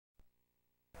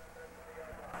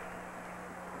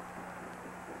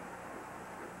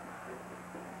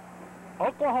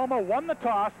Oklahoma won the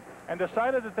toss and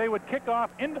decided that they would kick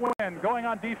off in the wind, going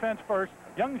on defense first.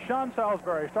 Young Sean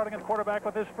Salisbury starting at quarterback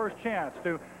with his first chance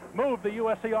to move the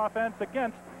USC offense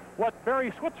against what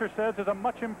Barry Switzer says is a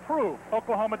much improved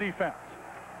Oklahoma defense.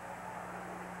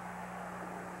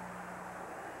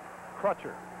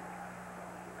 Crutcher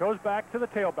goes back to the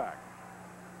tailback.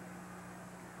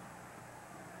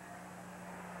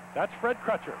 That's Fred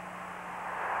Crutcher.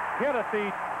 Hit at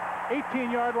the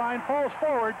 18-yard line, falls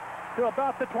forward to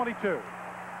about the 22.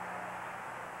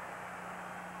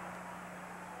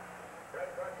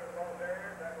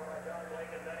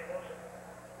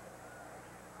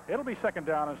 It'll be second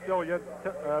down and still yet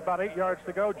about 8 yards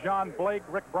to go. John Blake,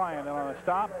 Rick Bryan on a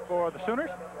stop for the Sooners.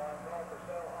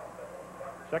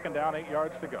 Second down, 8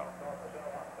 yards to go.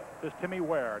 This is Timmy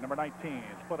Ware, number 19,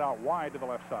 split out wide to the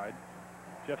left side.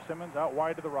 Jeff Simmons out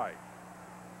wide to the right.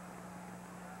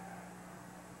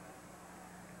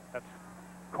 That's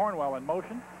Cornwell in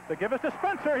motion. They give us to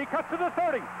Spencer. He cuts to the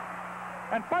 30.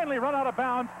 And finally run out of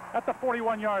bounds at the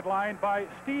 41-yard line by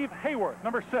Steve Hayworth,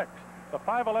 number 6. The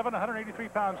 5'11",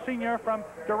 183-pound senior from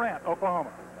Durant,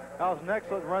 Oklahoma. That was an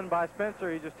excellent run by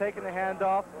Spencer. He's just taking the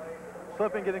handoff,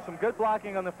 slipping, getting some good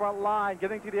blocking on the front line,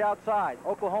 getting to the outside.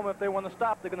 Oklahoma, if they want to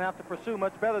stop, they're going to have to pursue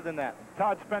much better than that.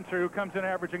 Todd Spencer, who comes in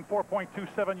averaging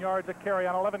 4.27 yards a carry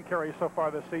on 11 carries so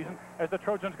far this season, as the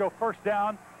Trojans go first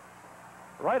down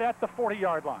right at the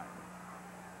 40-yard line.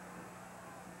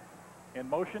 In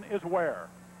motion is Ware.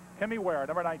 Timmy Ware,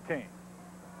 number 19.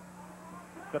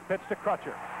 The pitch to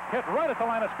Crutcher. Hit right at the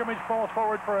line of scrimmage, falls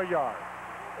forward for a yard.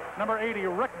 Number 80,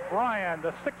 Rick Bryan,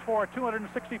 the 6'4",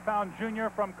 260-pound junior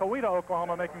from Coweta,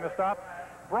 Oklahoma, making the stop.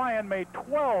 Bryan made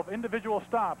 12 individual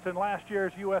stops in last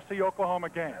year's USC Oklahoma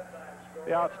game.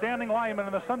 The outstanding lineman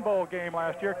in the Sun Bowl game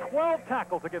last year, 12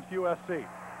 tackles against USC.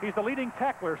 He's the leading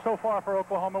tackler so far for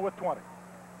Oklahoma with 20.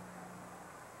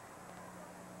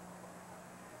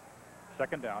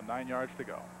 Second down, 9 yards to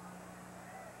go.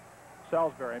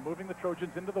 Salisbury moving the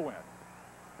Trojans into the wind.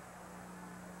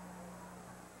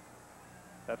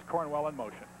 That's Cornwell in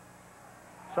motion.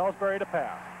 Salisbury to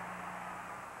pass.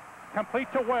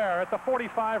 Complete to Ware at the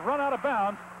 45, run out of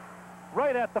bounds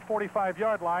right at the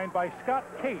 45-yard line by Scott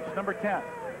Case, number 10.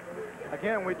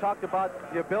 Again, we talked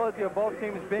about the ability of both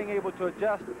teams being able to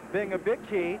adjust, being a big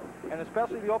key, and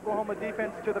especially the Oklahoma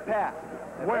defense to the pass.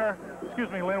 Ware,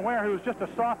 Lynn Ware, who's just a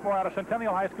sophomore out of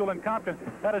Centennial High School in Compton,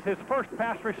 that is his first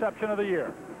pass reception of the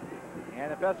year.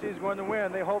 And if SC is going to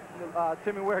win, they hope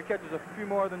Timmy Ware catches a few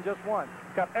more than just one.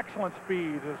 Got excellent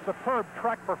speed, a superb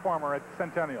track performer at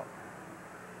Centennial.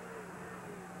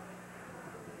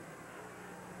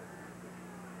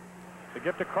 The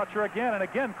give to Crutcher again, and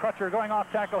again Crutcher going off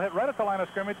tackle, hit right at the line of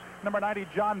scrimmage. Number 90,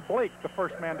 John Blake, the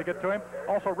first man to get to him.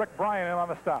 Also Rick Bryan in on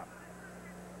the stop.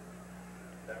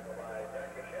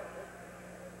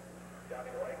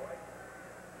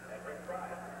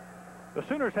 The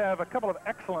Sooners have a couple of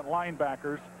excellent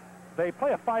linebackers. They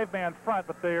play a 5-man front,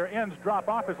 but their ends drop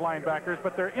off as linebackers.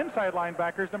 But their inside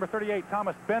linebackers, number 38,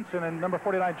 Thomas Benson, and number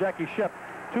 49, Jackie Ship,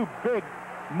 two big,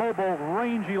 mobile,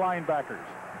 rangy linebackers.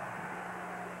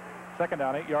 Second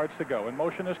down, 8 yards to go. In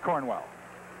motion is Cornwell.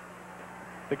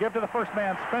 The give to the first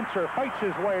man, Spencer, fights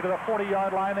his way to the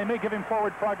 40-yard line. They may give him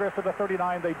forward progress to the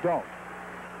 39. They don't.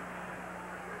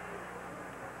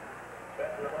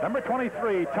 Number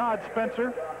 23, Todd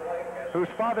Spencer, whose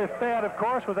father, Thad, of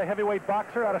course, was a heavyweight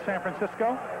boxer out of San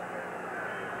Francisco.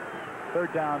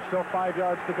 Third down, still 5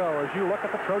 yards to go as you look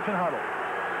at the Trojan huddle.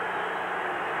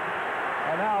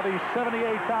 And now these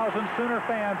 78,000 Sooner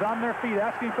fans on their feet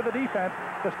asking for the defense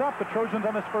to stop the Trojans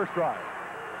on this first drive.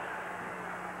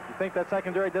 You think that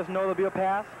secondary doesn't know there'll be a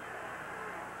pass?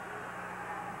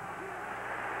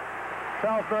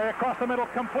 Salisbury across the middle,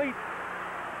 complete.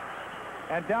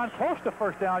 And down close to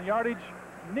first down yardage,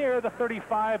 near the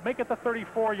 35, make it the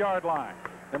 34-yard line.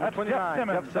 Number 29, Jeff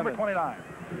Simmons, number 29.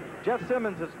 Jeff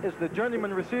Simmons is the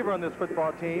journeyman receiver on this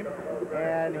football team,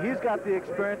 and he's got the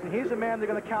experience, and he's the man they're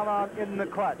going to count on in the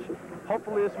clutch.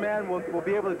 Hopefully this man will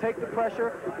be able to take the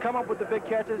pressure, come up with the big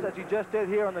catches as he just did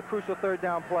here on the crucial third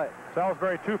down play.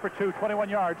 Salisbury 2 for 2, 21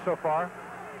 yards so far.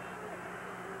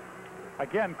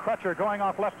 Again, Crutcher going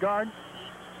off left guard.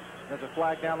 There's a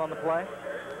flag down on the play.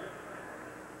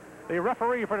 The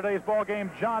referee for today's ball game,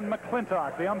 John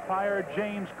McClintock. The umpire,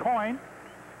 James Coyne.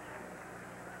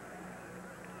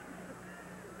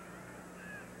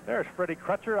 There's Freddie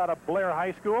Crutcher out of Blair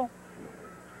High School.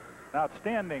 An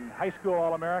outstanding high school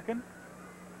All-American.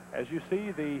 As you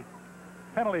see, the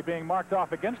penalty being marked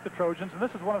off against the Trojans. And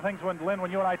this is one of the things, Lynn,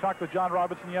 when you and I talked with John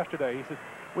Robinson yesterday, he says,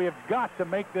 we have got to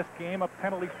make this game a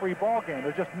penalty-free ball game.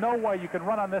 There's just no way you can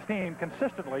run on this team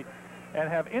consistently and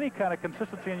have any kind of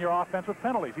consistency in your offense with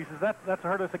penalties. He says that's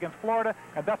hurt us against Florida,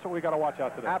 and that's what we got to watch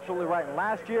out today. Absolutely right. And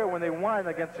last year when they won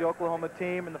against the Oklahoma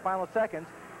team in the final seconds,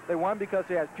 they won because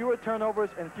they had fewer turnovers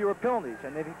and fewer penalties,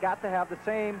 and they've got to have the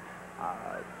same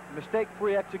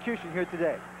mistake-free execution here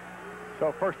today.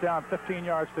 So first down, 15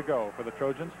 yards to go for the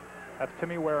Trojans. That's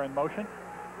Timmy Ware in motion.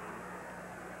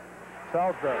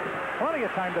 Salisbury, plenty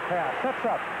of time to pass, sets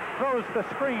up, throws the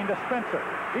screen to Spencer.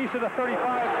 He's to the 35,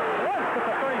 left at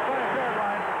the 35-yard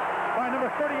line by number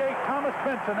 38, Thomas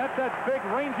Benson. That's that big,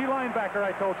 rangy linebacker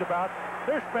I told you about.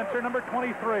 There's Spencer, number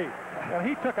 23. And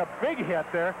he took a big hit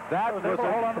there. That was able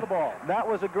to hold on to the ball. That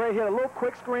was a great hit. A little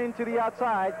quick screen to the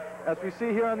outside, as we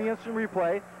see here on the instant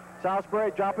replay.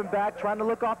 Salisbury dropping back, trying to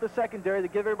look off the secondary to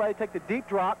give everybody take the deep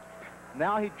drop.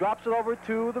 Now he drops it over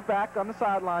to the back on the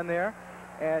sideline there,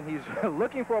 and he's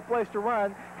looking for a place to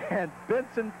run, and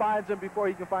Benson finds him before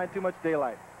he can find too much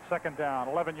daylight. Second down,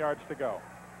 11 yards to go.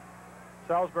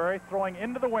 Salisbury throwing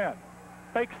into the wind,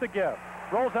 fakes the give,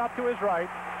 rolls out to his right.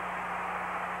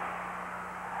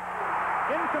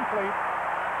 Incomplete.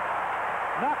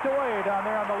 Knocked away down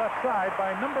there on the left side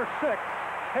by number 6,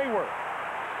 Hayward.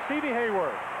 Stevie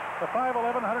Hayward, the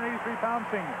 5'11", 183-pound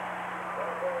senior.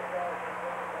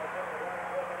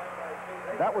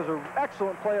 That was an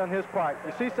excellent play on his part.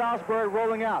 You see Salisbury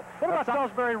rolling out. What about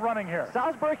Salisbury running here?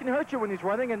 Salisbury can hurt you when he's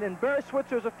running, and Barry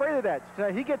Switzer is afraid of that.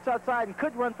 So he gets outside and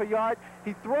could run for yard.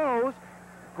 He throws.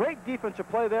 Great defensive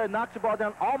play there. Knocks the ball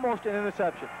down, almost an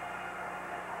interception.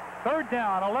 Third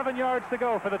down, 11 yards to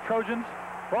go for the Trojans.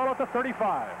 Ball at the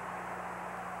 35.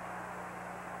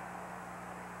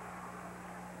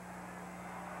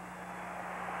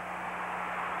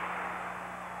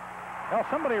 Well,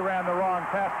 somebody ran the wrong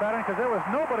pass pattern because there was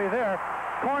nobody there.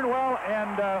 Cornwell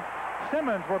and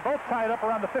Simmons were both tied up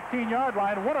around the 15-yard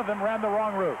line. One of them ran the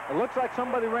wrong route. It looks like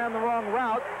somebody ran the wrong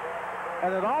route,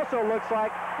 and it also looks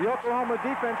like the Oklahoma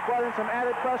defense brought in some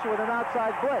added pressure with an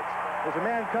outside blitz. There's a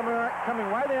man coming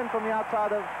right in from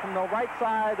the right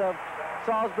side of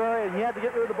Salisbury, and he had to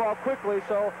get rid of the ball quickly,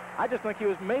 so I just think he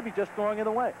was maybe just throwing it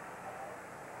away.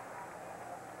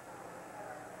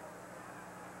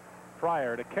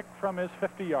 Pryor to kick from his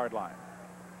 50-yard line.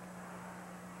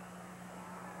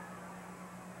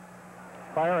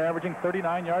 Pryor averaging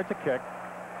 39 yards a kick.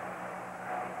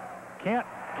 Can't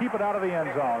keep it out of the end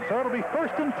zone. So it'll be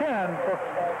 1st and 10 for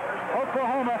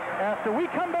Oklahoma after we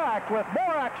come back with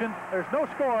more action. There's no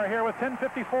score here with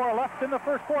 10:54 left in the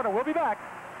first quarter. We'll be back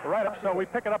right up. So we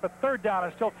pick it up at third down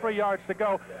and still 3 yards to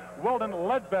go. Weldon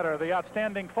Ledbetter, the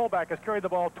outstanding fullback, has carried the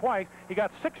ball twice. He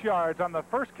got 6 yards on the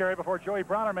first carry before Joey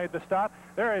Browner made the stop.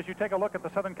 There, as you take a look at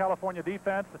the Southern California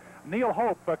defense, Neil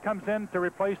Hope comes in to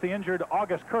replace the injured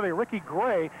August Curley. Ricky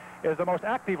Gray is the most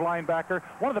active linebacker,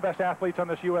 one of the best athletes on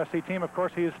this USC team. Of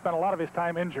course, he has spent a lot of his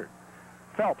time injured.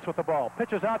 Phelps with the ball,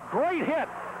 pitches out, great hit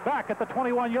back at the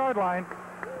 21-yard line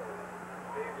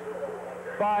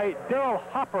by Daryl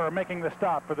Hopper, making the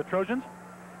stop for the Trojans.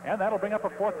 And that'll bring up a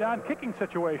 4th down kicking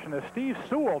situation as Steve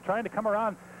Sewell, trying to come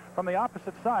around from the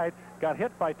opposite side, got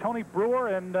hit by Tony Brewer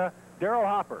and Daryl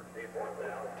Hopper.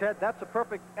 Ted, that's a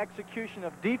perfect execution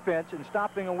of defense in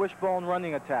stopping a wishbone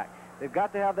running attack. They've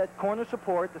got to have that corner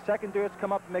support. The secondaries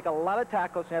come up and make a lot of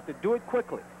tackles and have to do it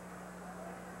quickly.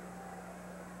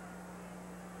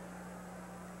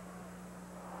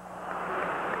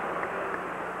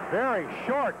 Very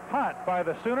short punt by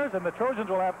the Sooners, and the Trojans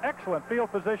will have excellent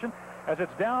field position as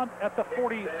it's down at the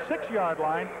 46-yard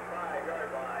line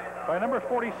by number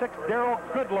 46, Darrell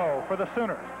Goodlow for the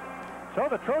Sooners. So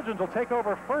the Trojans will take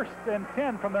over 1st and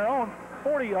 10 from their own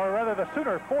 40, or rather the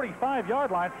Sooner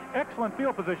 45-yard line. Excellent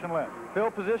field position, Lynn.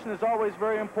 Field position is always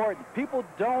very important. People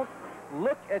don't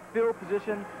look at field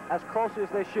position as closely as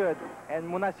they should.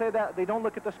 And when I say that, they don't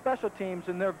look at the special teams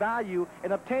and their value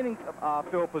in obtaining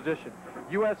field position.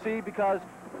 USC, because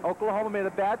Oklahoma made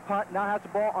a bad punt, now has the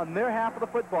ball on their half of the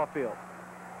football field.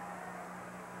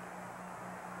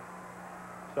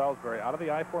 Salisbury out of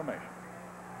the I formation.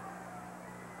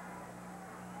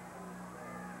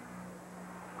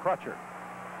 Crutcher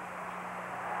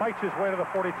fights his way to the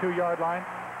 42-yard line.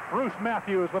 Bruce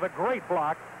Matthews with a great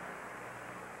block.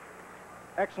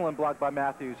 Excellent block by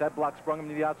Matthews. That block sprung him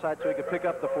to the outside so he could pick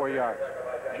up the 4 yards.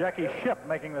 Jackie Shipp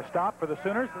making the stop for the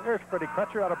Sooners. There's Freddie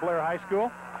Crutcher out of Blair High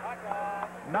School.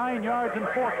 9 yards and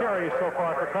 4 carries so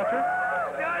far for Crutcher.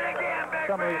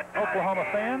 Some of the Oklahoma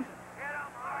fans.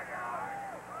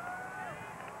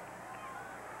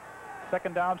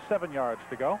 Second down, 7 yards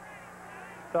to go.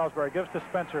 Salisbury gives to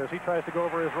Spencer as he tries to go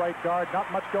over his right guard.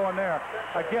 Not much going there.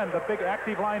 Again, the big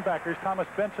active linebackers, Thomas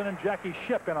Benson and Jackie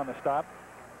Shipp, in on the stop.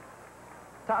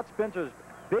 Todd Spencer's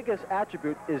biggest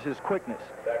attribute is his quickness.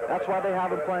 That's why they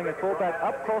have him playing at fullback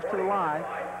up close to the line,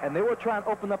 and they will try and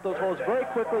open up those holes very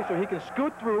quickly so he can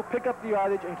scoot through, pick up the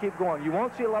yardage, and keep going. You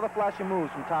won't see a lot of flashy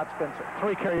moves from Todd Spencer.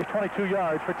 3 carries, 22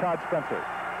 yards for Todd Spencer.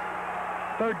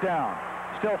 3rd down,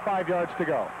 still 5 yards to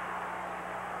go.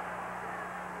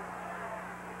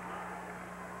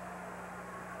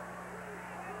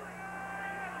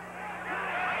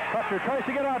 Crutcher tries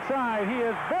to get outside. He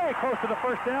is very close to the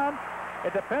first down.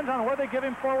 It depends on whether they give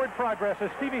him forward progress as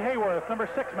Stevie Hayworth, number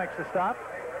 6, makes the stop.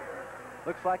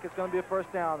 Looks like it's going to be a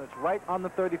first down. It's right on the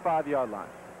 35-yard line.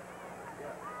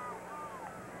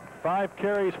 5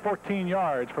 carries, 14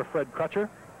 yards for Fred Crutcher.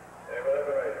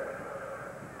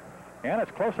 And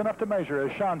it's close enough to measure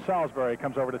as Sean Salisbury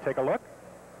comes over to take a look.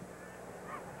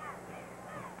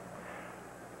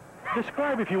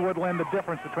 Describe, if you would, Lynn, the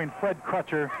difference between Fred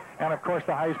Crutcher and, of course,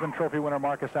 the Heisman Trophy winner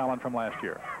Marcus Allen from last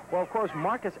year. Well, of course,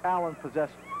 Marcus Allen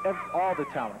possessed all the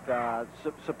talent.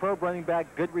 Superb running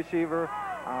back, good receiver.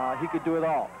 He could do it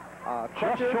all.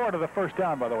 Just short of the first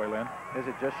down, by the way, Lynn. Is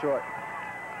it just short?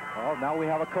 Well, now we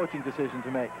have a coaching decision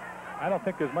to make. I don't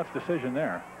think there's much decision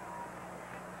there.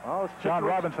 Well, John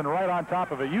Robinson right on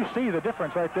top of it. You see the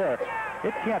difference right there.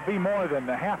 It can't be more than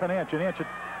a half an inch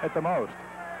at the most.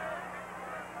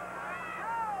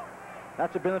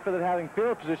 That's the benefit of having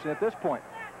field position at this point.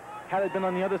 Had it been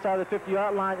on the other side of the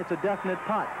 50-yard line, it's a definite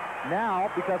punt. Now,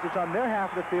 because it's on their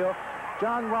half of the field,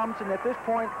 John Robinson at this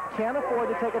point can't afford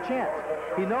to take a chance.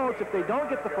 He knows if they don't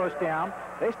get the first down,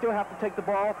 they still have to take the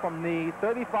ball from the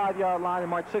 35-yard line and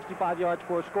march 65 yards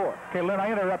for a score. Okay, Lynn,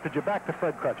 I interrupted you. Back to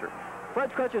Fred Crutcher. Fred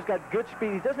Crutcher's got good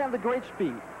speed. He doesn't have the great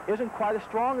speed. Isn't quite as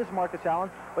strong as Marcus Allen,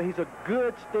 but he's a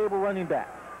good, stable running back.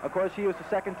 Of course, he was the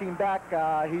second-team back.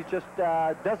 He just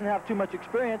doesn't have too much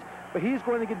experience, but he's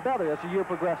going to get better as the year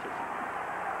progresses.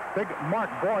 Big Mark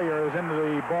Boyer is into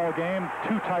the ball game.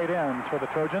 2 tight ends for the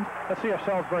Trojans. Let's see if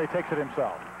Salisbury takes it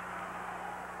himself.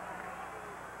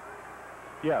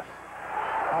 Yes.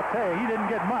 I'll tell you, he didn't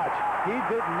get much. He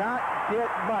did not get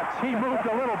much. He moved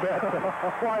a little bit.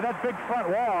 Boy, that big front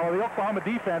wall of the Oklahoma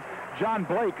defense, John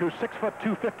Blake, who's 6 foot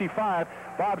 255,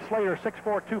 Bob Slater, 6'4",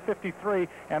 253,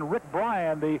 and Rick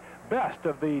Bryan, the best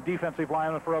of the defensive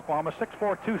linemen for Oklahoma, 6'4",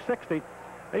 260.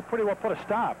 They pretty well put a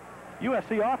stop.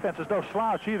 USC offense is no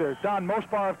slouch either. Don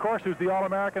Mosbar, of course, who's the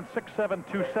All-American, 6'7",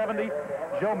 270.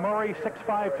 Joe Murray, 6'5",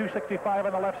 265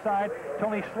 on the left side.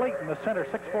 Tony Slayton, the center,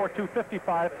 6'4",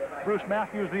 255. Bruce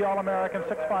Matthews, the All-American,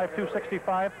 6'5",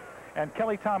 265. And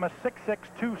Kelly Thomas, 6'6",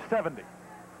 270.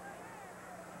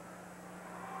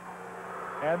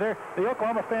 And the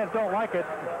Oklahoma fans don't like it.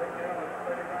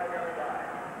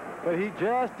 But he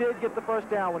just did get the first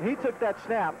down. When he took that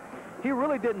snap, he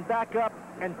really didn't back up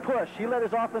and push. He let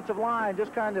his offensive line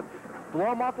just kind of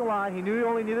blow him off the line. He knew he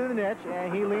only needed an inch,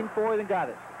 and he leaned forward and got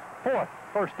it. 4th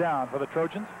first down for the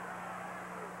Trojans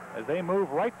as they move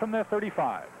right from their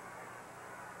 35.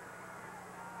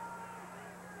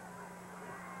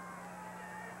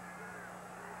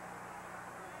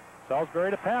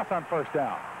 Salisbury to pass on first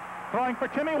down. Throwing for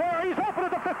Timmy Ware. He's open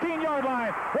at the 15-yard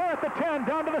line. We're at the 10,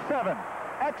 down to the 7.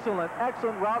 Excellent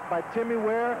route by Timmy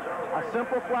Ware. A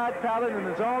simple flag pattern in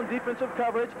his own defensive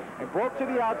coverage and broke to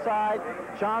the outside.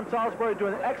 Sean Salisbury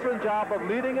doing an excellent job of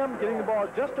leading him, getting the ball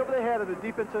just over the head of the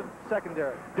defensive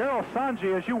secondary. Daryl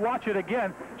Sanji, as you watch it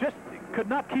again, just could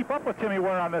not keep up with Timmy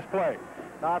Ware on this play.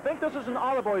 Now, I think this is an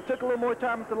audible. He took a little more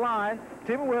time at the line.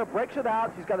 Timmy Ware breaks it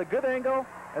out. He's got a good angle,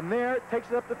 and there, takes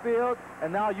it up the field,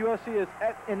 and now USC is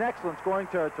in excellent scoring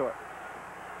territory.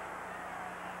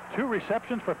 2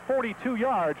 receptions for 42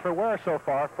 yards for Ware so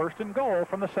far. 1st and goal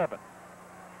from the 7.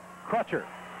 Crutcher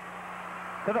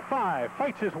to the 5,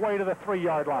 fights his way to the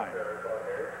 3-yard line.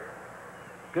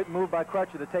 Good move by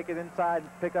Crutcher to take it inside and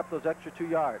pick up those extra 2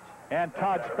 yards. And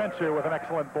Todd Spencer with an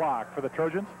excellent block for the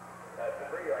Trojans.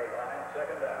 At the 3-yard line,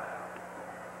 2nd down.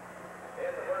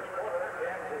 In the first quarter,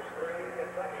 Kansas 3,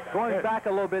 Kentucky. Going back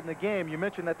a little bit in the game, you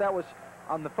mentioned that was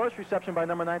on the first reception by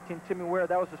number 19, Timmy Ware.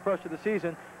 That was his first of the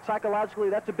season. Psychologically,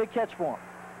 that's a big catch for him.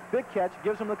 Big catch,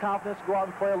 gives him the confidence to go out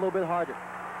and play a little bit harder.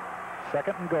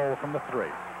 2nd and goal from the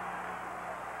 3.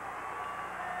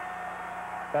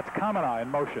 That's Kamina in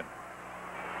motion.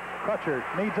 Crutcher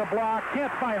needs a block,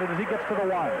 can't find it as he gets to the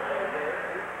 1.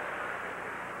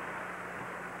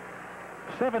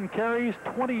 7 carries,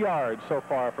 20 yards so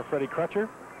far for Freddie Crutcher.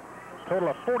 Total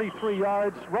of 43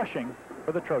 yards rushing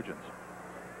for the Trojans.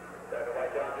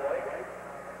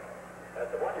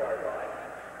 At the 1-yard line.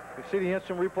 You see the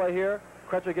instant replay here.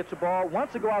 Crutcher gets the ball,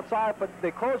 wants to go outside, but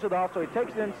they close it off, so he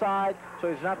takes it inside,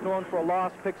 so he's not throwing for a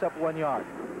loss, picks up 1 yard.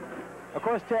 Of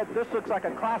course, Ted, this looks like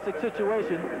a classic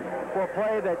situation for a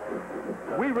play that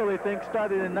we really think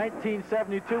started in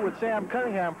 1972 with Sam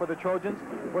Cunningham for the Trojans,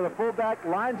 where the fullback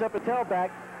lines up a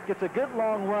tailback, gets a good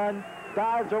long run,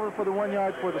 dives over for the 1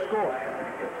 yard for the score.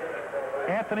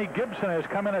 Anthony Gibson has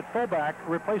come in at fullback,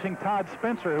 replacing Todd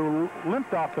Spencer, who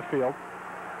limped off the field.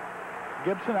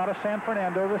 Gibson out of San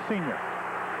Fernando, the senior.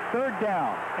 3rd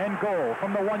down and goal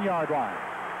from the 1 yard line.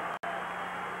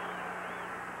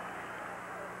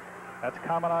 That's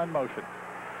Kamina in motion.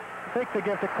 Fake to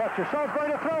give to Crutcher.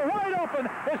 Salisbury to throw. Wide open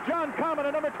is John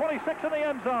Kamina, number 26 in the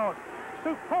end zone.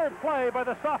 Superb play by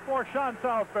the sophomore Sean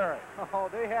Salisbury. Oh,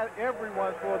 they had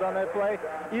everyone fooled on that play,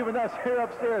 even us here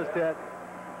upstairs, Ted.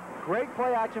 Great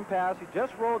play action pass. He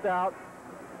just rolled out.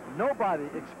 Nobody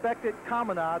expected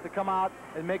Kamina to come out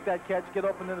and make that catch, get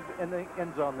open in the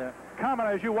end zone there.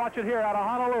 Kamina, as you watch it here out of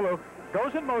Honolulu,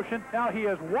 goes in motion. Now he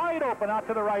is wide open out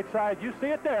to the right side. You see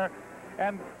it there.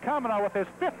 And Kamina with his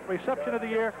 5th reception of the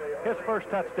year, his first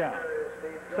touchdown.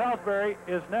 Salisbury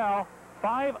is now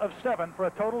 5 of 7 for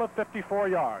a total of 54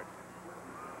 yards.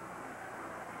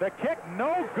 The kick,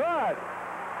 no good.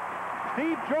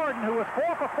 Steve Jordan, who was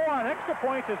 4 for 4 on extra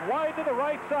points, is wide to the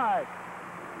right side.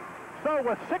 So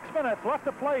with 6 minutes left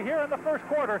to play here in the first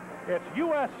quarter, it's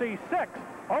USC 6,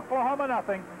 Oklahoma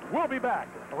nothing. We'll be back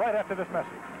right after this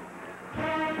message.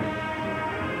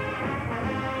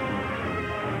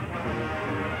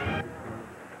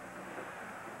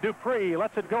 Dupree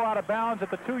lets it go out of bounds at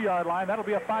the 2 yard line. That'll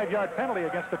be a 5 yard penalty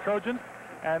against the Trojans.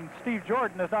 And Steve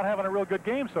Jordan is not having a real good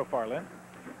game so far, Lynn.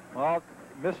 Well,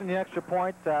 missing the extra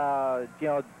point,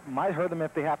 might hurt them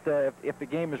if they have to, if the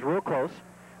game is real close.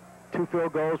 2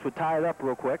 field goals would tie it up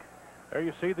real quick. There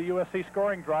you see the USC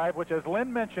scoring drive, which, as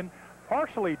Lynn mentioned,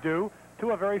 partially due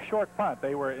to a very short punt.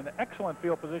 They were in excellent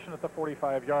field position at the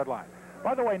 45 yard line.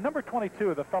 By the way, number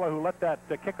 22, the fellow who let that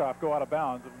kickoff go out of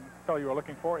bounds, the fellow you were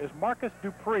looking for, is Marcus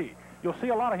Dupree. You'll see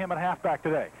a lot of him at halfback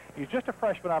today. He's just a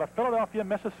freshman out of Philadelphia,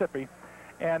 Mississippi.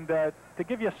 And to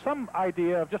give you some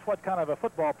idea of just what kind of a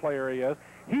football player he is,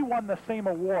 he won the same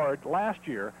award last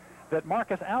year that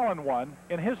Marcus Allen won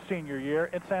in his senior year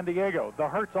in San Diego, the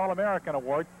Hertz All-American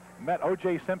Award. Met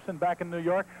O.J. Simpson back in New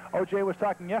York. O.J. was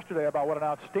talking yesterday about what an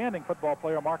outstanding football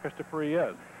player Marcus Dupree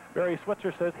is. Barry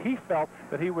Switzer says he felt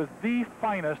that he was the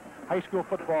finest high school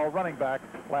football running back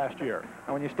last year.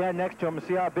 And when you stand next to him and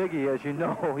see how big he is, you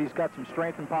know he's got some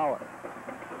strength and power.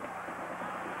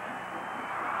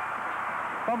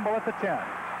 Fumble at the 10.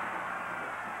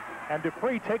 And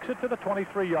Dupree takes it to the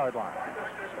 23 yard line.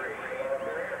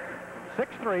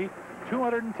 6'3",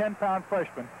 210-pound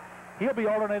freshman. He'll be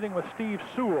alternating with Steve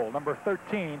Sewell, number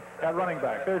 13, at running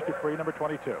back. There's Dupree, number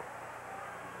 22.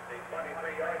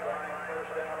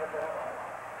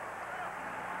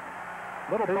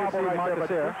 Little bobble right Marcus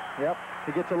there. Yep,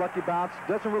 he gets a lucky bounce.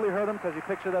 Doesn't really hurt him because he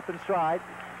picks it up in stride.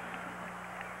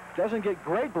 Doesn't get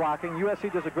great blocking.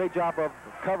 USC does a great job of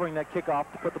covering that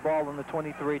kickoff to put the ball in the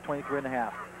 23, 23 and a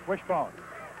half. Wishbone.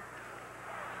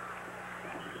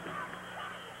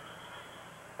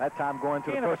 That time going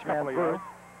to the first man through.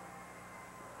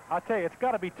 I'll tell you, it's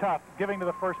got to be tough giving to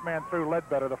the first man through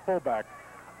Ledbetter, the fullback,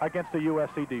 against the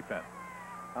USC defense.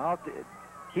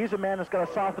 He's a man that's going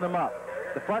to soften him up.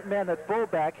 The front man, that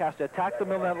fullback, has to attack the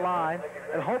middle of that line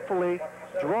and hopefully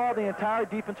draw the entire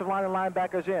defensive line and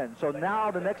linebackers in. So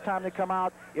now the next time they come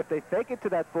out, if they fake it to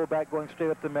that fullback going straight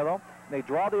up the middle, and they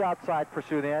draw the outside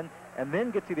pursuit in and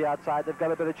then get to the outside, they've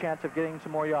got a better chance of getting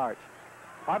some more yards.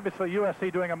 Obviously,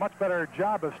 USC doing a much better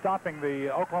job of stopping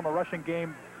the Oklahoma rushing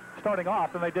game starting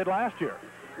off than they did last year.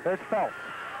 There's Phelps.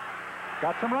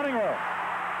 Got some running room.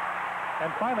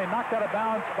 And finally knocked out of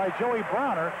bounds by Joey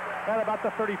Browner at about the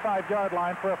 35-yard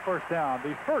line for a first down.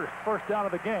 The first down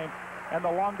of the game and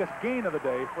the longest gain of the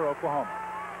day for Oklahoma.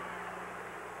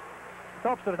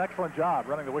 Phelps did an excellent job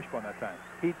running the wishbone that time.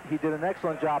 He did an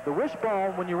excellent job. The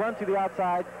wishbone, when you run to the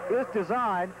outside, is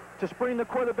designed to spring the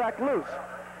quarterback loose.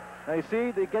 Now you see,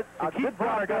 they get a good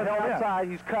block on the outside.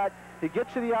 He's cut. He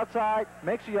gets to the outside,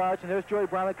 makes the yards, and there's Joey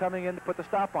Brownlee coming in to put the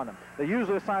stop on him. They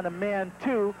usually assign a man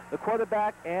to the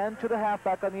quarterback and to the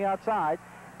halfback on the outside,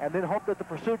 and then hope that the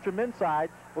pursuit from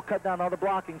inside will cut down all the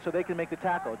blocking so they can make the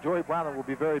tackle. Joey Brownlee will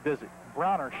be very busy.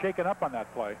 Browner shaken up on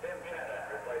that play.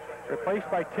 Replaced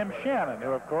by Tim Shannon,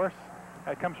 who, of course,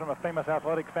 comes from a famous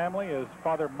athletic family. His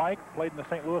father, Mike, played in the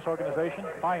St. Louis organization.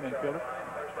 Fine infielder.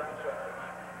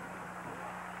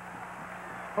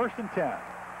 1st and 10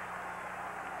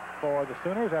 for the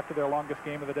Sooners after their longest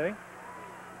game of the day.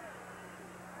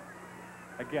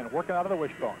 Again, working out of the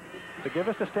wishbone. To give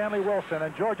us to Stanley Wilson,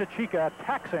 and Georgia Chica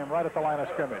attacks him right at the line of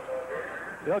scrimmage.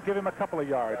 They'll give him a couple of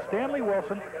yards. Stanley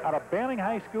Wilson out of Banning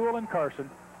High School in Carson,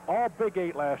 all Big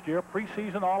 8 last year,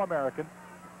 preseason All-American.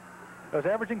 was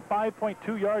averaging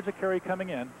 5.2 yards a carry coming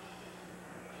in.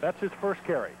 That's his first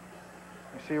carry.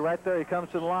 You see right there, he comes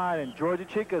to the line, and George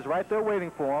Achika is right there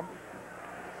waiting for him.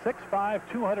 6'5",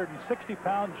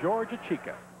 260-pound George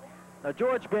Achika. Now,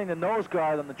 George being the nose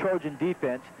guard on the Trojan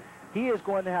defense, he is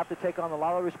going to have to take on a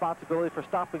lot of responsibility for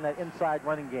stopping that inside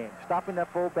running game, stopping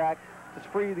that fullback to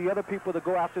free the other people to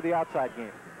go after the outside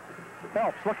game.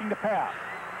 Phelps looking to pass.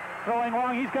 Throwing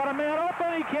long, he's got a man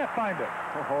open, he can't find it.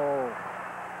 Oh.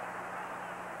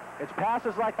 It's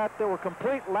passes like that that were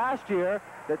complete last year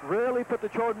that really put the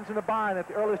Trojans in a bind at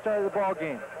the early start of the ball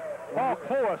game. Paul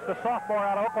Clovis, the sophomore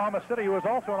out of Oklahoma City, who was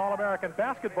also an All-American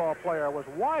basketball player, was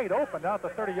wide open down at the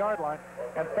 30-yard line,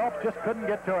 and Phelps just couldn't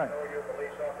get to him.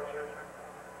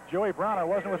 Joey Browner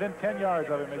wasn't within 10 yards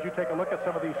of him. As you take a look at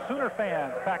some of these Sooner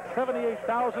fans, packed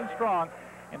 78,000 strong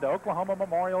into Oklahoma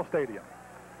Memorial Stadium.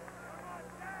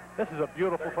 This is a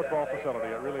beautiful football facility.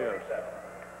 It really is.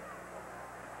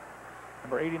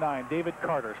 Number 89, David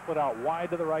Carter, split out wide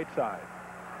to the right side.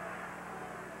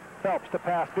 Phelps to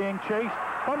pass, being chased,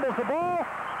 fumbles the ball.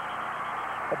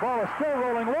 The ball is still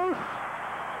rolling loose,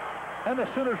 and the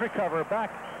Sooners recover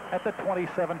back at the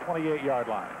 27, 28-yard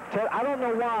line. Ted, I don't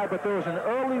know why, but there was an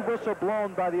early whistle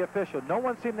blown by the official. No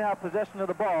one seemed to have possession of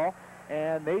the ball,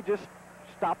 and they just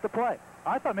stopped the play.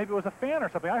 I thought maybe it was a fan or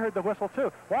something. I heard the whistle,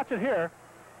 too. Watch it here.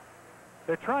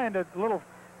 They're trying to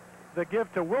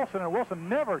give to Wilson, and Wilson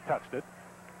never touched it.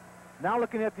 Now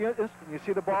looking at the instant, you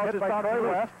see the ball just out to the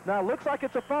left. Now it looks like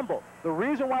it's a fumble. The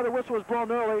reason why the whistle was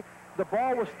blown early, the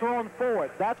ball was thrown forward.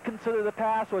 That's considered a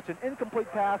pass, so it's an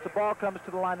incomplete pass. The ball comes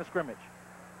to the line of scrimmage.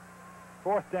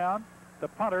 Fourth down. The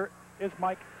punter is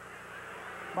Mike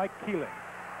Keeling.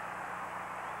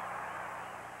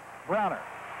 Browner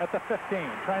at the 15,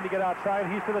 trying to get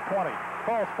outside. He's to the 20.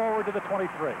 Falls forward to the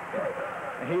 23.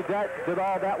 And he did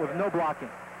all that with no blocking.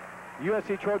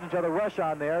 USC Trojans had a rush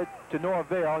on there to no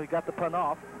avail. He got the punt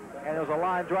off, and it was a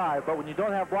line drive. But when you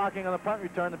don't have blocking on the punt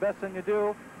return, the best thing you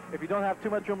do, if you don't have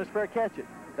too much room, is fair catch it.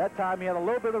 That time he had a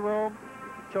little bit of room,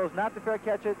 chose not to fair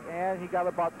catch it, and he got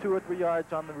about 2 or 3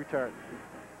 yards on the return.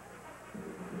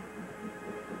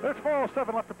 There's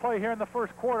 4:07 left to play here in the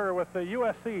first quarter, with the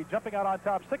USC jumping out on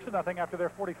top 6-0 after their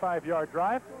 45-yard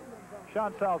drive.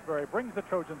 Sean Salisbury brings the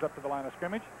Trojans up to the line of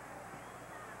scrimmage.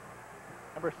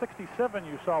 Number 67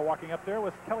 you saw walking up there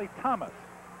was Kelly Thomas,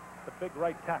 the big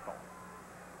right tackle.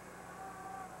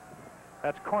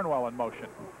 That's Cornwell in motion.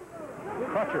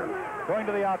 Crutcher going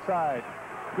to the outside.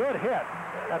 Good hit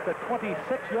at the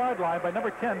 26-yard line by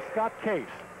number 10, Scott Case.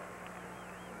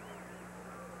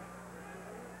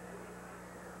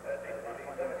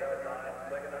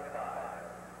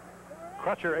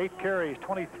 Crutcher, 8 carries,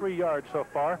 23 yards so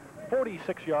far,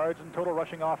 46 yards in total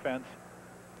rushing offense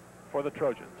for the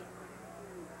Trojans.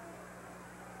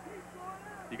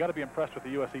 You got to be impressed with the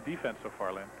USC defense so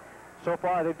far, Lynn. So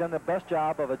far, they've done the best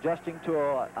job of adjusting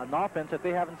to an offense that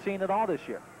they haven't seen at all this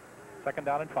year. 2nd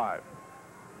down and 5.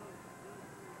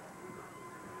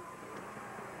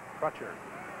 Crutcher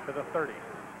to the 30.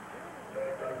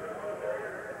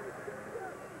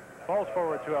 Falls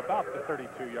forward to about the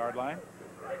 32-yard line.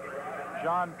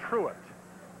 John Truitt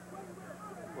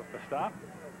with the stop.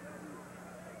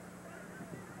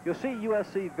 You'll see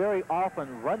USC very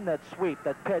often run that sweep,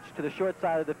 that pitch to the short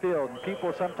side of the field, and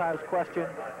people sometimes question,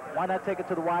 why not take it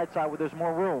to the wide side where there's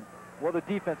more room? Well, the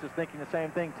defense is thinking the same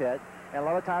thing, Ted, and a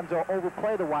lot of times they'll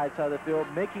overplay the wide side of the field,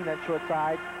 making that short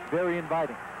side very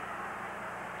inviting.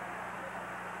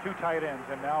 2 tight ends,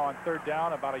 and now on 3rd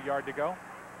down, about a yard to go.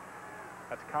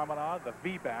 That's Kamanah, the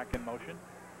V-back in motion.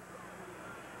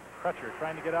 Crutcher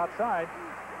trying to get outside.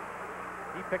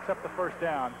 He picks up the 1st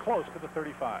down, close to the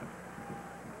 35.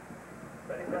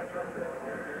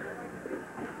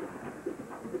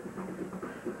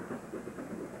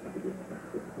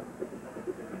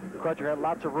 Crutcher had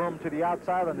lots of room to the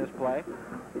outside on this play.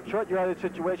 Short yardage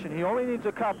situation, he only needs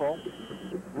a couple.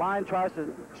 Line tries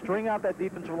to string out that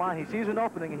defensive line. He sees an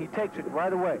opening and he takes it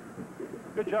right away.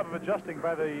 Good job of adjusting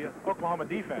by the Oklahoma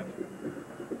defense.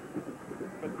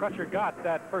 But Crutcher got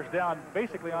that 1st down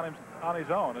basically on his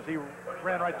own as he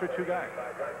ran right through 2 guys.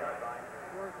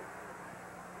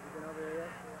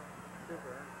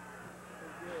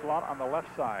 Slot on the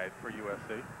left side for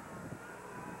USC.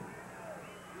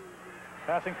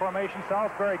 Passing formation,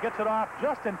 Salisbury gets it off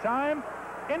just in time.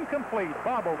 Incomplete,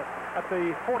 bobbled at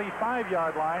the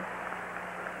 45-yard line.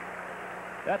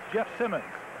 That's Jeff Simmons.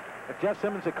 If Jeff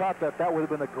Simmons had caught that, that would have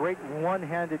been a great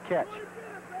one-handed catch.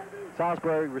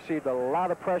 Salisbury received a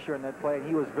lot of pressure in that play, and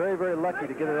he was very, very lucky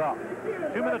to get it off.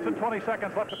 2 minutes and 20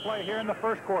 seconds left to play here in the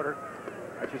first quarter.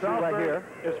 As you see right here.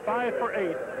 Is 5 for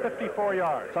 8, 54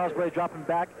 yards. Salisbury dropping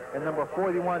back, and number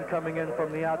 41 coming in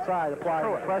from the outside,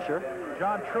 applying the pressure.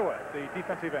 John Truitt, the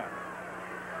defensive end.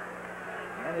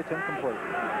 And it's incomplete.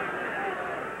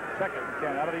 2nd and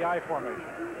 10 out of the I formation.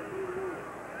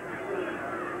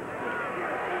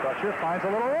 Crutcher finds a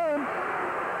little room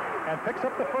and picks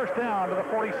up the first down to the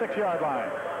 46-yard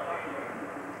line.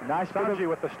 Nice Sanji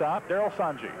with the stop, Daryl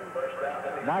Sanji.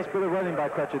 Nice bit of running by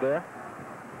Crutcher there.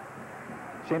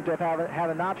 Seemed to have had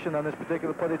an option on this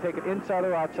particular play. They take it inside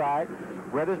or outside.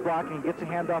 Read his blocking, gets a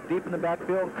handoff deep in the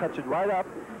backfield, cuts it right up.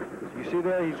 You see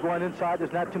there, he's going inside.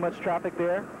 There's not too much traffic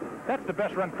there. That's the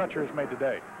best run Crutcher has made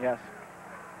today. Yes.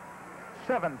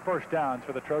 7 first downs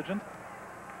for the Trojans.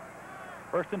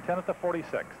 1st and 10 at the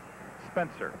 46.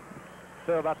 Spencer,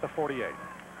 still about the 48.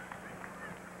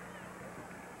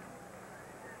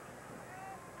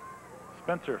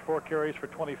 Spencer, 4 carries for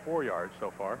 24 yards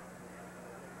so far.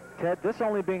 Ted, this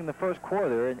only being the first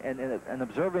quarter, and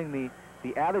observing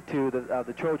the attitude of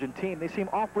the Trojan team, they seem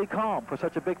awfully calm for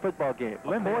such a big football game.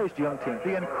 A poised young team.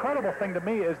 The incredible thing to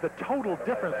me is the total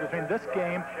difference between this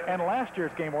game and last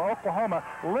year's game, where Oklahoma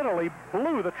literally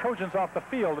blew the Trojans off the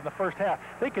field in the first half.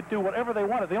 They could do whatever they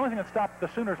wanted. The only thing that stopped the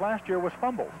Sooners last year was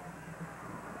fumbles.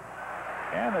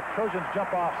 And the Trojans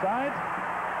jump off sides.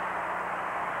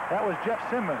 That was Jeff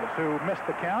Simmons who missed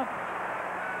the count.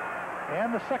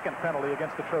 And the 2nd penalty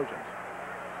against the Trojans.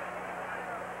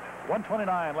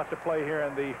 1:29 left to play here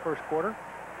in the first quarter.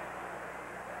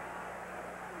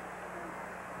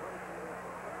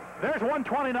 There's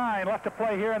 1:29 left to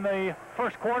play here in the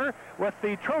first quarter, with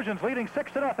the Trojans leading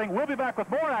 6-0. We'll be back with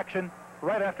more action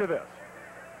right after this.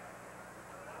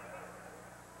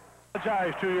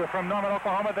 Apologize to you from Norman,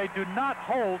 Oklahoma. They do not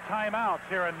hold timeouts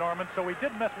here in Norman, so we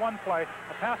did miss one play,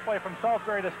 a pass play from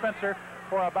Salisbury to Spencer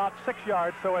for about 6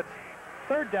 yards, so it's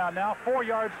 3rd down now, 4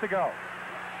 yards to go.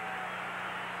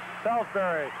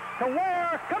 Salisbury to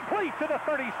Ware, complete to the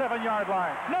 37-yard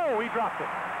line. No, he dropped it.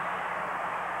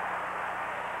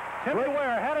 Timmy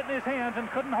Ware had it in his hands and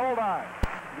couldn't hold on.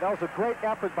 That was a great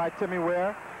effort by Timmy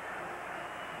Ware.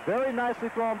 Very nicely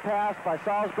thrown pass by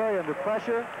Salisbury under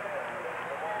pressure.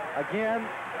 Again,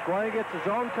 going against his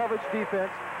own coverage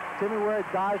defense. Timmy Ware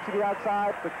dives to the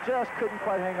outside, but just couldn't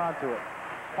quite hang on to it.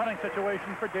 Punting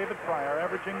situation for David Pryor,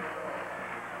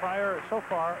 Pryor so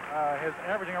far is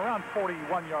averaging around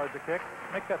 41 yards a kick.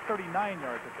 Make that 39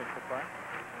 yards a kick for Pryor.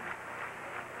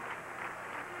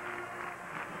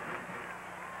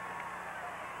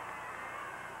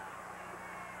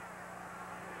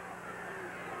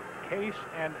 Case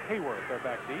and Hayworth are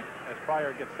back deep as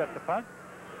Pryor gets set to punt.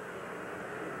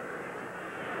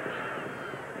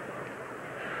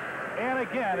 And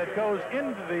again, it goes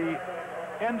into the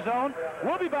end zone.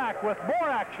 We'll be back with more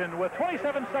action with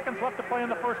 27 seconds left to play in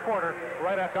the first quarter.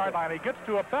 Right at the yard line. He gets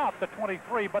to about the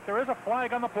 23, but there is a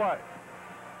flag on the play.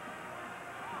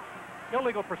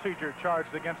 Illegal procedure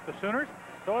charged against the Sooners,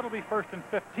 so it'll be 1st and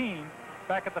 15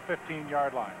 back at the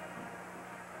 15-yard line.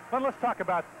 But let's talk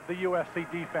about the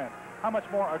USC defense. How much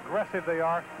more aggressive they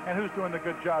are and who's doing the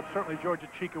good job. Certainly Georgia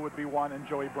Chica would be one, and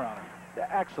Joey Browning.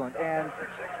 Excellent. And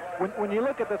when you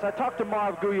look at this, I talked to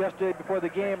Marv Gu yesterday before the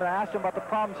game, and I asked him about the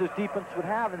problems his defense would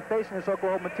have in facing this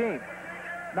Oklahoma team.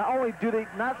 Not only do they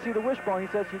not see the wishbone, he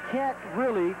says you can't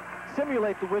really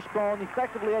simulate the wishbone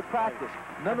effectively at practice.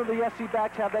 None of the SC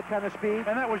backs have that kind of speed.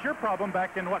 And that was your problem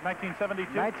back in, what,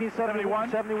 1972?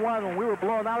 1971, 71, when we were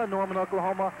blown out of Norman,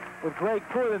 Oklahoma, with Greg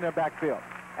Pruitt in their backfield.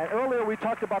 And earlier we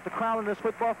talked about the crown in this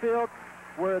football field,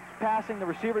 where it's passing, the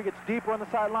receiver gets deeper on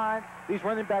the sideline. These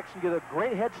running backs can get a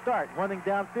great head start running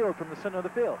downfield from the center of the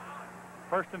field.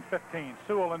 1st and 15,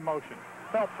 Sewell in motion.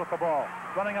 Phelps with the ball,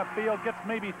 running upfield, gets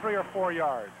maybe 3 or 4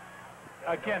 yards.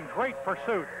 Again, great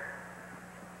pursuit.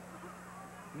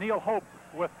 Neil Hope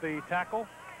with the tackle.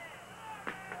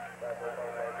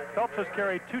 Phelps has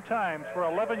carried 2 times for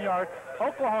 11 yards.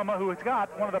 Oklahoma, who has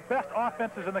got one of the best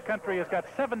offenses in the country, has got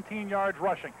 17 yards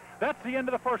rushing. That's the end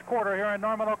of the first quarter here in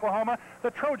Norman, Oklahoma.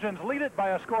 The Trojans lead it by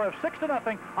a score of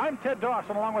 6-0. I'm Ted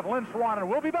Dawson along with Lynn Swan, and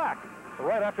we'll be back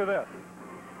right after this.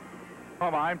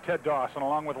 I'm Ted Dawson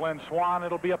along with Lynn Swan.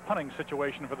 It'll be a punting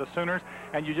situation for the Sooners,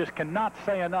 and you just cannot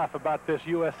say enough about this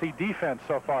USC defense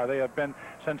so far. They have been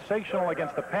sensational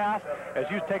against the pass. As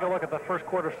you take a look at the first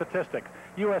quarter statistics,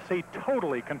 USC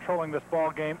totally controlling this ball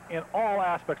game in all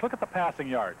aspects. Look at the passing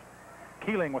yards.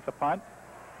 Keeling with the punt.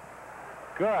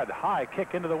 Good high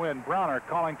kick into the wind. Browner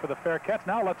calling for the fair catch.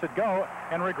 Now lets it go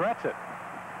and regrets it.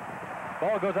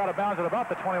 Ball goes out of bounds at about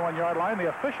the 21-yard line. The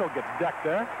official gets decked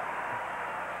there.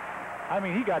 I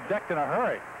mean, he got decked in a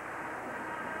hurry.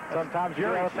 Sometimes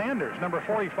Jerry Sanders, number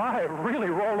 45, really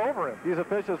rolled over him. These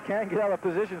officials can get out of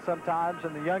position sometimes,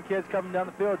 and the young kids coming down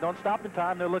the field don't stop in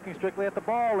time. They're looking strictly at the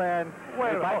ball, and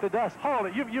they bite the dust. Hold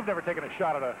it. You've never taken a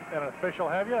shot at an official,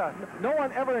 have you? No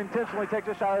one ever intentionally takes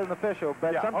a shot at an official,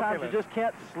 but sometimes you just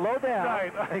can't slow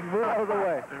down and move out of the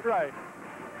way. Right.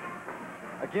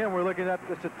 Again, we're looking at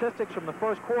the statistics from the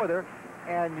first quarter,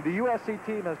 and the USC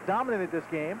team has dominated this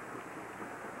game.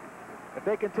 If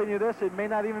they continue this, it may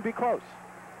not even be close.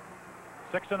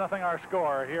 6-0 our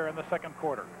score here in the second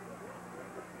quarter.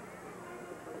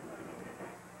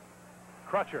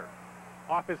 Crutcher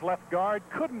off his left guard,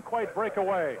 couldn't quite break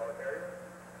away.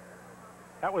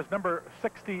 That was number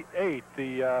 68,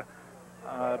 the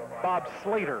Bob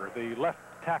Slater, the left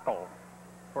tackle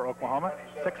for Oklahoma.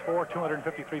 6'4",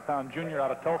 253-pound junior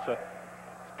out of Tulsa.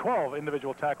 12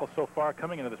 individual tackles so far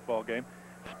coming into this ball game.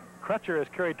 Crutcher has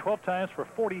carried 12 times for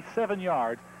 47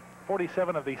 yards.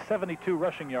 47 of the 72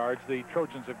 rushing yards the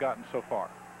Trojans have gotten so far.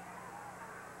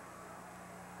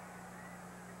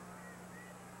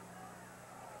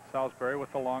 Salisbury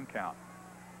with the long count.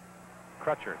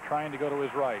 Crutcher trying to go to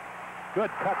his right.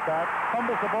 Good cutback,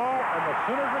 fumbles the ball, and the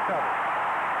Sooners recover.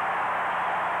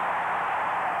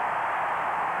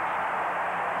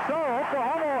 So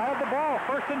Oklahoma will have the ball,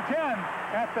 1st and 10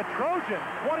 at the Trojan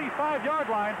 25-yard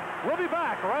line. We'll be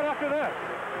back right after this.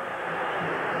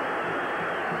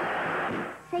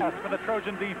 That's for the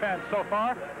Trojan defense so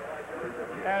far,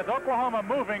 as Oklahoma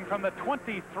moving from the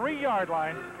 23-yard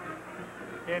line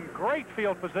in great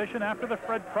field position after the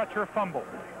Fred Crutcher fumble.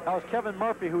 That was Kevin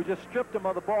Murphy who just stripped him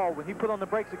of the ball. When he put on the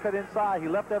brakes to cut inside, he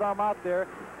left that arm out there,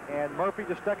 and Murphy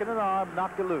just stuck in an arm,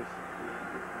 knocked it loose.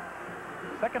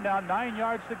 2nd down, 9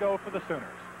 yards to go for the Sooners.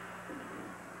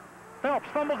 Phelps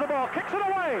fumbles the ball, kicks it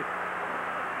away.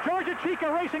 Georgia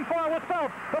Chica racing forward with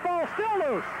Phelps. The ball still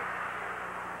loose.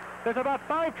 There's about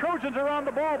 5 Trojans around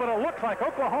the ball, but it looks like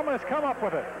Oklahoma has come up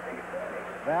with it.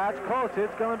 That's close.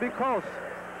 It's going to be close.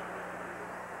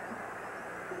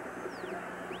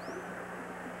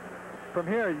 From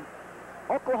here,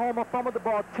 Oklahoma fumbled the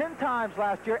ball 10 times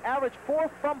last year, averaged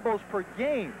 4 fumbles per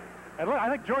game. And look,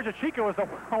 I think Georgia Chica was the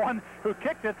one who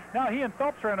kicked it. Now he and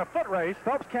Phelps are in a foot race.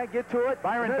 Phelps can't get to it.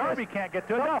 Byron Darby can't get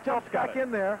to it. Now Phelps got back in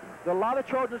there. There are a lot of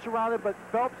Trojans around it, but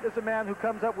Phelps is the man who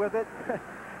comes up with it.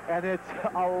 And it's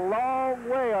a long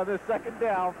way on this 2nd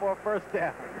down for a 1st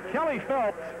down. Kelly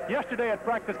Phelps, yesterday at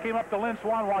practice, came up to Lynn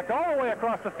Swan, walked all the way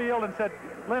across the field and said,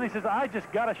 Lynn, he says, I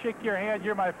just got to shake your hand.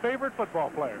 You're my favorite football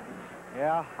player.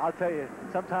 Yeah, I'll tell you,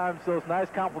 sometimes those nice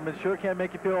compliments sure can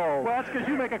make you feel old. Well, that's because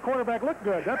you make a quarterback look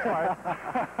good. That's why.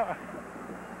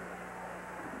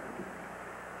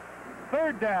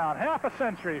 3rd down, half a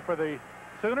century for the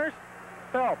Sooners.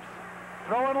 Phelps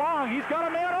throwing long. He's got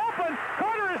a man open.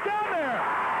 Carter is down there.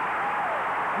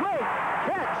 Great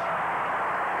catch.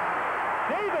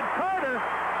 David Carter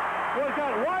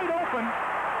got wide open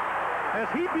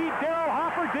as he beat Darrell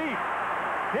Hopper deep.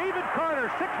 David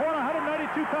Carter, 6'1",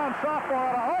 192-pound sophomore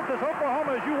out of Altus,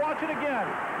 Oklahoma, as you watch it again.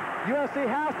 USC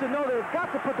has to know they've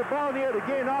got to put the ball in the air to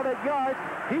gain all that yards.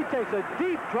 He takes a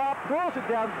deep drop, throws it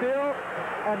downfield,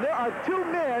 and there are 2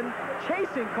 men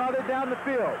chasing Carter down the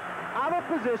field. Out of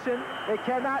position, they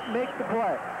cannot make the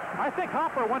play. I think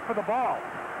Hopper went for the ball.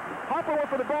 Hopper went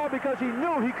for the ball because he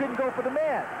knew he couldn't go for the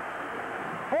man.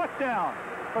 4th down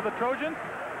for the Trojans.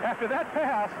 After that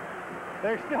pass,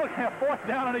 they're still have 4th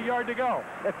down and a yard to go.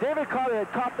 If David Carter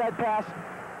had caught that pass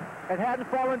and hadn't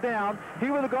fallen down, he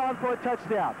would have gone for a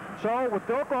touchdown. So with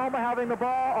Oklahoma having the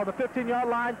ball on the 15-yard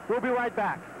line, we'll be right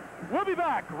back. We'll be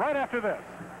back right after this.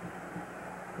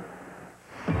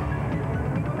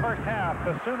 First half,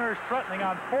 the Sooners threatening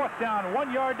on 4th down,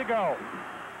 1 yard to go.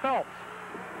 Phelps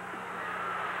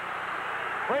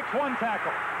breaks 1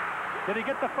 tackle. Did he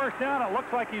get the 1st down? It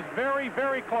looks like he's very,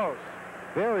 very close.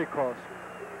 Very close.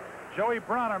 Joey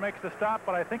Browner makes the stop,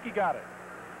 but I think he got it.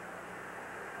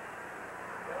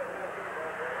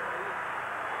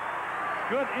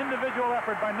 Good individual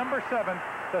effort by number 7,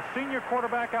 the senior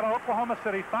quarterback out of Oklahoma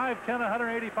City, 5'10",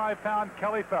 185-pound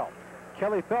Kelly Phelps.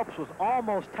 Kelly Phelps was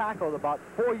almost tackled about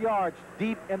 4 yards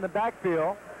deep in the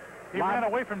backfield. He ran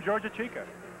away from Georgia Chica.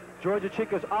 Georgia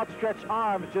Chica's outstretched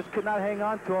arms just could not hang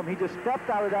on to him. He just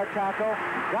stepped out of that tackle,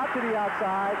 got to the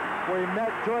outside where he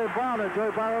met Joey Browner.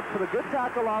 Joey Browner put a good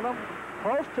tackle on him,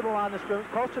 close to the line of scrimmage,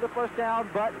 close to the 1st down,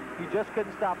 but he just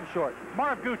couldn't stop him short.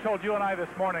 Marv Gu told you and I this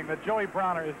morning that Joey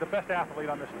Browner is the best athlete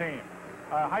on this team.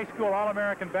 High school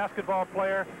All-American basketball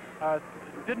player,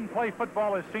 didn't play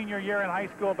football his senior year in high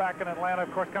school back in Atlanta.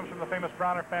 Of course, comes from the famous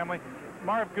Browner family.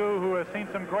 Marv Gu, who has seen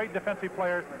some great defensive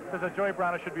players, says that Joey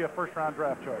Browner should be a 1st-round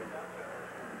draft choice.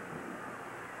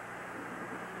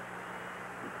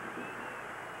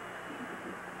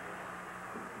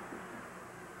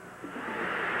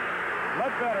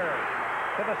 better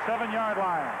to the 7-yard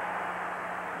line.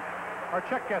 Our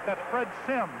check get, that's Fred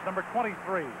Sims, number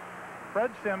 23.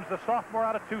 Fred Sims, the sophomore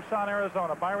out of Tucson,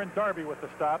 Arizona. Byron Darby with the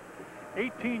stop.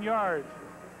 18 yards.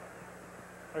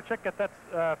 Our check get,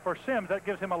 that's for Sims. That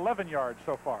gives him 11 yards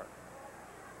so far.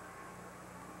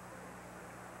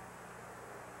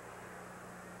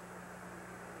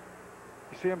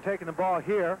 You see him taking the ball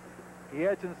here. He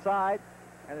heads inside,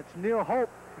 and it's Neil Hope.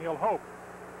 Neil Hope.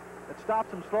 It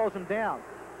stops him, slows him down.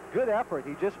 Good effort.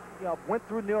 He just went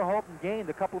through Neil Hope and gained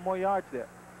a couple more yards there.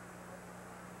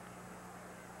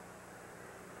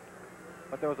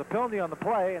 But there was a penalty on the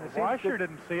play, and it seems I sure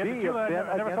didn't see it. Did you?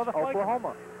 I never saw the flag.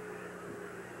 Oklahoma.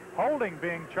 Holding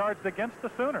being charged against the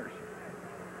Sooners.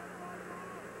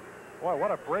 Boy,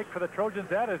 what a break for the Trojans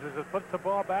that is, as it puts the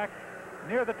ball back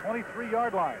near the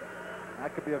 23-yard line.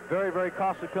 That could be a very, very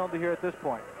costly penalty here at this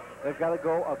point. They've got to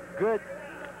go a good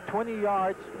 20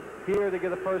 yards here to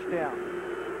get a first down.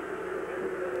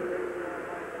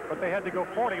 But they had to go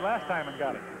 40 last time and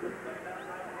got it.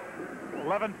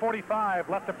 11:45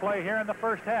 left to play here in the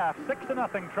first half.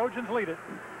 6-0. Trojans lead it.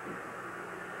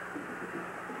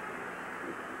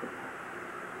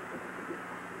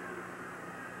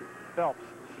 Phelps,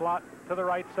 slot to the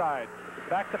right side.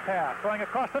 Back to pass. Throwing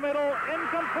across the middle.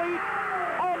 Incomplete.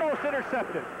 Almost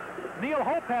intercepted. Neil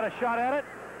Hope had a shot at it.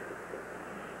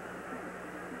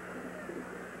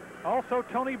 Also,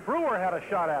 Tony Brewer had a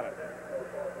shot at it.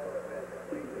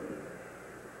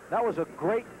 That was a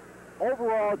great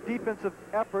overall defensive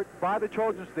effort by the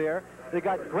Trojans there. They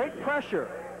got great pressure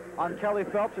on Kelly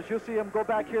Phelps, as you'll see him go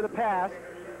back here to pass.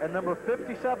 And number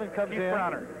 57 comes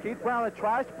in. Keith Browner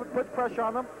tries to put pressure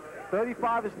on them.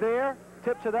 35 is there,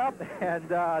 tips it up, and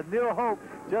Neil Hope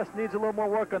just needs a little more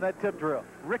work on that tip drill.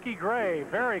 Ricky Gray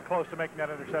very close to making that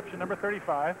interception, number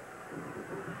 35.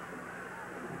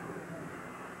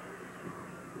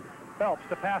 Phelps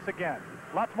to pass again.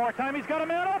 Lots more time. He's got a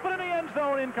man open in the end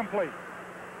zone. Incomplete.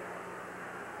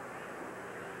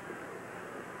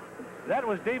 That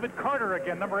was David Carter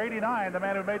again, number 89, the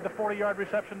man who made the 40-yard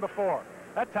reception before.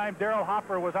 That time, Darrell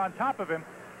Hopper was on top of him.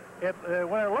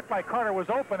 When it looked like Carter was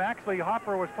open, actually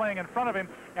Hopper was playing in front of him,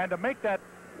 and to make that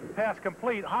pass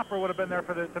complete, Hopper would have been there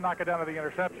to knock it down to the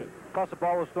interception. Plus the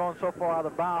ball was thrown so far out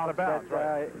of bounds,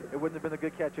 right. It wouldn't have been a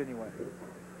good catch anyway.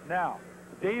 Now,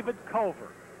 David Culver,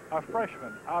 a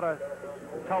freshman out of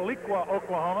Tahlequah,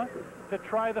 Oklahoma, to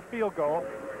try the field goal.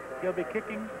 He'll be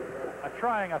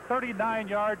trying a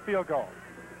 39-yard field goal.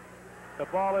 The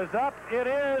ball is up. It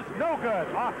is no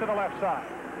good. Off to the left side.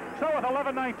 So with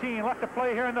 11:19 left to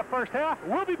play here in the first half,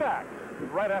 we'll be back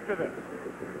right after this.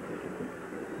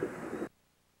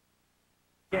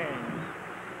 Game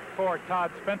for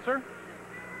Todd Spencer.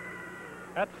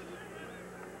 That's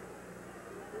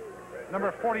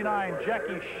number 49,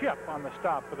 Jackie Shipp, on the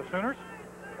stop for the Sooners.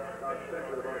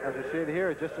 As you see it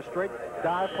here, just a straight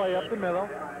dive play up the middle.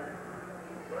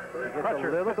 He gets a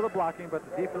little bit of blocking, but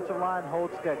the defensive line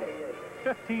holds steady.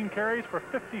 15 carries for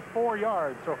 54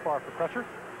 yards so far for Crutcher.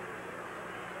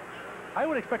 I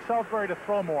would expect Salisbury to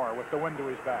throw more with the wind to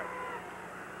his back.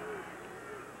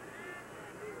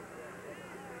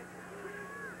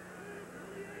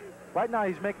 Right now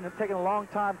he's taking a long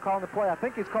time calling the play. I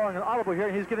think he's calling an audible here,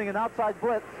 and he's getting an outside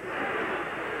blitz.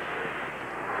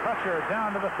 Crutcher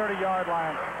down to the 30-yard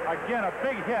line. Again, a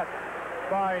big hit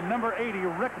by number 80,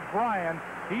 Rick Bryan.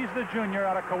 He's the junior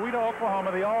out of Coweta,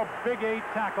 Oklahoma, the all-Big 8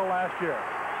 tackle last year.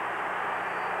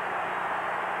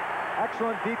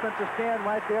 Excellent defensive stand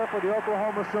right there for the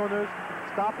Oklahoma Sooners,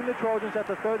 stopping the Trojans at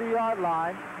the 30-yard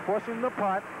line, forcing the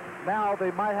punt. Now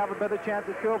they might have a better chance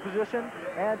at field position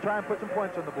and try and put some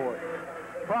points on the board.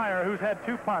 Pryor, who's had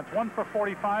 2 punts, one for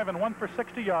 45 and one for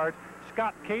 60 yards.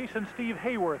 Scott Case and Steve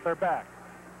Hayworth are back.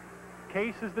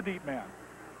 Case is the deep man.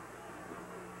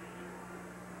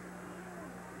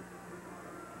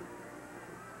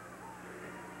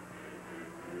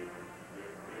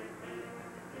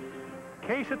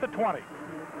 Case at the 20.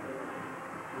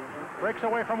 Breaks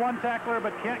away from one tackler,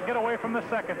 but can't get away from the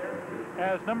second,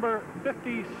 as number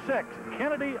 56,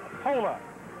 Kennedy Pola,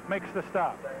 makes the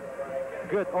stop.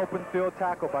 Good open field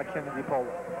tackle by Kennedy Pola.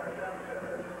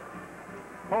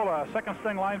 Pola,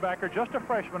 second-string linebacker, just a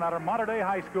freshman out of Mater Dei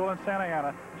High School in Santa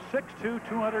Ana, 6'2",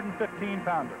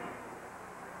 215-pounder.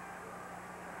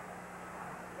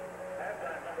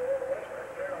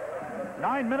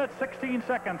 Nine minutes, 16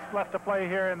 seconds left to play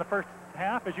here in the first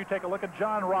half as you take a look at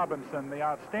John Robinson, the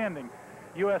outstanding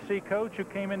USC coach who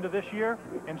came into this year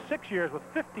in 6 years with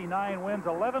 59 wins,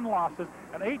 11 losses,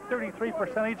 an .833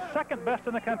 percentage, second best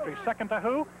in the country. Second to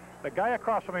who? The guy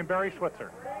across from him, Barry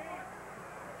Switzer.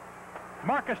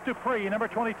 Marcus Dupree, number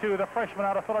 22, the freshman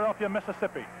out of Philadelphia,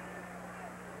 Mississippi.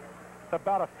 It's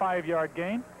about a 5-yard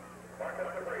gain.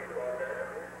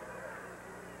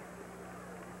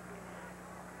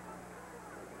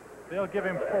 They'll give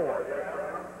him 4.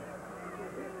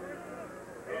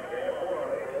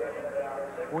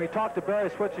 When we talked to Barry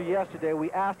Switzer yesterday,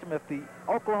 we asked him if the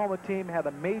Oklahoma team had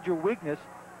a major weakness,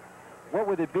 what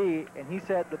would it be? And he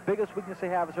said the biggest weakness they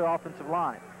have is their offensive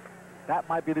line. That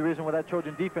might be the reason why that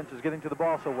Trojan defense is getting to the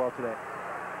ball so well today.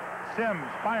 Sims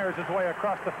fires his way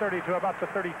across the 30 to about the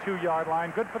 32-yard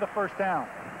line. Good for the first down.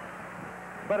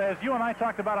 But as you and I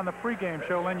talked about on the pregame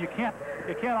show, Lynn, you can't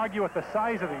argue with the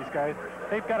size of these guys.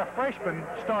 They've got a freshman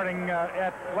starting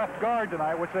at left guard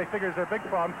tonight, which they figure is their big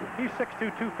problem. He's 6'2",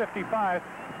 255.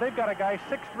 They've got a guy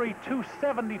 6'3",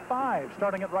 275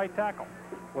 starting at right tackle.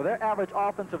 Well, their average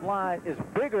offensive line is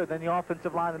bigger than the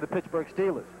offensive line of the Pittsburgh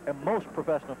Steelers and most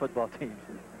professional football teams.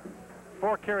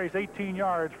 4 carries, 18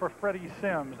 yards for Freddie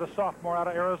Sims, the sophomore out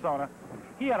of Arizona.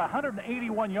 He had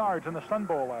 181 yards in the Sun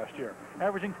Bowl last year,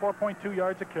 averaging 4.2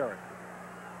 yards a carry.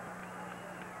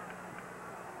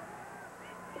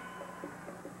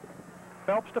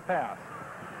 Phelps to pass.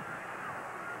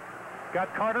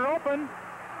 Got Carter open.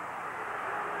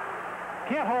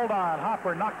 Can't hold on.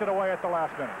 Hopper knocked it away at the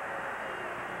last minute.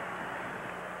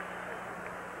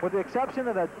 With the exception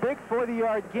of that big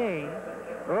 40-yard gain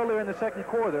earlier in the second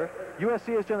quarter,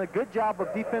 USC has done a good job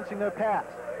of defensing their pass.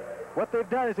 What they've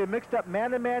done is they mixed up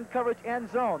man-to-man coverage and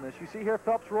zone. As you see here,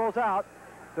 Phelps rolls out.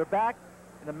 They're back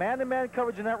in the man-to-man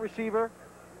coverage in that receiver.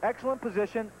 Excellent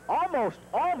position. Almost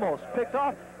picked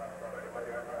off.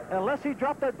 And unless he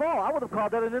dropped that ball, I would have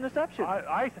called that an interception.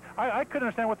 I couldn't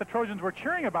understand what the Trojans were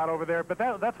cheering about over there, but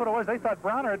that's what it was. They thought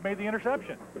Browner had made the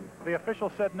interception. The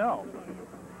official said no.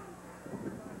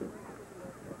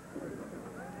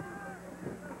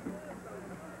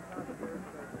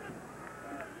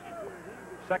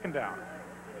 Second down.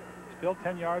 Still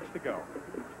 10 yards to go.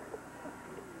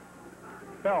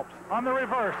 Phelps on the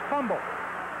reverse, fumble.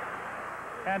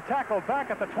 And tackled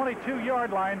back at the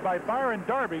 22-yard line by Byron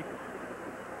Darby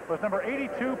was number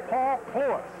 82, Paul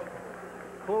Cluis.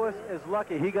 Cluis is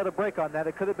lucky he got a break on that.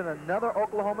 It could have been another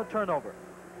Oklahoma turnover.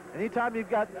 Anytime you've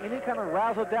got any kind of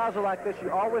razzle-dazzle like this, you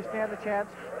always stand a chance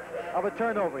of a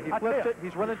turnover. He flips it.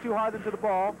 He's running too hard into the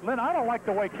ball. Lynn, I don't like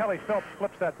the way Kelly Phelps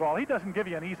flips that ball. He doesn't give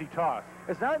you an easy toss.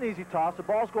 It's not an easy toss. The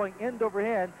ball's going end over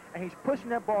end, and he's pushing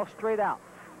that ball straight out.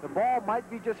 The ball might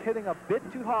be just hitting a bit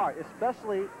too hard,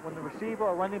 especially when the receiver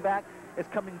or running back is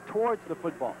coming towards the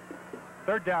football.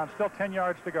 Third down, still 10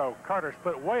 yards to go. Carter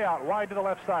split way out, wide to the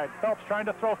left side. Phelps trying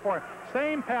to throw for him.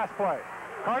 Same pass play.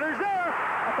 Carter's there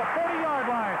at the 40-yard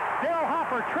line. Daryl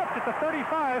Hopper tripped at the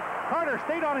 35. Carter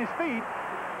stayed on his feet.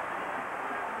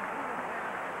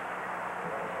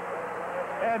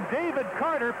 And David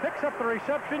Carter picks up the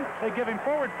reception. They give him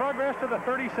forward progress to the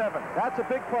 37. That's a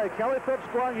big play. Kelly Phipps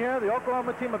going here. The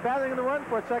Oklahoma team abandoning the run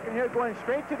for a second here, going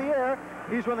straight to the air.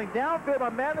 He's running downfield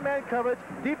on man-to-man coverage.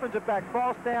 Defensive back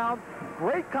falls down.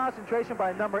 Great concentration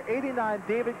by number 89,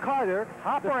 David Carter.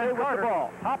 Hopper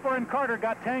and Carter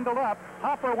got tangled up.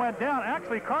 Hopper went down.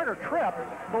 Actually, Carter tripped,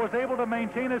 but was able to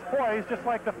maintain his poise, just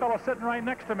like the fellow sitting right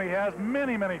next to me has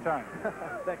many, many times.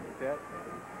 Thank you, Ted.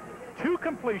 2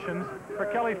 completions for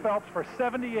Kelly Phelps for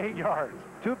 78 yards.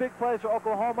 2 big plays for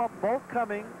Oklahoma, both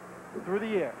coming through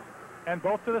the air. And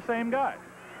both to the same guy.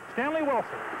 Stanley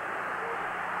Wilson.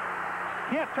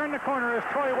 Can't turn the corner as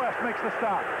Troy West makes the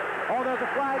stop. Oh, there's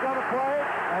a flag on the play,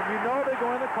 and you know they're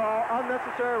going to call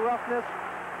unnecessary roughness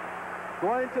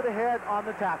going to the head on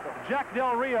the tackle. Jack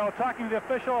Del Rio talking to the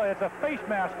official. It's a face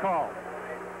mask call.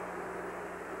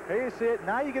 Here you see it.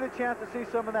 Now you get a chance to see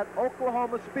some of that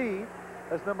Oklahoma speed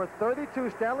as number 32,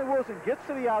 Stanley Wilson, gets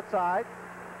to the outside.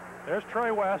 There's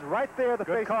Troy West. Right there, the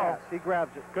face call. mask. He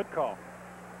grabs it. Good call.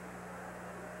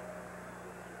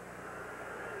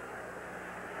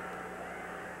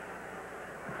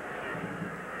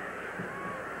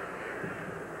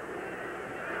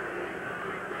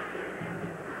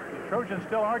 Trojans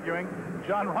still arguing.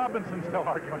 John Robinson still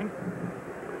arguing.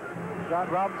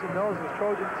 John Robinson knows his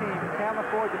Trojan team can't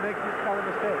afford to make these kind of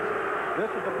mistakes. This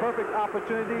was a perfect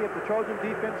opportunity if the Trojan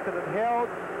defense could have held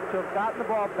to have gotten the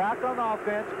ball back on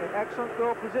offense in excellent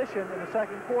field position in the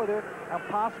second quarter and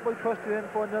possibly pushed it in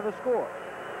for another score.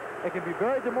 It can be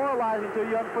very demoralizing to a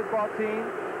young football team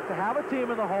to have a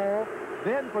team in the hole,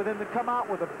 then for them to come out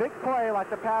with a big play like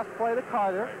the pass play to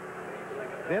Carter,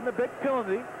 then the big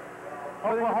penalty.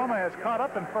 Oklahoma has caught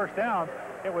up in first down.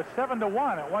 It was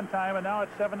 7-1 at one time, and now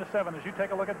it's 7-7 as you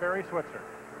take a look at Barry Switzer.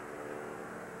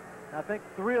 I think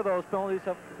 3 of those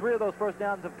first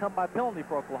downs have come by penalty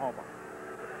for Oklahoma.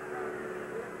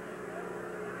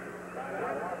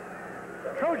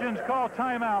 Trojans call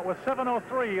timeout with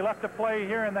 7:03 left to play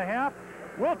here in the half.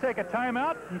 We'll take a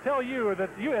timeout and tell you that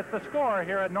the score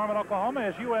here at Norman, Oklahoma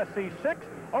is USC 6,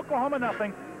 Oklahoma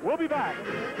nothing. We'll be back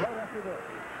right after this.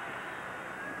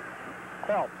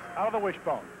 Phelps out of the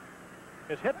wishbone.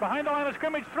 Is hit behind the line of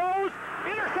scrimmage, throws,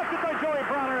 intercepted by Joey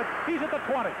Browner. He's at the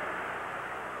 20,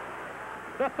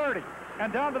 the 30,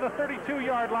 and down to the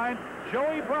 32-yard line.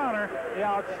 Joey Browner, the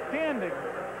outstanding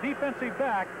defensive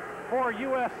back for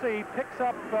USC, picks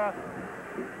up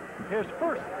his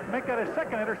first, make that his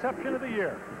second interception of the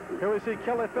year. Here we see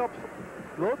Kelly Phelps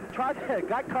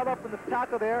got caught up in the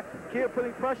tackle there. Keep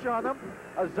putting pressure on him.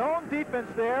 A zone defense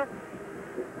there.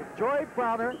 Joey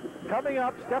Browner coming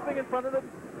up, stepping in front of the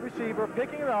receiver,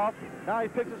 picking it off. Now he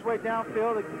picks his way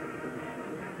downfield.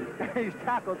 He's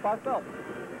tackled by Phelps.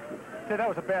 See, that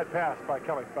was a bad pass by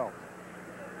Kelly Phelps.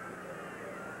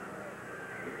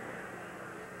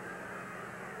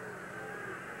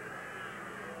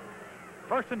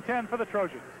 First and 10 for the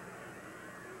Trojans.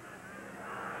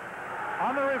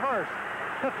 On the reverse,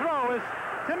 the throw is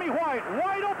Timmy White.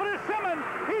 Wide open is Simmons.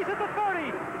 He's at the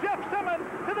 30. Jeff Simmons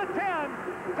to the 10.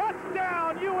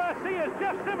 Touchdown USC as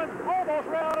Jeff Simmons almost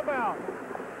ran out of bounds.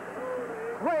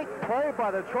 Great play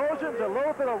by the Trojans. A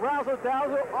little bit of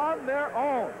razzle-dazzle on their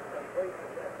own.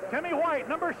 Timmy White,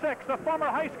 number 6, the former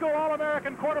high school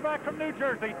All-American quarterback from New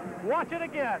Jersey. Watch it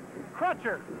again.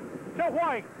 Crutcher to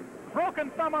White. Broken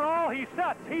thumb and all. He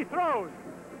sets. He throws.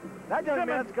 That young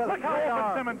man's got a look how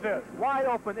open Simmons is. Wide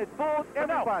open. It fooled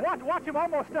everybody. Now, watch him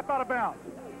almost step out of bounds.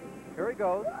 Here he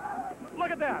goes.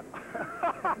 Look at that.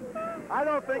 I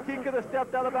don't think he could have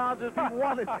stepped out of bounds if he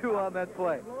wanted to on that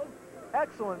play.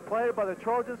 Excellent play by the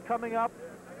Trojans, coming up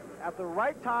at the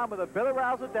right time with a bit of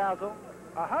razzle-dazzle.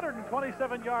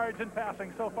 127 yards in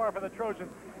passing so far for the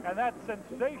Trojans, and that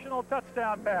sensational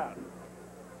touchdown pass.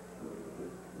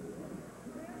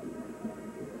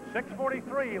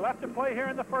 6:43 left to play here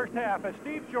in the first half as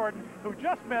Steve Jordan, who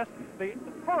just missed the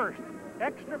first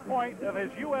extra point of his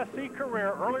USC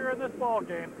career earlier in this ball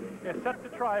game, is set to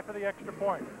try for the extra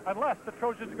point. Unless the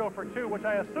Trojans go for 2, which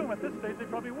I assume at this stage they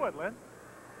probably would, Lynn.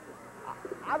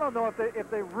 I don't know if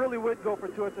they really would go for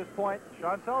 2 at this point.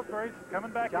 Sean Salisbury's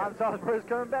coming back. John Salisbury's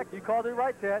coming back. You called it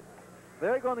right, Ted.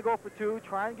 They're going to go for 2,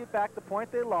 try and get back the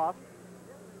point they lost,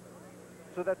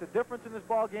 so that the difference in this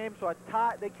ball game,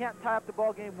 they can't tie up the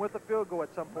ball game with a field goal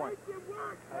at some point.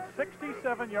 A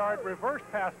 67-yard reverse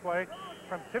pass play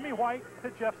from Timmy White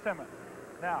to Jeff Simmons.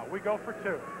 Now we go for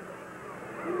 2.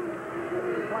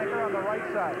 Flanker on the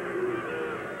right side.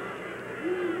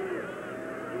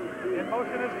 In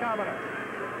motion is Kamina.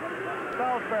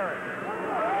 Salisbury.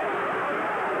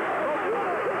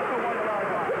 At the 1-yard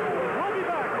line. We'll be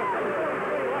back with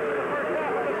 2:43 left in the first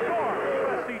half of the score.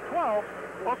 USC 12,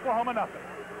 Oklahoma nothing.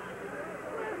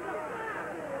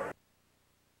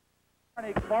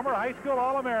 Former high school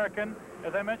All-American,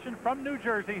 as I mentioned, from New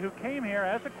Jersey, who came here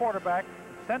as a quarterback,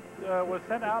 was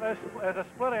sent out as a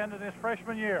split end in his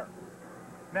freshman year.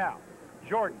 Now,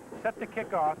 Jordan set to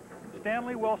kick off.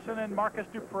 Stanley Wilson and Marcus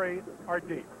Dupree are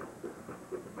deep.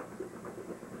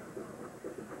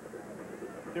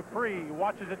 Dupree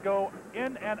watches it go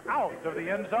in and out of the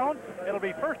end zone. It'll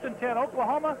be first and 10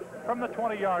 Oklahoma from the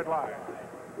 20-yard line.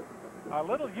 A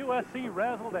little USC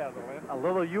razzle-dazzle, man. A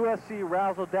little USC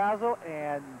razzle-dazzle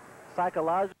and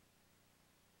psychological.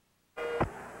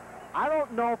 I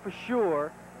don't know for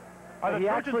sure he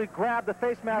actually grabbed the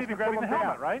face mask and pulled him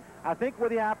down. Right? I think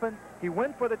what happened, he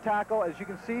went for the tackle. As you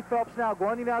can see, Phelps now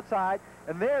going to the outside,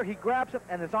 and there he grabs him,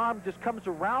 and his arm just comes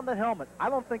around the helmet. I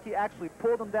don't think he actually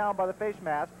pulled him down by the face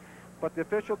mask, but the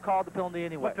official called the penalty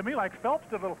anyway. Looked to me like Phelps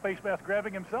did a little face mask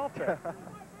grabbing himself there.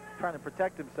 Trying to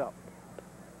protect himself.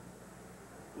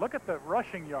 Look at the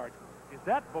rushing yards. Is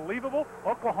that believable?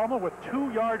 Oklahoma with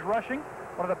 2 yards rushing,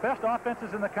 one of the best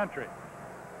offenses in the country.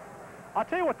 I'll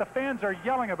tell you what the fans are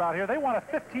yelling about here. They want a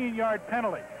 15-yard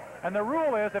penalty. And the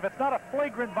rule is, if it's not a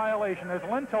flagrant violation, as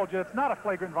Lynn told you, it's not a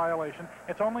flagrant violation.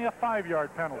 It's only a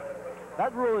 5-yard penalty.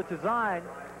 That rule is designed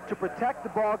to protect the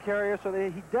ball carrier so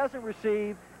that he doesn't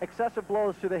receive excessive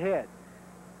blows to the head.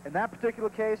 In that particular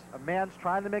case, a man's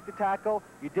trying to make the tackle.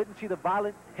 You didn't see the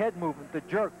violent head movement, the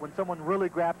jerk, when someone really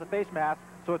grabs the face mask,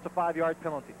 so it's a 5-yard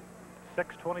penalty.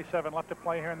 6:27 left to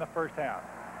play here in the first half.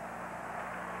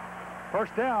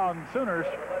 First down, Sooners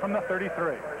from the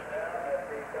 33.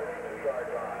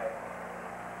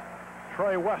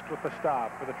 Troy West with the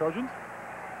stop for the Trojans.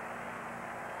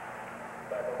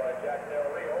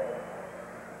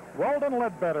 Weldon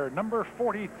Ledbetter, number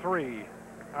 43,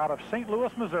 out of St.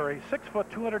 Louis, Missouri, 6 foot,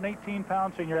 218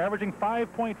 pound senior, averaging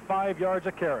 5.5 yards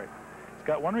a carry. He's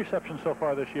got 1 reception so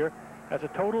far this year, has a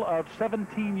total of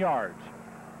 17 yards.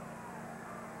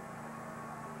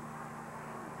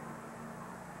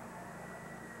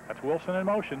 That's Wilson in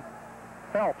motion.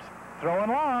 Phelps throwing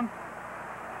long.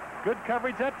 Good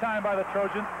coverage that time by the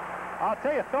Trojans. I'll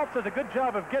tell you, Phelps does a good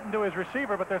job of getting to his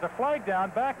receiver, but there's a flag down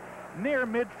back near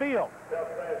midfield.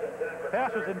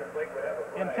 Pass was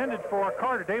intended for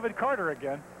Carter, David Carter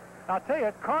again. I'll tell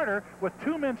you, Carter, with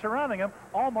 2 men surrounding him,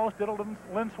 almost did a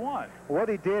Lynn Swan. What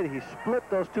he did, he split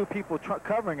those 2 people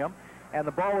covering him, and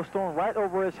the ball was thrown right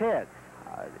over his head.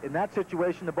 In that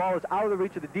situation, the ball is out of the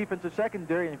reach of the defensive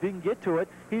secondary, and if he can get to it,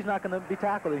 he's not going to be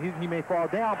tackled. He may fall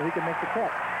down, but he can make the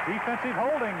catch. Defensive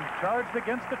holding charged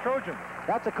against the Trojans.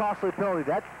 That's a costly penalty.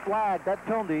 That flag, that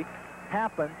penalty,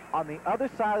 happened on the other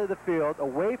side of the field,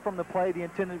 away from the play, the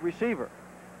intended receiver.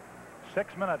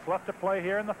 6 minutes left to play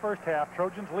here in the first half.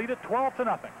 Trojans lead it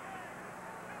 12-0.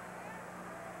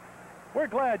 We're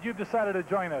glad you've decided to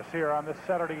join us here on this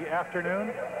Saturday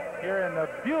afternoon. Here in a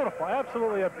beautiful,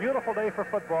 absolutely a beautiful day for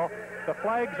football. The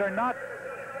flags are not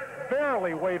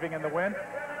barely waving in the wind.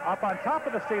 Up on top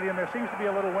of the stadium, there seems to be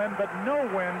a little wind, but no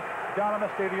wind down on the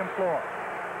stadium floor.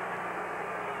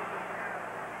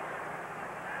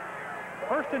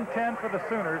 1st and 10 for the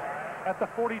Sooners at the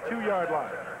 42-yard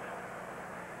line.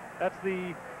 That's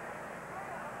the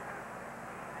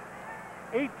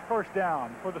 8th first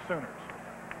down for the Sooners.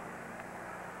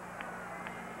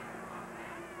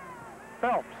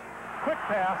 Phelps, quick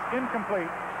pass, incomplete,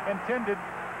 intended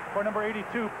for number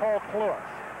 82, Paul Cluess.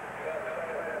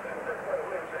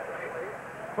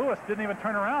 Cluess didn't even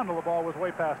turn around till the ball was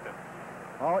way past him.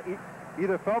 Well,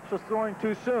 either Phelps was throwing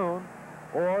too soon,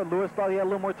 or Lewis thought he had a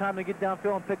little more time to get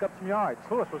downfield and pick up some yards.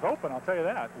 Cluess was open, I'll tell you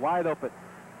that. Wide open.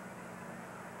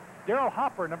 Daryl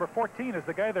Hopper, number 14, is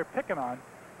the guy they're picking on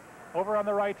over on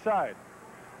the right side.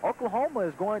 Oklahoma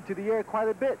is going to the air quite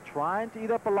a bit, trying to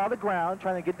eat up a lot of ground,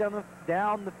 trying to get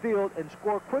down the field and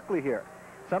score quickly here,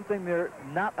 something they're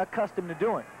not accustomed to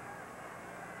doing.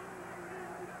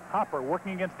 Hopper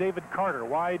working against David Carter,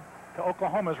 wide to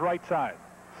Oklahoma's right side.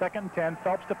 2nd and 10,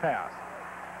 Phelps to pass.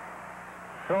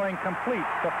 Throwing complete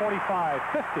to 45,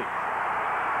 50.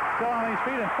 Still on his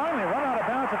feet and finally run out of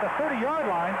bounds at the 30-yard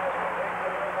line.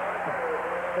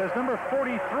 Is number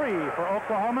 43 for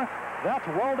Oklahoma. That's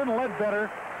Weldon Ledbetter,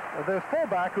 the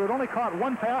fullback, who had only caught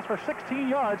 1 pass for 16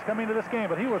 yards coming into this game,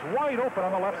 but he was wide open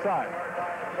on the left side.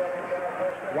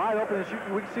 Wide open, as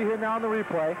we can see here now on the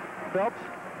replay. Phelps,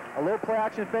 a little play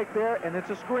action fake there, and it's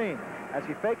a screen. As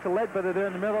he faked to Ledbetter there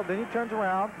in the middle, then he turns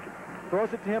around,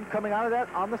 throws it to him coming out of that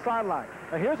on the sideline.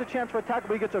 Now here's a chance for a tackle,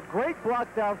 but he gets a great block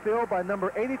downfield by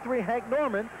number 83, Hank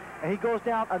Norman, and he goes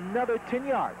down another 10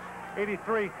 yards.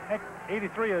 83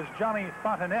 is Johnny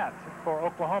Fontanette for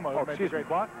Oklahoma, who made the great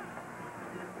block.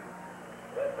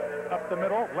 Up the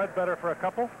middle, Ledbetter for a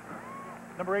couple.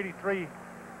 Number 83,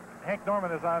 Hank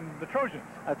Norman, is on the Trojans.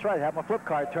 That's right. I have my flip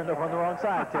card turned over on the wrong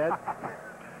side, Ted.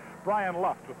 Brian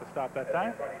Luft with the stop that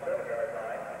time.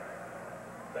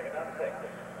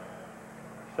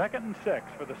 2nd and 6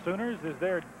 for the Sooners as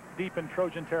they're deep in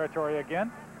Trojan territory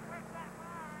again.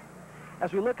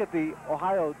 As we look at the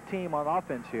Ohio team on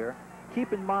offense here,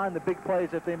 keep in mind the big plays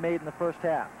that they made in the first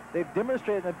half. They've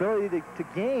demonstrated an ability to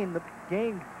gain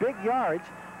big yards,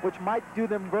 which might do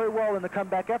them very well in the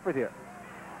comeback effort here.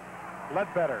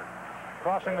 Ledbetter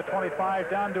crossing the 25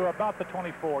 down to about the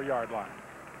 24-yard line.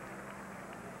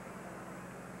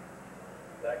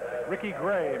 Ricky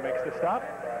Gray makes the stop.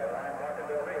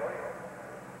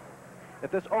 If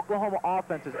this Oklahoma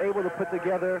offense is able to put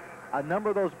together a number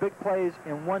of those big plays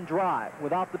in one drive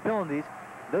without the penalties,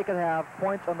 they could have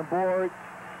points on the board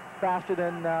faster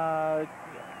than... well,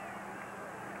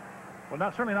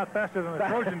 certainly not faster than the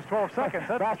Trojans, 12 seconds.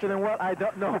 That's faster than what? I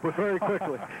don't know, but very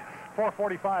quickly.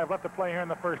 4:45 left to play here in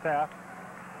the first half.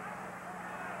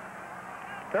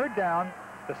 3rd down.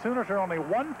 The Sooners are only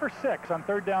 1 for 6 on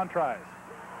 3rd down tries.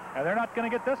 And they're not going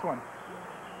to get this one,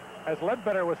 as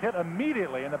Ledbetter was hit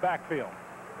immediately in the backfield.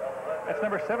 That's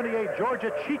number 78,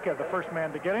 Georgia Chica, the first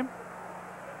man to get him.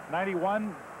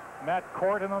 91, Matt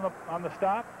Corton on the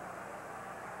stop.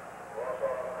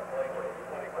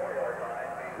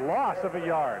 Loss of a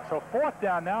yard. So 4th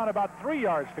down now and about 3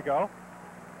 yards to go.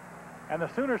 And the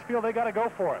Sooners feel they got to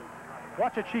go for it.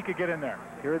 Watch Chica get in there.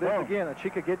 Here it is again.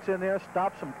 Chica gets in there,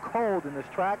 stops him cold in his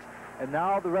tracks, and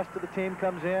now the rest of the team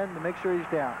comes in to make sure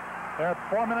he's down. There are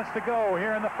 4 minutes to go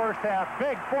here in the first half.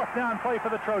 Big 4th down play for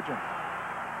the Trojans.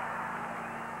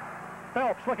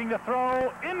 Phelps looking to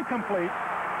throw, incomplete.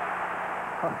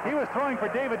 He was throwing for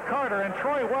David Carter, and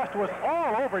Troy West was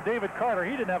all over David Carter.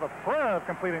 He didn't have a prayer of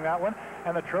completing that one,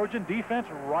 and the Trojan defense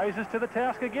rises to the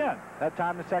task again. That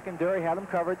time the secondary had him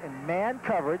covered in man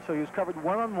coverage, so he was covered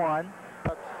one-on-one.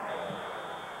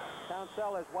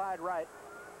 Townsell is wide right.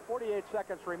 48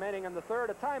 seconds remaining in the third.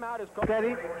 A timeout is called.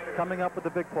 Steady, coming up with the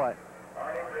big play.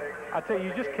 I tell you,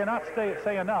 you just cannot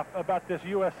say enough about this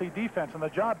USC defense and the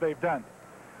job they've done.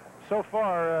 So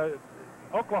far,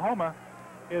 Oklahoma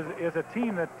is a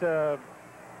team that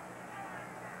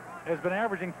has been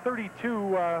averaging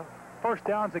 32 first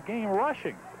downs a game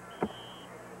rushing.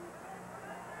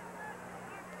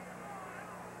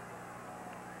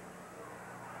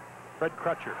 Fred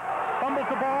Crutcher fumbles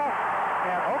the ball,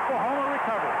 and Oklahoma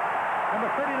recovers. Number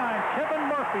 39, Kevin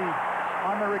Murphy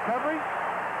on the recovery.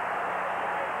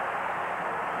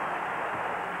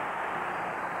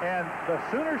 And the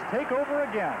Sooners take over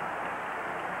again.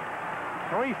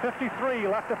 3:53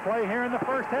 left to play here in the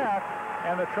first half,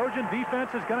 and the Trojan defense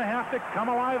is going to have to come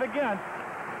alive again.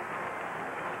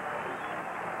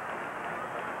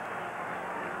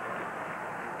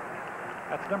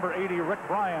 That's number 80, Rick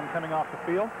Bryan, coming off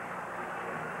the field.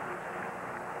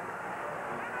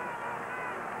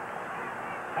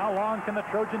 How long can the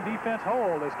Trojan defense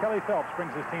hold as Kelly Phelps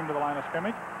brings his team to the line of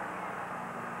scrimmage?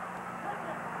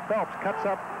 Phelps cuts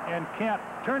up and can't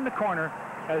turn the corner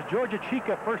as Georgia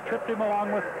Chica first tripped him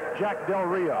along with Jack Del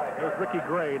Rio. There's Ricky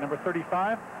Gray, number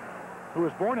 35, who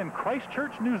was born in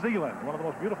Christchurch, New Zealand, one of the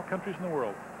most beautiful countries in the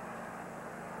world.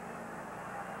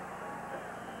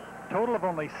 Total of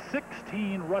only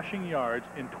 16 rushing yards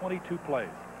in 22 plays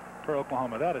for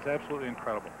Oklahoma. That is absolutely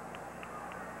incredible.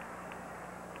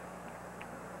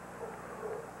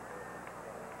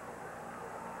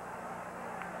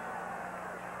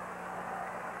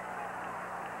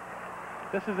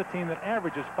 This is a team that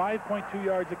averages 5.2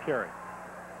 yards a carry.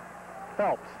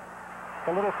 Phelps,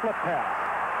 the little flip pass.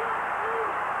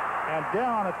 And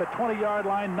down at the 20-yard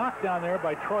line, knocked down there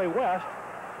by Troy West,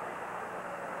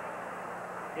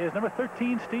 is number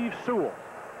 13, Steve Sewell.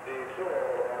 Steve Sewell,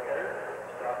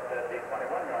 stopped at the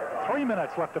 21-yard line. 3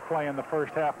 minutes left to play in the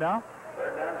first half now.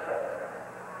 Third down,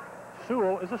 7.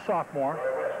 Sewell is a sophomore.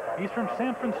 He's from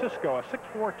San Francisco, a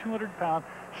 6'4", 200-pound,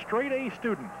 straight-A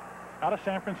student out of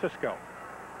San Francisco.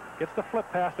 Gets the flip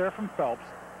pass there from Phelps.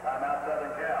 Timeout,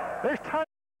 Southern Cal. There's time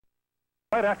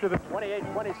right after the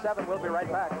 28-27. We'll be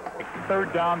right back.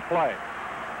 third down play.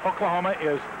 Oklahoma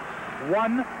is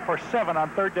 1 for 7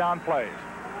 on third down plays.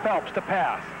 Phelps to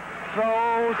pass.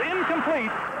 Throws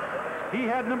incomplete. He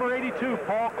had number 82,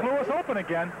 Paul Cluess, open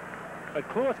again. But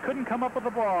Cluess couldn't come up with the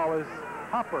ball as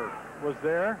Hopper was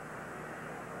there.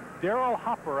 Darrell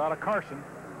Hopper out of Carson.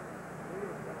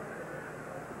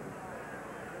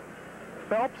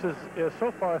 Phelps is so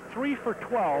far 3 for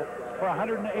 12 for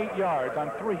 108 yards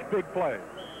on 3 big plays.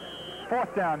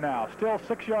 Fourth down now, still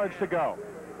 6 yards to go.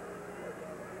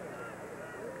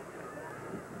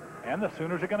 And the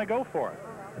Sooners are going to go for it.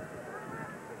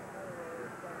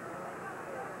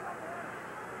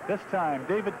 This time,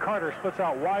 David Carter splits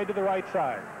out wide to the right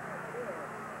side.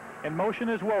 In motion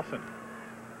is Wilson.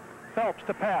 Phelps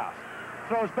to pass.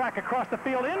 Throws back across the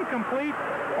field, incomplete,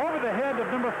 over the head of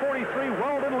number 43,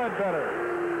 Weldon Ledbetter.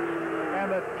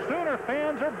 And the Sooner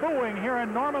fans are booing here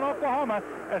in Norman, Oklahoma,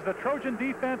 as the Trojan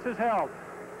defense is held.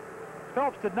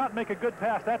 Phelps did not make a good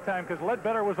pass that time because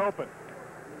Ledbetter was open.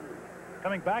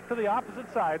 Coming back to the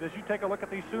opposite side as you take a look at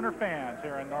these Sooner fans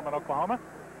here in Norman, Oklahoma.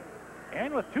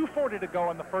 And with 2:40 to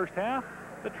go in the first half,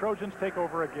 the Trojans take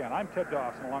over again. I'm Ted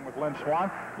Dawson along with Lynn Swan.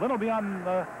 Lynn will be on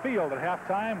the field at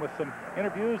halftime with some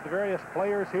interviews, the various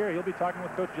players here. He'll be talking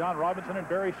with Coach John Robinson and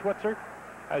Barry Switzer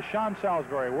as Sean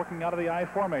Salisbury working out of the I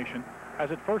formation as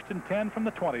it 1st and 10 from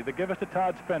the 20. The give us to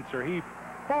Todd Spencer. He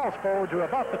falls forward to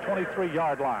about the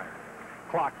 23-yard line.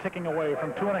 Clock ticking away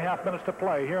from 2.5 minutes to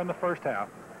play here in the first half.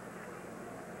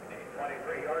 The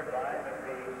 23-yard line at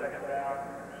the second down,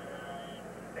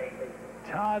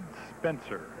 8. Todd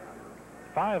Spencer,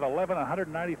 5'11",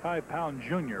 195-pound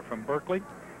junior from Berkeley.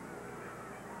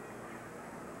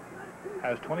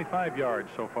 Has 25 yards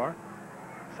so far.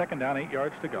 Second down, 8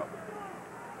 yards to go.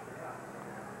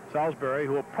 Salisbury,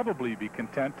 who will probably be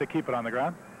content to keep it on the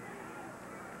ground.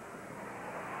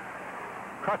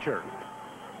 Crutcher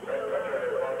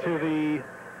to the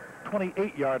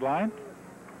 28-yard line.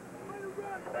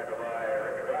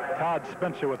 Todd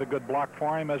Spencer with a good block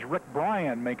for him as Rick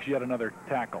Bryan makes yet another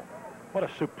tackle. What a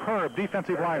superb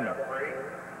defensive lineman.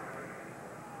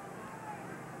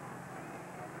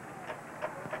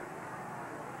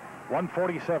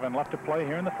 .147 left to play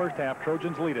here in the first half.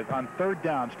 Trojans lead it on third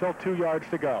down. Still 2 yards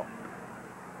to go.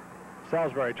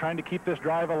 Salisbury trying to keep this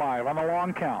drive alive on the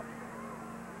long count.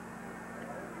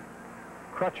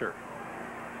 Crutcher.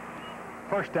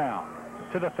 First down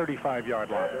to the 35-yard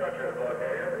line.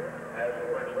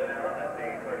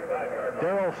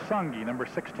 Darrell Sungi, number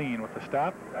 16, with the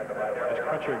stop as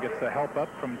Crutcher gets the help up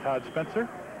from Todd Spencer.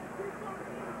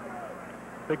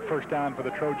 Big first down for the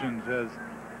Trojans as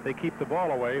they keep the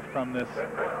ball away from this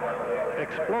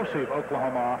explosive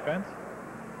Oklahoma offense.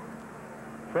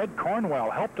 Fred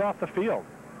Cornwell helped off the field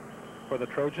for the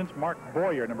Trojans. Mark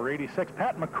Boyer, number 86.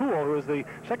 Pat McCool, who is the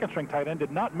second-string tight end,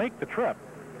 did not make the trip.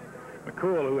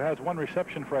 McCool, who has 1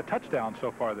 reception for a touchdown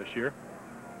so far this year,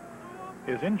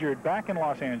 is injured back in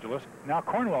Los Angeles. Now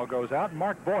Cornwell goes out, and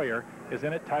Mark Boyer is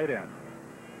in at tight end.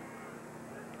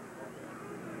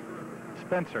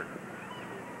 Spencer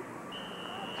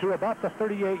to about the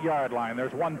 38-yard line.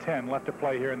 There's 1:10 left to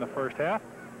play here in the first half.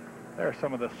 There are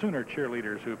some of the Sooner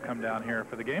cheerleaders who've come down here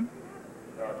for the game.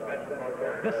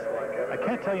 This, I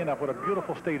can't tell you enough what a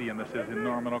beautiful stadium this is in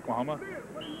Norman, Oklahoma.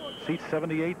 Seats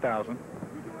 78,000.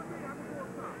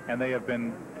 And they have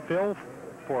been filled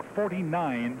for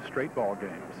 49 straight ball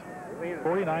games.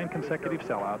 49 consecutive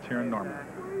sellouts here in Norman.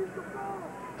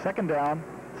 Second down,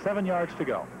 7 yards to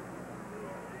go.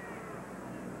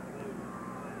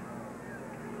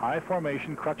 High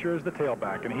formation, Crutcher is the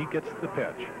tailback, and he gets the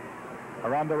pitch.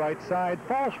 Around the right side,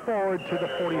 falls forward to the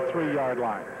 43-yard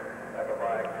line.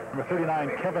 Number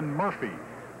 39, Kevin Murphy,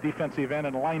 defensive end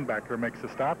and linebacker, makes the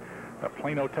stop. A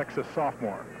Plano, Texas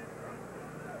sophomore.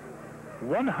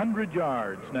 100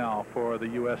 yards now for the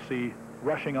USC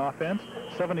rushing offense.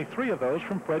 73 of those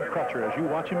from Fred Crutcher, as you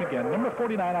watch him again. Number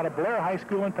 49 out of Blair High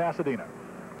School in Pasadena.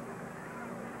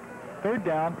 Third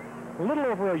down, a little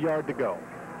over a yard to go.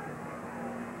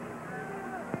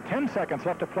 10 seconds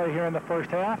left to play here in the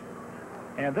first half.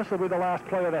 And this will be the last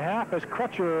play of the half as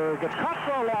Crutcher gets caught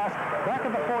for a loss back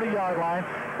at the 40-yard line.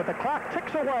 But the clock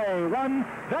ticks away. Run.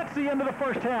 That's the end of the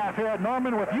first half here at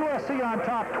Norman with USC on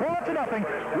top,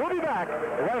 12-0. We'll be back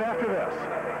right after this.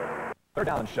 Third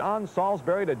down, Sean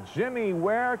Salisbury to Jimmy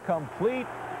Ware, complete.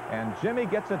 And Jimmy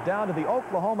gets it down to the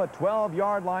Oklahoma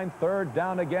 12-yard line. Third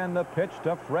down again, the pitch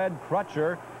to Fred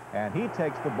Crutcher. And he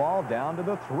takes the ball down to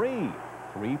the 3.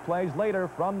 3 plays later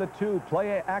from the 2,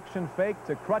 play action fake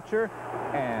to Crutcher,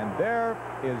 and there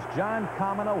is John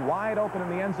Kamina wide open in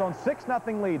the end zone.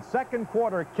 6-0 lead, second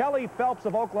quarter. Kelly Phelps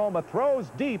of Oklahoma throws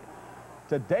deep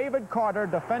to David Carter.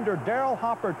 Defender Darrell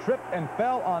Hopper tripped and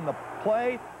fell on the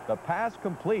play. The pass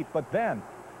complete, but then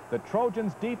the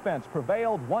Trojans defense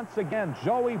prevailed once again.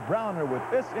 Joey Browner with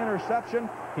this interception.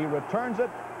 He returns it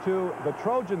to the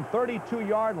Trojan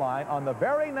 32-yard line on the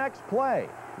very next play.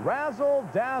 Razzle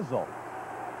dazzle.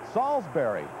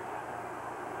 Salisbury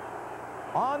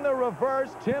on the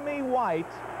reverse. Timmy White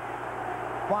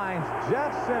finds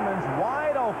Jeff Simmons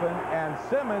wide open, and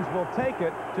Simmons will take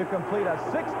it to complete a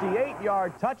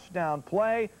 68-yard touchdown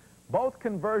play. Both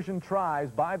conversion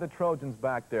tries by the Trojans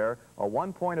back there, a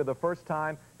 1-pointer the first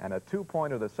time and a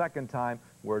 2-pointer the second time,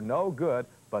 were no good,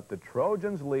 but the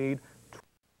Trojans lead.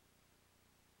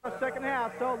 Second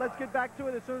half, so let's get back to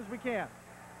it as soon as we can.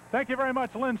 Thank you very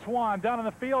much, Lynn Swan. Down in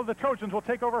the field, the Trojans will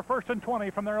take over 1st and 20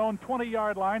 from their own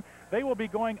 20-yard line. They will be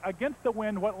going against the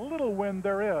wind, what little wind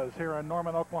there is here in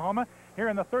Norman, Oklahoma. Here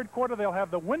in the third quarter, they'll have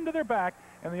the wind to their back.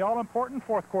 In the all-important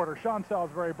fourth quarter, Sean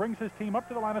Salisbury brings his team up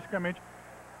to the line of scrimmage,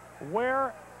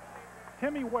 where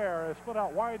Timmy Ware is split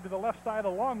out wide to the left side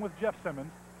along with Jeff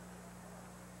Simmons.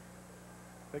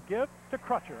 The give to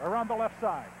Crutcher around the left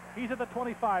side. He's at the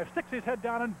 25, sticks his head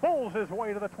down and bowls his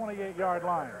way to the 28-yard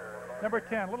line. Number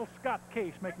 10, little Scott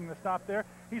Case making the stop there.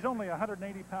 He's only a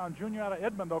 180-pound junior out of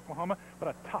Edmond, Oklahoma, but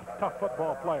a tough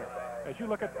football player. As you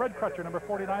look at Fred Crutcher, number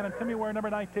 49, and Timmy Ware, number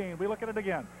 19, we look at it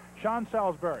again. Sean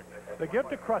Salisbury. The give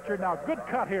to Crutcher. Now, good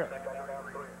cut here.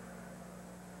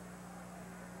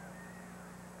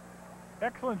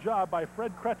 Excellent job by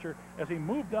Fred Crutcher as he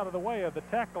moved out of the way of the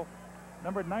tackle,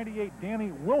 number 98,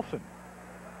 Danny Wilson.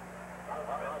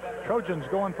 Trojans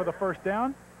going for the first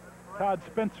down. Todd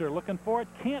Spencer looking for it.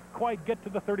 Can't quite get to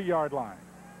the 30-yard line.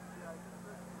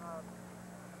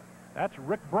 That's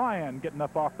Rick Bryan getting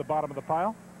up off the bottom of the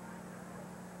pile.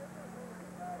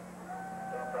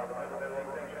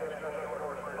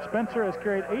 Spencer has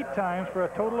carried 8 times for a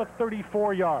total of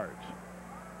 34 yards.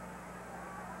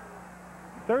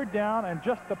 Third down and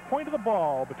just the point of the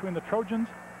ball between the Trojans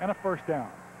and a first down.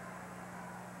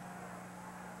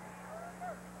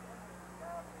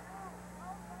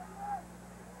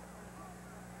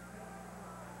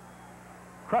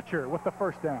 Crutcher with the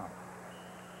first down.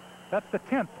 That's the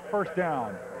 10th first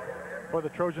down for the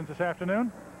Trojans this afternoon.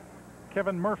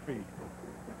 Kevin Murphy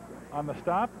on the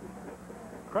stop.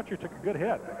 Crutcher took a good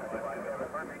hit.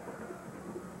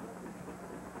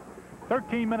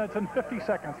 13 minutes and 50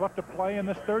 seconds left to play in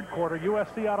this third quarter.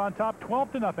 USC out on top,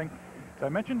 12-0. As I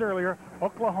mentioned earlier,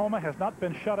 Oklahoma has not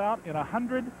been shut out in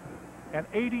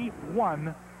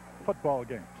 181 football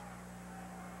games.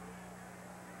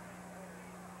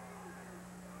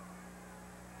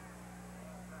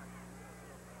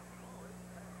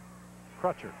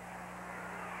 Crutcher.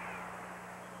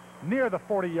 Near the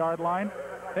 40-yard line.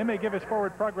 They may give his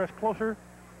forward progress closer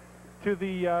to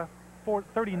the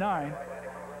 39.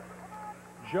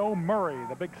 Joe Murray,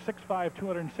 the big 6'5",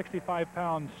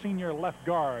 265-pound senior left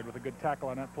guard with a good tackle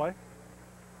on that play.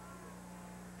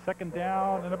 Second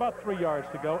down and about 3 yards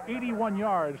to go. 81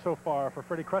 yards so far for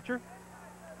Freddie Crutcher.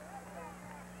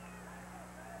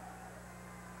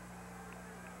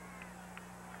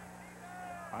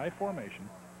 High formation.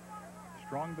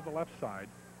 Strong to the left side.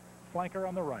 Flanker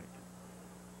on the right.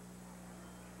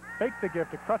 Fake the give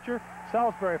to Crutcher.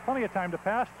 Salisbury, plenty of time to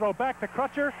pass. Throw back to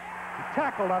Crutcher. He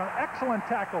tackled on an excellent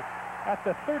tackle at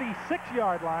the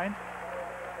 36-yard line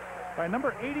by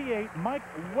number 88, Mike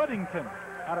Weddington,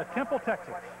 out of Temple,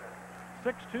 Texas.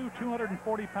 6'2",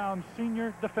 240-pound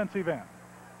senior defensive end.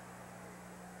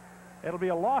 It'll be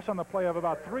a loss on the play of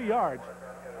about 3 yards.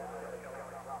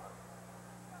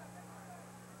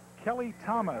 Kelly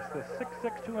Thomas, the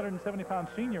 6'6", 270-pound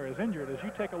senior, is injured as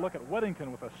you take a look at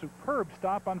Weddington with a superb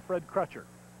stop on Fred Crutcher.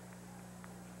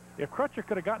 If Crutcher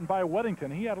could have gotten by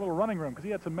Weddington, he had a little running room because he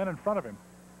had some men in front of him.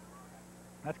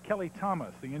 That's Kelly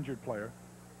Thomas, the injured player.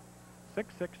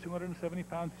 6'6",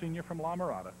 270-pound senior from La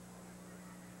Mirada.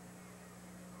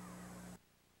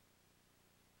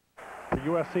 The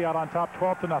USC out on top,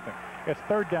 12-0. It's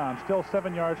third down, still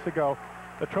 7 yards to go.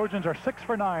 The Trojans are 6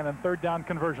 for 9 on third down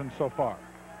conversions so far.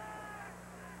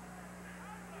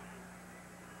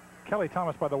 Kelly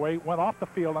Thomas, by the way, went off the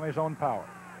field on his own power.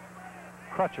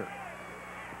 Crutcher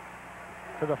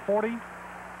to the 40,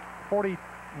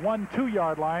 41,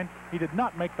 2-yard line. He did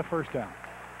not make the first down.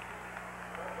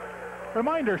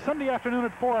 Reminder, Sunday afternoon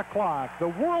at 4 o'clock, the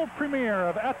world premiere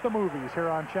of At the Movies here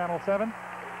on Channel 7.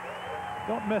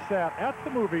 Don't miss that. At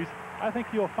the Movies, I think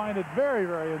you'll find it very,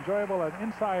 very enjoyable, an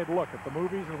inside look at the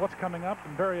movies and what's coming up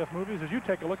in various movies as you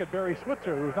take a look at Barry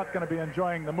Switzer, who's not going to be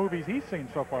enjoying the movies he's seen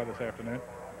so far this afternoon.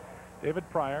 David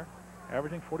Pryor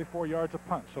averaging 44 yards a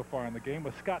punt so far in the game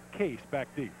with Scott Case back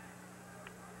deep.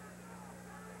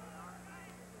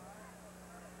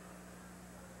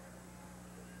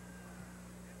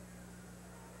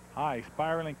 High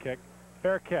spiraling kick,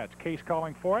 fair catch. Case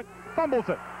calling for it, fumbles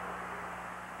it.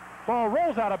 Ball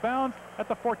rolls out of bounds at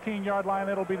the 14-yard line.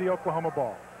 It'll be the Oklahoma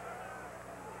ball.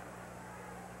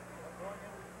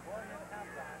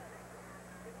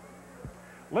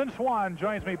 Lynn Swan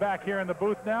joins me back here in the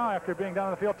booth now after being down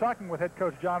on the field talking with head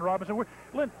coach John Robinson.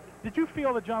 Lynn, did you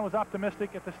feel that John was optimistic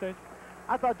at this stage?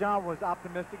 I thought John was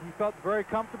optimistic. He felt very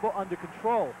comfortable, under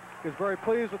control. He was very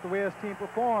pleased with the way his team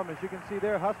performed. As you can see,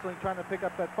 they're hustling, trying to pick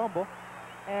up that fumble.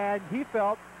 And he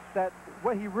felt that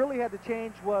what he really had to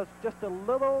change was just a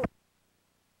little...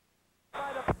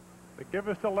 The give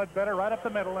is to Ledbetter right up the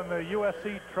middle, and the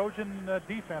USC Trojan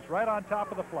defense right on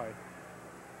top of the play.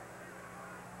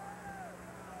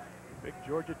 Big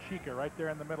Georgia Chica right there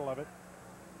in the middle of it.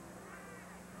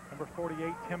 Number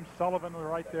 48, Tim Sullivan,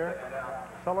 right there.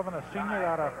 Sullivan, a senior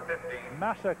out of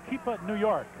Massapequa, New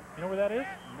York. You know where that is?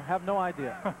 I have no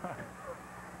idea.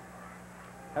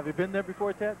 Have you been there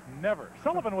before, Ted? Never.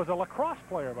 Sullivan was a lacrosse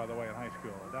player, by the way, in high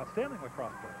school. An outstanding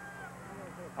lacrosse player.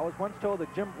 I was once told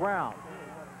that Jim Brown,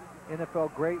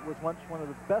 NFL great, was once one of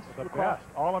the best lacrosse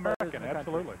All-American,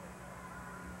 absolutely.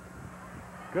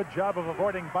 Good job of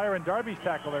avoiding Byron Darby's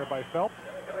tackle there by Phelps,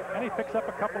 and he picks up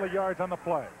a couple of yards on the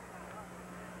play.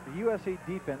 The USC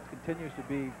defense continues to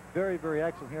be very, very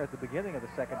excellent here at the beginning of the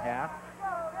second half.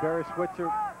 Barry Switzer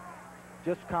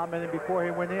just commented before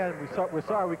he went in. We're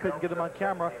sorry we couldn't get him on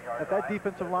camera. That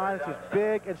defensive line is just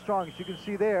big and strong, as you can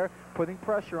see there, putting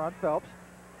pressure on Phelps.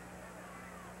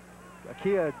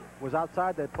 Akia was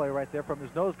outside that play right there from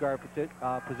his nose guard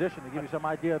position to give you some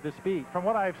idea of his speed. From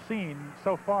what I've seen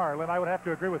so far, Lynn, I would have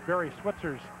to agree with Barry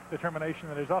Switzer's determination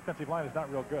that his offensive line is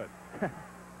not real good.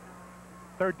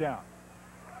 Third down.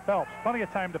 Phelps, plenty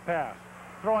of time to pass.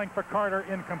 Throwing for Carter,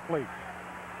 incomplete.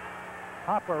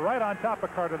 Hopper right on top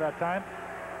of Carter that time,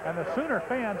 and the Sooner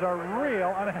fans are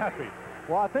real unhappy.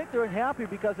 Well, I think they're unhappy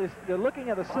because they're looking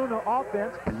at a Sooner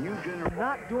offense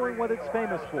not doing what it's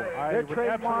famous for. Their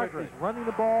trademark is running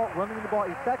the ball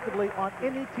effectively on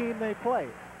any team they play.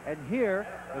 And here,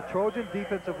 the Trojan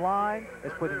defensive line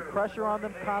is putting pressure on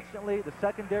them constantly. The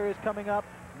secondary is coming up,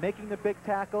 making the big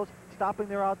tackles, stopping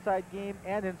their outside game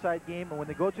and inside game. And when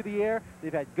they go to the air,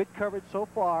 they've had good coverage so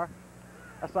far,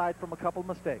 aside from a couple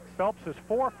mistakes. Phelps is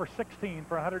 4 for 16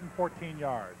 for 114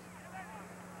 yards.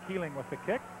 Keeling with the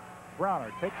kick.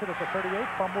 Browner takes it at the 38,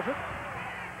 fumbles it.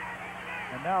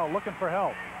 And now looking for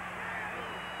help.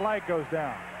 Flag goes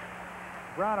down.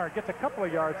 Browner gets a couple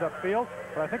of yards upfield,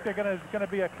 but I think they're going to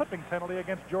be a clipping penalty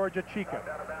against Georgia Chica.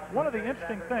 One of the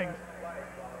interesting things,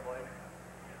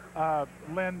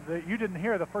 Lynn, you didn't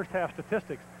hear the first half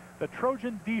statistics. The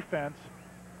Trojan defense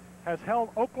has held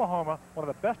Oklahoma, one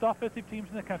of the best offensive teams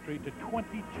in the country, to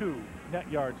 22 net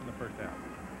yards in the first half.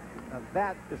 Now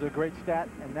that is a great stat,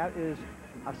 and that is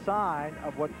a sign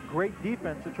of what great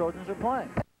defense the Trojans are playing.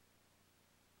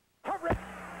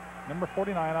 Number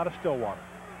 49 out of Stillwater.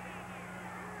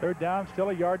 Third down, still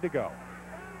a yard to go.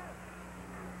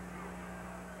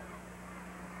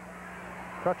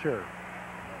 Crutcher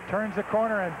turns the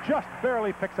corner and just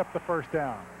barely picks up the first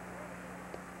down.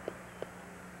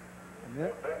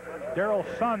 Daryl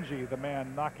Sanji, the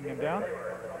man knocking him down.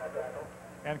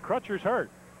 And Crutcher's hurt.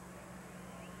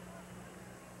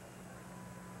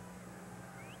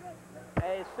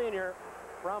 A senior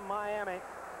from Miami.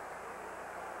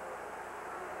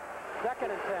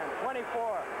 2nd and 10,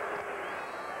 24.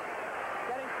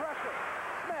 Getting pressure.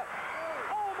 Smith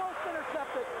almost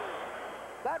intercepted.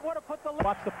 That would have put the...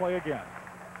 Watch the play again.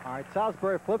 All right,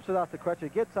 Salisbury flips it out to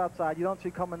Crutcher, gets outside. You don't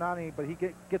see Kamanani, but he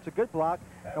gets a good block.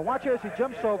 And watch here as he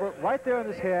jumps over right there in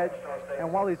his head.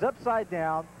 And while he's upside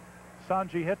down,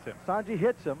 Sanji hits him. Sanji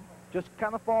hits him, just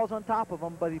kind of falls on top of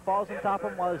him, but he falls on top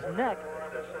of him while his neck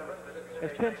is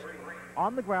pinched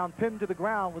on the ground, pinned to the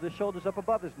ground with his shoulders up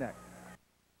above his neck.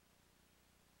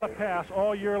 A pass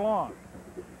all year long.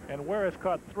 And Ware has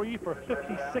caught 3 for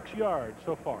 56 yards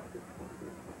so far.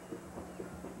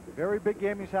 Very big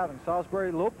game he's having.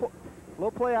 Salisbury, low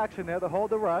play action there to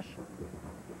hold the rush.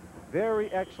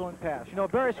 Very excellent pass. You know,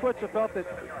 Barry Switzer felt that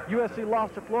USC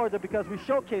lost to Florida because we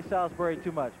showcased Salisbury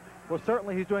too much. Well,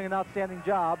 certainly he's doing an outstanding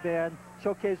job, and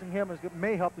showcasing him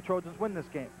may help the Trojans win this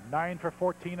game. 9 for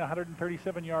 14,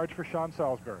 137 yards for Sean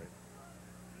Salisbury.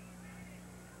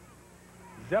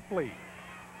 Zeppeli.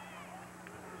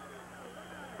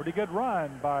 Pretty good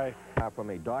run by from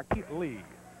a dark Lee.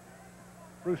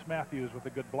 Bruce Matthews with a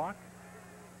good block.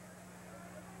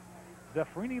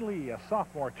 Zeffrini Lee, a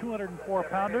sophomore,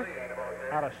 204-pounder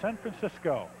out of San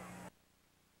Francisco.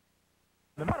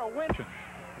 The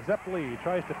Zeppeli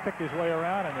tries to pick his way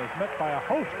around and is met by a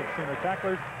host of senior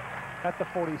tacklers at the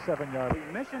 47-yard line.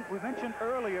 We mentioned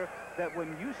earlier that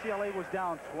when UCLA was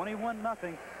down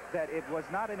 21-0, that it was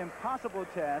not an impossible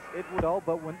task. It was. No,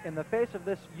 but when in the face of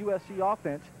this USC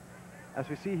offense, as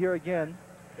we see here again,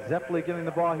 Zeppeli getting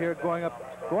the ball here, going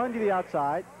to the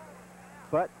outside,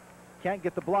 but can't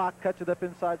get the block, cuts it up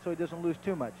inside so he doesn't lose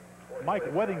too much. Mike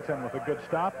Weddington with a good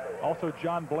stop. Also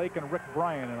John Blake and Rick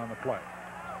Bryan in on the play.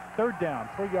 Third down,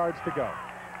 3 yards to go.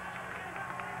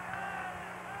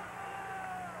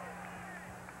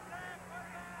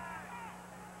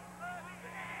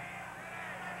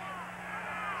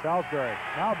 Salisbury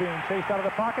now being chased out of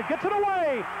the pocket, gets it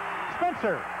away.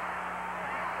 Spencer.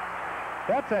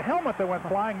 That's a helmet that went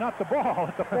flying, not the ball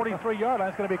at the 43-yard line.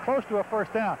 It's going to be close to a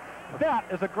first down. That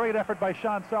is a great effort by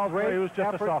Sean Salisbury, who's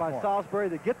just a sophomore. Great effort by Salisbury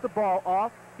to get the ball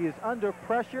off. He is under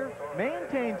pressure,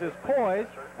 maintains his poise,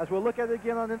 as we'll look at it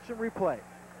again on instant replay.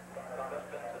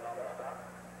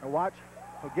 And watch,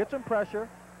 he gets some pressure.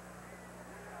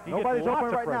 Nobody's open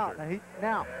right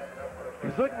now.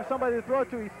 He's looking for somebody to throw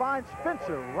it to. He finds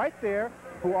Spencer right there,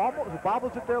 who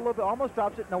bobbles it there a little bit, almost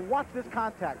drops it. Now watch this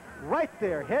contact. Right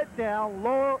there, head down,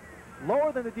 lower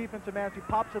than the defensive man. He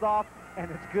pops it off, and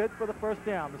it's good for the first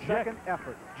down, the second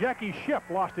effort. Jackie Shipp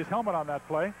lost his helmet on that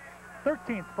play.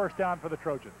 13th first down for the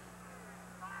Trojans.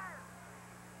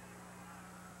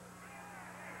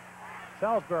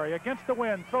 Salisbury against the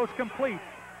wind, throws complete.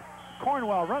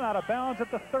 Cornwell run out of bounds at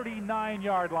the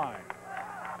 39-yard line.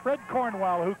 Fred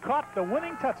Cornwell, who caught the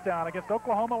winning touchdown against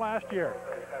Oklahoma last year.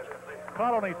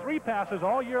 Caught only 3 passes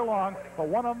all year long, but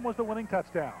one of them was the winning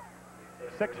touchdown.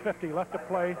 6:50 left to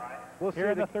play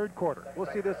here in the third quarter.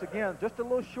 We'll see this again. Just a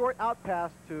little short out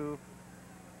pass to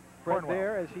Fred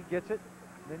there as he gets it,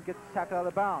 and then gets tackled out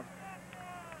of bounds.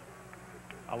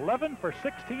 11 for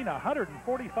 16,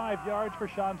 145 yards for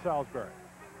Sean Salisbury.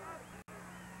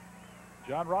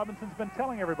 John Robinson's been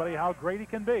telling everybody how great he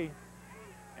can be,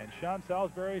 and Sean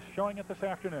Salisbury is showing it this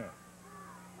afternoon.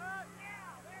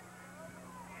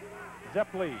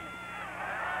 Zeppeli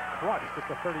crushed at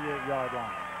the 38-yard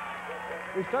line.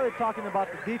 We started talking about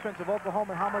the defense of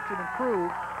Oklahoma and how much it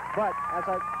improved, but as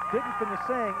I didn't finish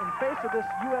saying, in face of this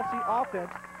USC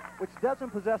offense, which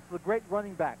doesn't possess the great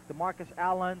running back, the Marcus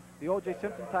Allen, the O.J.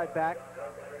 Simpson type back,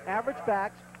 average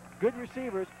backs, good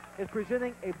receivers, is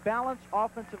presenting a balanced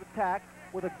offensive attack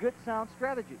with a good sound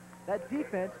strategy. That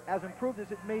defense, as improved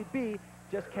as it may be,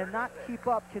 just cannot keep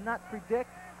up, cannot predict,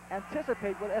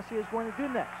 anticipate what SC is going to do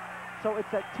next. So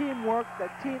it's that teamwork,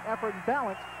 that team effort and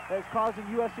balance that is causing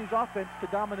USC's offense to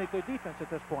dominate their defense at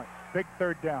this point. Big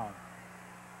third down.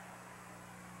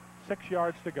 6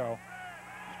 yards to go.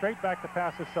 Straight back to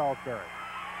pass to Salisbury.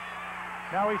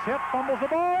 Now he's hit, fumbles the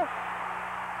ball.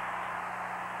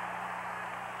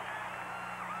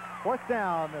 Fourth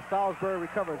down, as Salisbury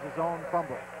recovers his own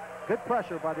fumble. Good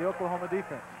pressure by the Oklahoma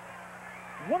defense.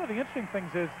 One of the interesting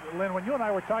things is, Lynn, when you and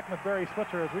I were talking with Barry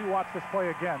Switzer as we watched this play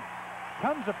again,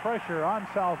 tons of pressure on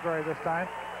Salisbury this time.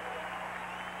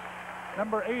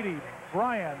 Number 80,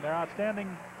 Brian, their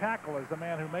outstanding tackle, is the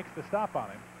man who makes the stop on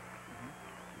him.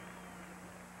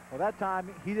 Well, that time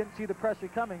he didn't see the pressure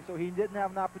coming, so he didn't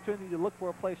have an opportunity to look for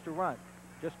a place to run.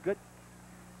 Just good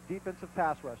defensive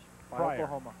pass rush by Pryor,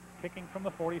 Oklahoma. kicking from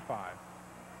the 45.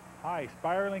 High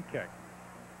spiraling kick.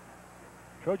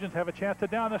 Trojans have a chance to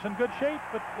down this in good shape,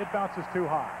 but it bounces too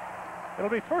high. It'll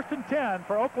be 1st and 10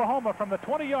 for Oklahoma from the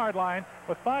 20-yard line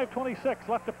with 5:26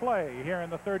 left to play here in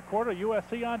the third quarter.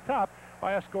 USC on top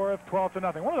by a score of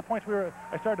 12-0. One of the points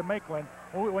I started to make, Lynn,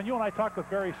 when you and I talked with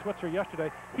Barry Switzer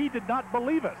yesterday, he did not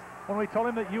believe us when we told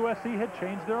him that USC had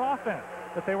changed their offense,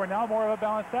 that they were now more of a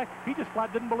balanced act. He just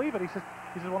flat didn't believe it. He says,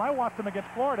 when I watched them against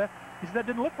Florida, he said, that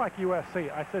didn't look like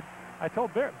USC. I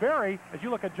told Barry, as you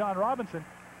look at John Robinson,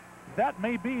 that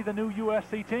may be the new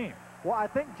USC team. Well, I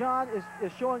think John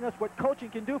is showing us what coaching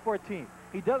can do for a team.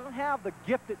 He doesn't have the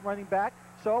gifted running back,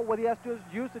 so what he has to do is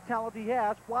use the talent he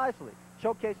has wisely,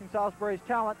 showcasing Salisbury's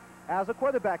talent as a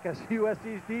quarterback, as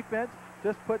USC's defense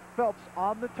just put Phelps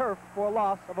on the turf for a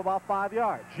loss of about 5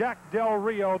 yards. Jack Del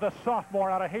Rio, the sophomore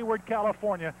out of Hayward,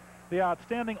 California, the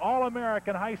outstanding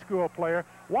All-American high school player.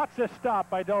 Watch this stop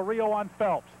by Del Rio on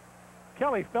Phelps.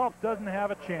 Kelly Phelps doesn't have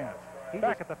a chance.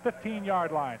 Back at the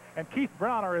 15-yard line, and Keith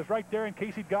Browner is right there in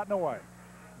case he'd gotten away.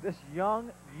 This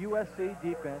young USC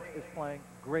defense is playing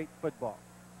great football.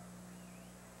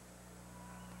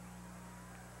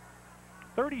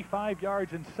 35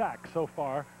 yards in sacks so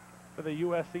far for the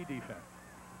USC defense.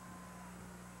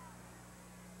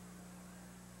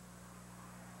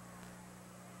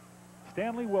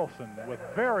 Stanley Wilson with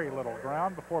very little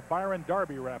ground before Byron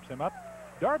Darby wraps him up.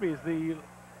 Darby is the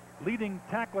leading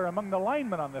tackler among the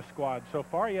linemen on this squad so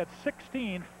far. He had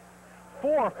 16,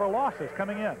 4 for losses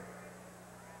coming in.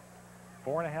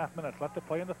 4.5 minutes left to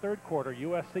play in the third quarter.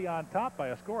 USC on top by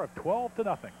a score of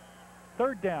 12-0.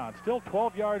 Third down, still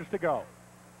 12 yards to go.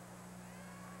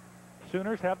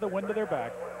 Sooners have the wind to their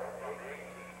back.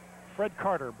 Fred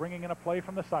Carter bringing in a play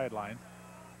from the sidelines.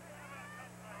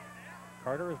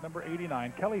 Carter is number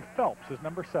 89. Kelly Phelps is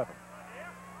number 7.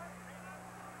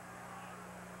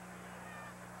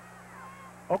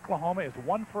 Oklahoma is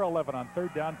 1 for 11 on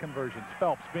third down conversions.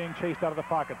 Phelps being chased out of the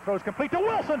pocket. Throws complete to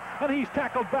Wilson, and he's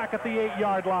tackled back at the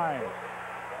 8-yard line.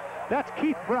 That's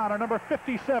Keith Browner, number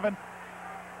 57.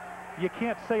 You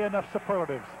can't say enough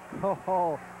superlatives.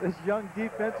 Oh, this young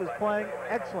defense is playing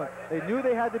excellent. They knew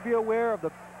they had to be aware of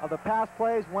the pass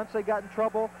plays once they got in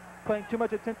trouble, paying too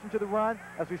much attention to the run.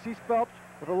 As we see Phelps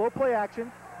with a little play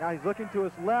action. Now he's looking to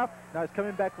his left. Now he's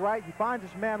coming back right. He finds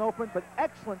his man open, but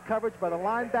excellent coverage by the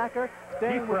linebacker,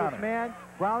 staying with his man.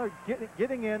 Browner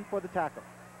getting in for the tackle.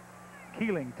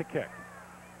 Keeling to kick.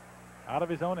 Out of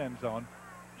his own end zone.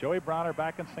 Joey Browner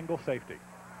back in single safety.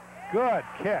 Good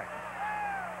kick.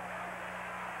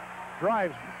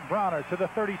 Drives Browner to the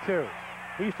 32.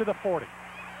 He's to the 40.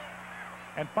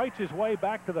 And fights his way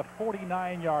back to the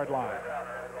 49-yard line.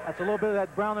 That's a little bit of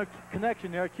that Browner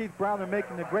connection there. Keith Browner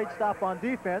making a great stop on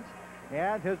defense,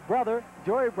 and his brother,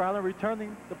 Joey Browner,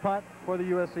 returning the punt for the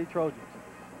USC Trojans.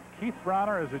 Keith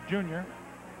Browner is a junior.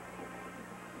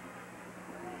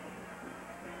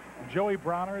 Joey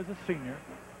Browner is a senior,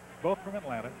 both from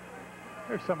Atlanta.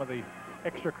 Here's some of the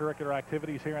extracurricular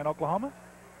activities here in Oklahoma.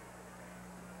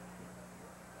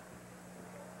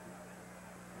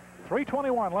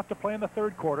 3:21 left to play in the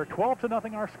third quarter.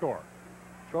 12-0 our score.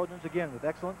 Trojans again with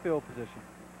excellent field position.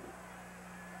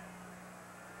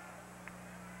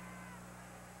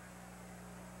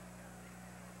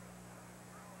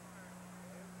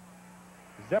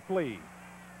 Zepp Lee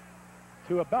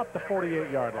to about the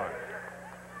 48-yard line.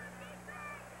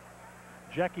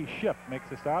 Jackie Schiff makes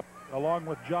the stop along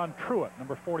with John Truitt,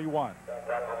 number 41.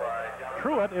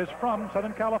 Truitt is from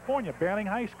Southern California, Banning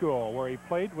High School, where he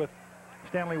played with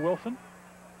Stanley Wilson.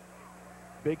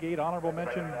 Big 8 honorable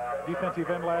mention defensive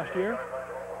end last year.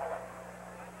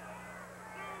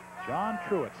 John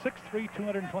Truitt, 6'3",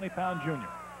 220-pound junior.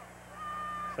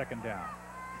 Second down,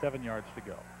 7 yards to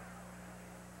go.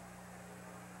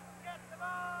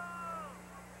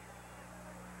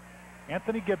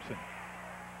 Anthony Gibson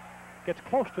gets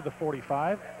close to the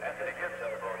 45.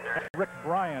 Rick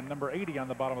Bryan, number 80, on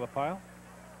the bottom of the pile.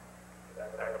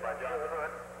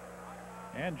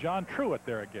 And John Truitt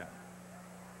there again.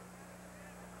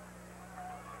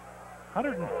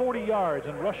 140 yards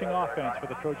in rushing offense for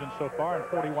the Trojans so far, and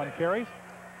 41 carries.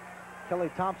 Kelly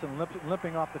Thompson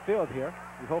limping off the field here.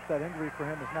 We hope that injury for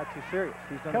him is not too serious.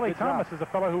 He's done Kelly a good Thomas job. is a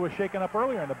fellow who was shaken up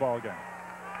earlier in the ball game.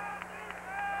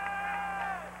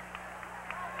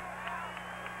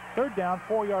 Third down,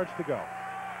 4 yards to go.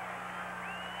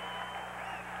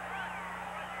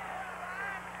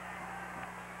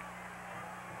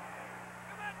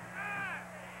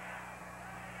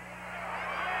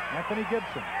 Anthony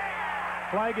Gibson.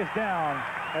 Flag is down,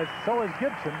 as so is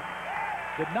Gibson.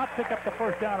 Did not pick up the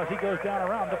first down as he goes down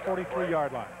around the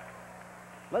 43-yard line.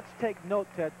 Let's take note,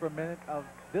 Ted, for a minute of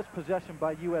this possession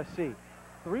by USC.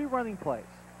 3 running plays.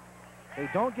 They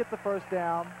don't get the first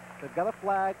down. They've got a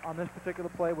flag on this particular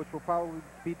play, which will probably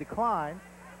be declined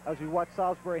as we watch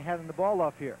Salisbury handing the ball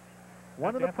off here.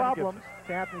 One of the problems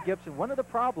to Anthony Gibson, one of the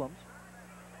problems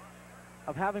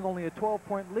of having only a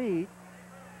 12-point lead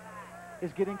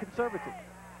is getting conservative.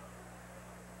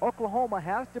 Oklahoma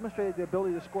has demonstrated the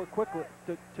ability to score quickly,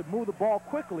 to move the ball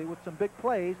quickly with some big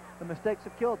plays. The mistakes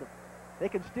have killed them. They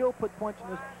can still put points on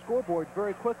the scoreboard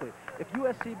very quickly. If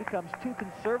USC becomes too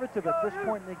conservative at this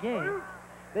point in the game,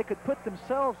 they could put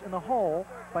themselves in a hole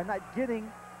by not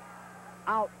getting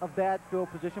out of bad field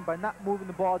position, by not moving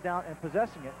the ball down and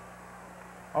possessing it.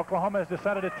 Oklahoma has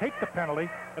decided to take the penalty.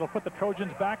 It'll put the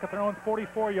Trojans back at their own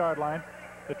 44-yard line.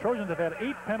 The Trojans have had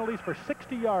 8 penalties for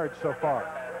 60 yards so far.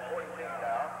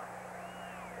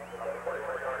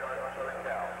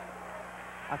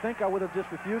 I think I would have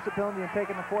just refused the penalty and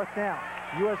taken the 4th down.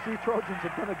 USC Trojans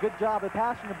have done a good job at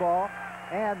passing the ball,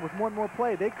 and with one more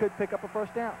play, they could pick up a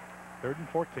first down. 3rd and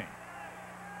 14.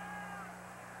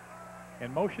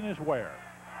 In motion is Ware.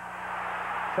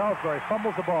 Salisbury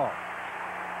fumbles the ball.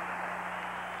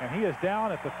 And he is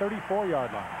down at the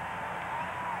 34-yard line.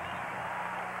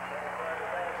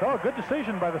 So a good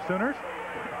decision by the Sooners.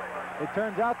 It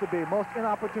turns out to be most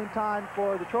inopportune time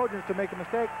for the Trojans to make a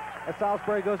mistake as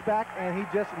Salisbury goes back, and he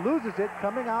just loses it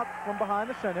coming out from behind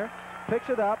the center, picks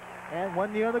it up, and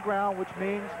one knee on the ground, which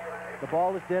means the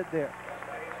ball is dead there.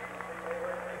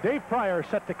 Dave Pryor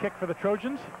set to kick for the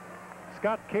Trojans.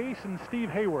 Scott Case and Steve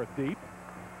Hayworth deep.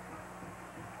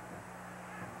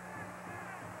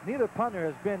 Neither punter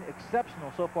has been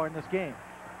exceptional so far in this game,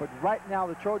 but right now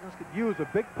the Trojans could use a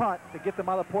big punt to get them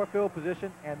out of poor field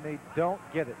position, and they don't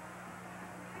get it.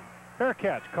 Fair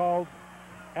catch called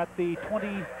at the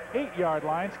 28-yard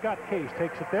line. Scott Case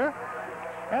takes it there.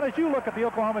 And as you look at the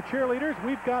Oklahoma cheerleaders,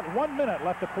 we've got 1 minute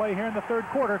left to play here in the 3rd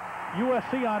quarter.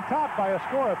 USC on top by a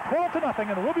score of 12-0,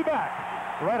 and we'll be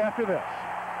back right after this.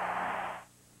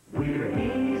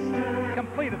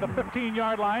 Complete at the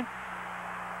 15-yard line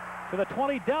to the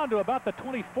 20, down to about the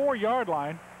 24-yard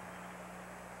line,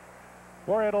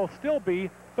 where it'll still be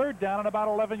 3rd down and about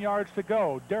 11 yards to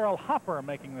go. Darrell Hopper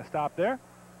making the stop there.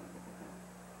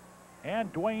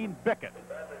 And Dwayne Bickett.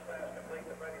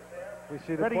 We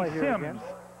see the Freddie play here Sims again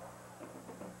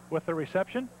with the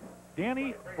reception.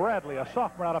 Danny Bradley, a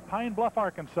sophomore out of Pine Bluff,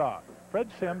 Arkansas.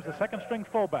 Fred Sims, the 2nd-string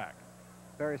fullback.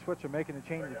 Barry Switzer making a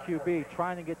change to QB,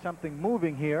 trying to get something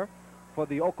moving here for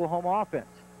the Oklahoma offense.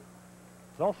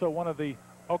 There's also one of the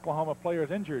Oklahoma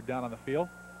players injured down on the field,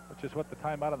 which is what the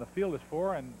timeout on the field is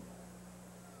for, and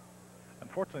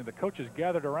unfortunately the coaches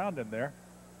gathered around him there,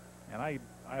 and I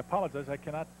apologize, I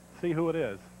cannot see who it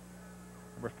is.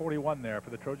 Number 41 there for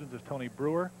the Trojans is Tony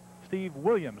Brewer. Steve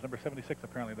Williams, number 76,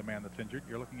 apparently the man that's injured.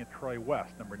 You're looking at Troy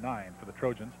West, number 9 for the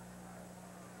Trojans.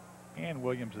 And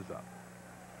Williams is up.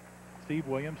 Steve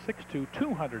Williams, 6'2",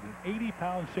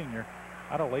 280-pound senior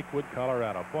out of Lakewood,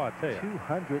 Colorado. Boy, I tell you.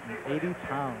 280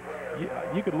 pounds.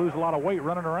 You could lose a lot of weight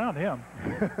running around him.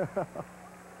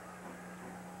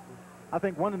 I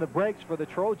think one of the breaks for the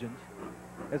Trojans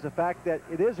is the fact that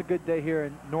it is a good day here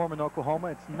in Norman, Oklahoma.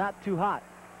 It's not too hot.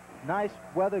 Nice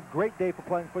weather, great day for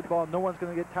playing football. No one's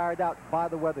going to get tired out by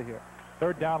the weather here.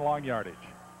 3rd down, long yardage.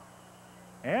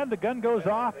 And the gun goes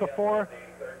off before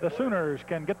the Sooners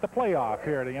can get the play off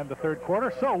here at the end of the 3rd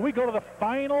quarter. So we go to the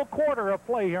final quarter of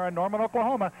play here in Norman,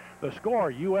 Oklahoma. The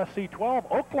score, USC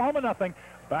 12, Oklahoma nothing.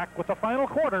 Back with the final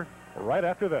quarter right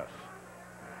after this.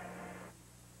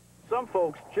 Some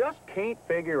folks just can't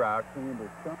figure out.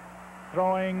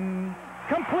 Throwing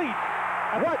complete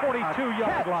at the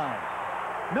 42-yard line.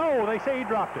 No, they say he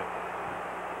dropped it.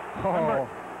 Oh. Number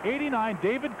 89,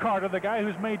 David Carter, the guy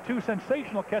who's made 2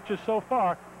 sensational catches so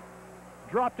far,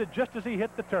 dropped it just as he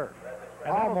hit the turf.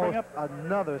 And almost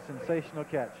another sensational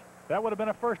catch. That would have been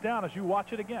a first down as you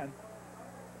watch it again.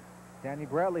 Danny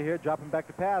Bradley here dropping back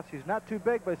to pass. He's not too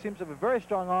big, but he seems to have a very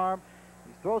strong arm.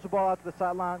 He throws the ball out to the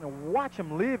sideline, and watch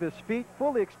him leave his feet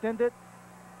fully extended.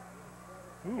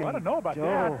 Ooh, I don't know about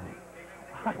that.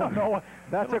 I don't know.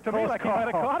 That's a to me close like call. He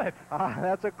might have caught it.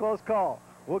 That's a close call.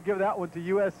 We'll give that one to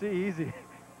USC easy.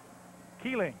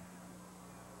 Keeling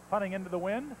punting into the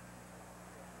wind.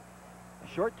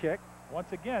 Short kick.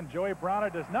 Once again, Joey Browner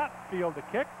does not field the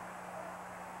kick.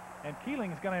 And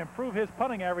Keeling is going to improve his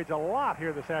punting average a lot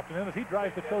here this afternoon as he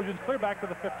drives the Trojans clear back to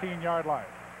the 15-yard line.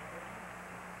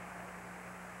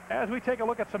 As we take a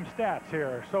look at some stats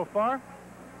here so far,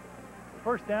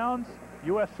 first downs,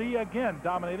 USC again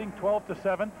dominating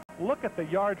 12-7. Look at the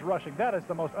yards rushing. That is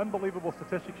the most unbelievable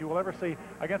statistics you will ever see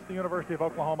against the University of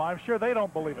Oklahoma. I'm sure they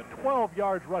don't believe it. 12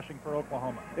 yards rushing for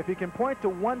Oklahoma. If you can point to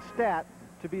one stat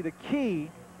to be the key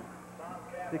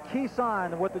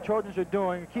sign of what the Trojans are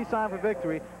doing, the key sign for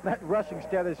victory, that rushing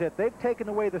stat is it. They've taken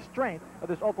away the strength of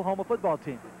this Oklahoma football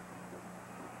team.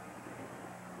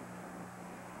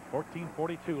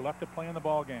 14:42 left to play in the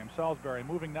ball game. Salisbury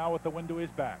moving now with the wind to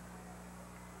his back.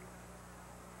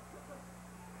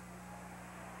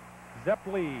 Zepp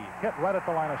Lee hit right at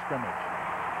the line of scrimmage.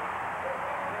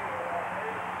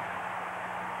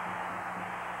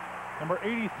 Number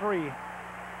 83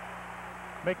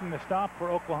 making the stop for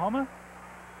Oklahoma.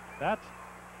 That's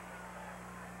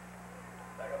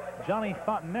Johnny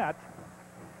Fontenette.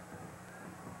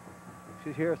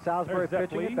 She's here, Salisbury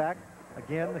pitching it back.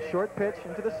 Again, the short pitch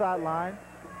into the sideline.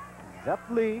 Zepp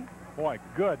Lee. Boy,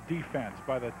 good defense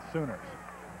by the Sooners.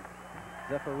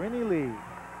 Zephyrini Lee.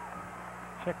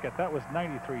 Check it, that was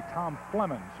 93, Tom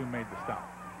Flemons, who made the stop.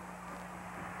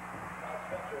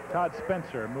 Todd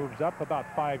Spencer moves up about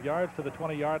 5 yards to the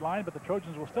 20-yard line, but the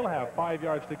Trojans will still have 5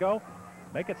 yards to go.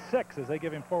 Make it 6 as they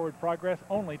give him forward progress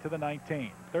only to the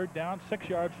 19. Third down, 6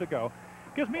 yards to go.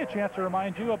 Gives me a chance to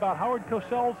remind you about Howard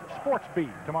Cosell's Sports Beat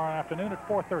tomorrow afternoon at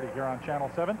 4:30 here on Channel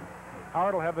 7.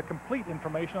 Howard will have the complete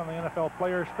information on the NFL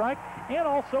players' strike and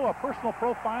also a personal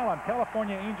profile on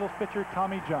California Angels pitcher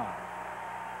Tommy John.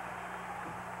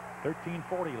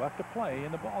 13:40 left to play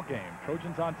in the ball game.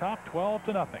 Trojans on top,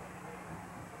 12-0.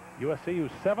 USC,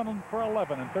 who's 7 for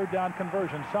 11 in third down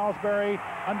conversion. Salisbury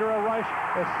under a rush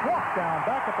is swapped down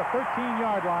back at the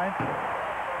 13-yard line.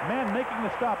 Man making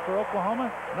the stop for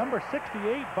Oklahoma, number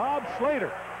 68, Bob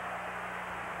Slater.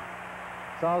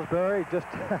 Salisbury just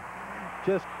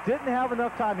didn't have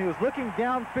enough time. He was looking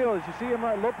downfield. As you see him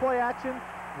right, low play action,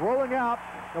 rolling out.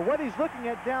 And what he's looking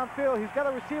at downfield, he's got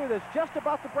a receiver that's just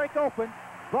about to break open,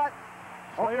 but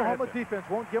Oklahoma defense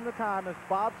won't give him the time as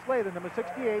Bob Slater, number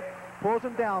 68, pulls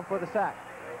him down for the sack.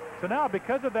 So now,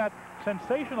 because of that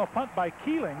sensational punt by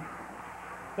Keeling,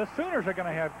 the Sooners are going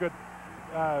to have good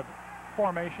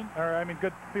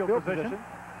good field position.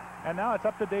 And now it's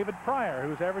up to David Pryor,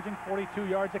 who's averaging 42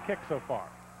 yards a kick so far.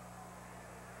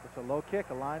 It's a low kick,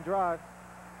 a line drive.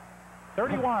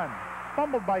 31,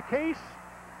 fumbled by Case,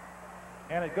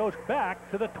 and it goes back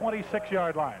to the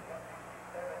 26-yard line.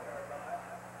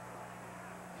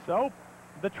 So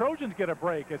the Trojans get a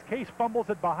break as Case fumbles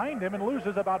it behind him and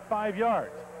loses about 5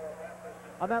 yards.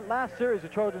 On that last series, the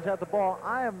Trojans had the ball.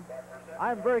 I am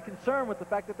very concerned with the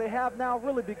fact that they have now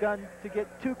really begun to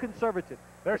get too conservative.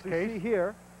 There's Case. Case. See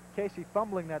here, Casey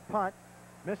fumbling that punt,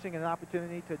 missing an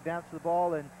opportunity to advance the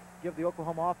ball and give the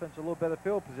Oklahoma offense a little better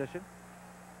field position.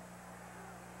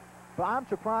 But I'm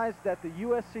surprised that the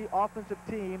USC offensive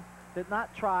team did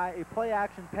not try a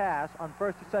play-action pass on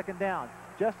first and second down,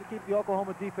 just to keep the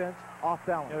Oklahoma defense off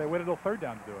balance. Yeah, they waited till third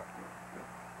down to do it.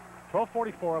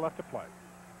 12:44 left to play.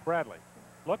 Bradley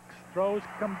looks, throws,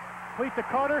 complete to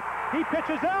Carter. He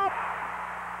pitches out,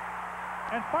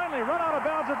 and finally run out of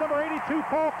bounds is number 82,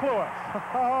 Paul Cluess.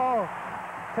 Oh,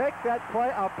 take that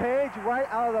play, a page right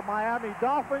out of the Miami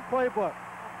Dolphin playbook.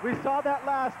 We saw that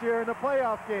last year in the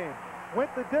playoff game.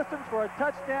 Went the distance for a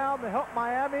touchdown to help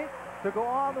Miami to go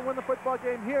on to win the football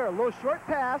game here. A little short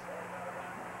pass.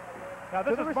 Now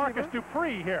this is Marcus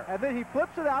Dupree here. And then he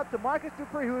flips it out to Marcus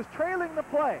Dupree, who is trailing the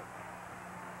play.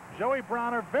 Joey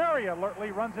Browner very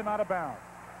alertly runs him out of bounds.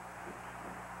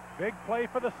 Big play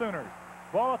for the Sooners.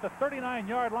 Ball at the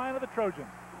 39-yard line of the Trojans.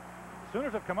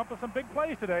 Sooners have come up with some big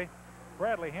plays today.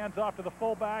 Bradley hands off to the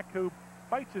fullback, who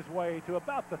fights his way to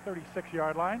about the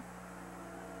 36-yard line.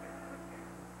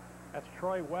 That's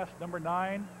Troy West, number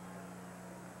 9.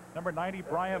 Number 90,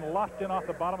 Brian Lofton off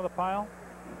the bottom of the pile.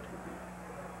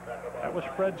 That was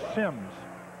Fred Sims,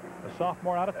 a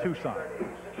sophomore out of Tucson.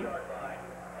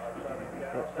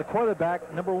 The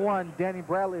quarterback, number 1, Danny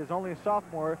Bradley, is only a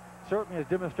sophomore. Certainly has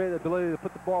demonstrated the ability to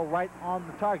put the ball right on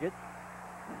the target.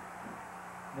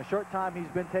 In the short time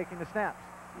he's been taking the snaps.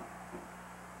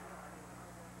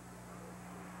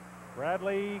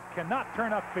 Bradley cannot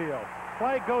turn upfield.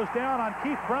 Flag goes down on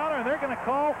Keith Browner, and they're going to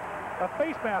call a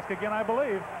face mask again, I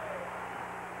believe.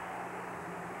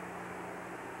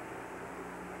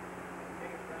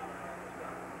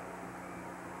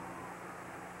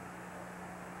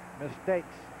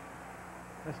 Mistakes.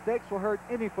 Mistakes will hurt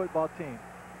any football team.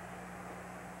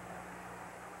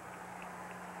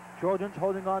 Trojans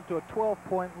holding on to a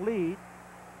 12-point lead.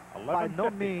 By no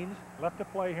means left to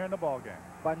play here in the ball game.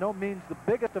 By no means the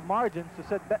biggest of margins to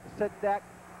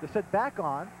sit back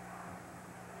on.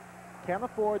 Can't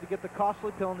afford to get the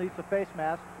costly penalties to face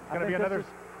mask. It's going to be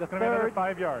another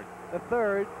 5 yards. The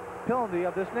third penalty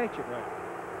of this nature. Right.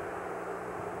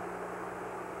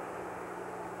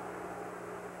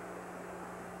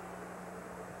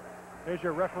 Here's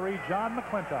your referee, John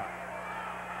McClintock.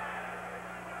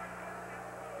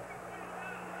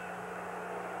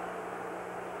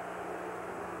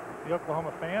 The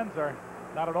Oklahoma fans are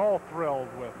not at all thrilled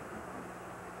with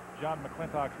John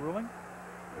McClintock's ruling.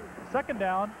 Second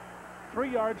down,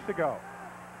 3 yards to go.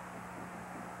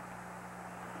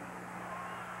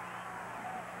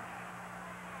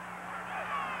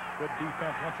 Good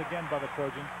defense once again by the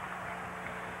Trojans.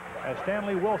 As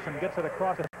Stanley Wilson gets it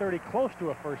across the 30, close to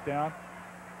a first down.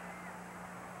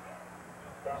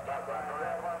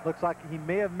 Looks like he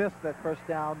may have missed that first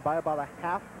down by about a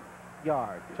half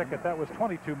yard. Check it, that was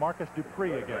 22, Marcus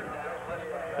Dupree again.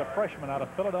 The freshman out of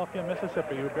Philadelphia,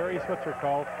 Mississippi, who Barry Switzer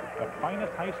called the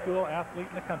finest high school athlete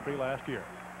in the country last year.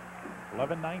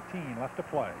 11:19 left to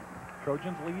play.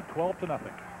 Trojans lead 12-0.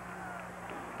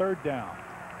 Third down.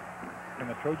 Can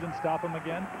the Trojans stop him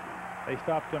again? They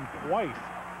stopped him twice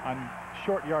on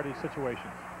short yardage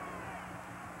situations.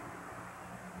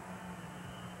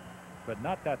 But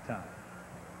not that time.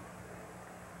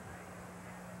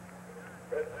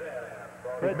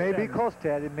 It may be close,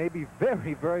 Ted. It may be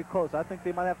very, very close. I think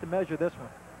they might have to measure this one.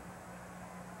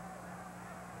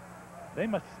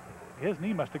 His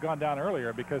knee must have gone down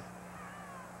earlier because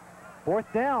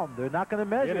fourth down. They're not going to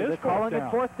measure. They're calling it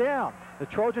fourth down. The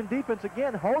Trojan defense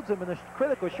again holds them in a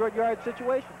critical short yard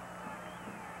situation.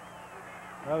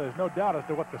 Well, there's no doubt as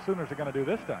to what the Sooners are going to do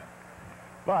this time.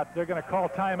 But they're going to call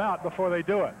timeout before they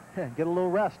do it. Get a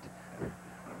little rest.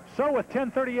 So with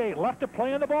 10:38 left to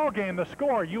play in the ball game, the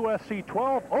score USC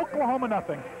 12, Oklahoma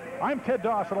nothing. I'm Ted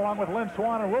Dawson along with Lynn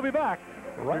Swan, and we'll be back.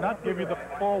 We'll not give you the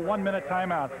full 1 minute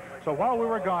timeout. So while we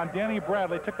were gone, Danny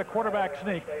Bradley took the quarterback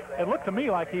sneak. It looked to me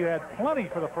like he had plenty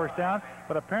for the first down,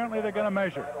 but apparently they're going to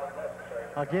measure.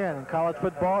 Again, in college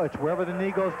football, it's wherever the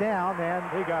knee goes down, and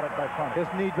he got it by punt. His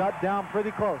knee dropped down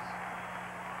pretty close.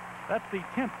 That's the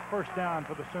 10th first down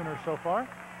for the Sooners so far.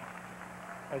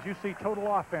 As you see,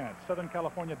 total offense, Southern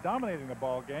California dominating the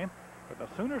ball game, but the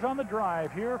Sooners on the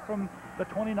drive here from the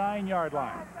 29-yard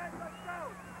line.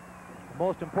 The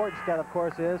most important stat, of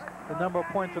course, is the number of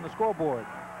points on the scoreboard.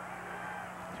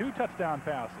 2 touchdown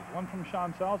passes, one from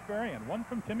Sean Salisbury and one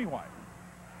from Timmy White.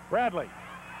 Bradley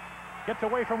gets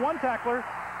away from one tackler,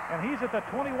 and he's at the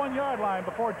 21-yard line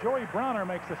before Joey Browner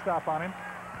makes the stop on him.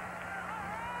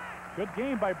 Good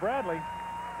game by Bradley.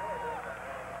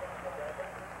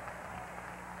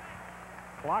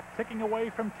 Clock ticking away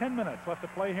from 10 minutes left to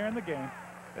play here in the game.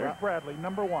 There's Bradley,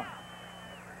 number 1.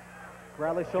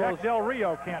 Bradley shows Jack Del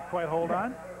Rio can't quite hold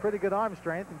on. Pretty good arm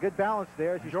strength and good balance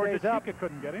there as he stays up. Georgia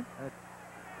couldn't get him.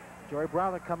 Joey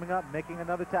Browner coming up, making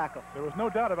another tackle. There was no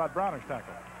doubt about Browner's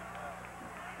tackle.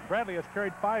 Bradley has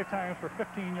carried 5 times for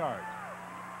 15 yards.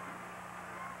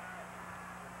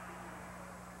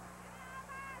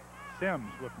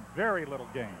 Sims with very little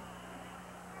gain.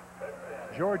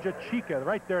 Georgia Chica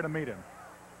right there to meet him.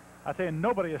 I tell you,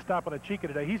 nobody is stopping a Chica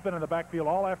today. He's been in the backfield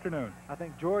all afternoon. I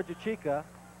think Georgia Chica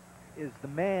is the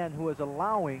man who is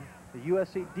allowing the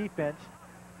USC defense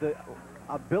the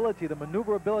ability, the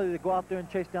maneuverability to go out there and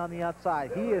chase down the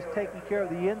outside. He is taking care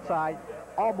of the inside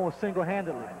almost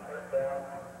single-handedly.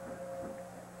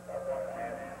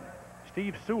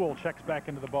 Steve Sewell checks back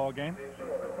into the ball game,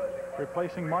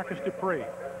 replacing Marcus Dupree.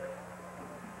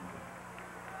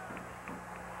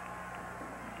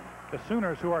 The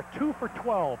Sooners, who are 2 for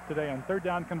 12 today on third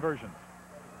down conversions.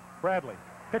 Bradley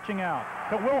pitching out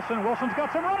to Wilson. Wilson's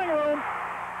got some running room.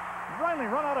 Finally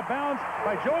run out of bounds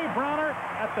by Joey Browner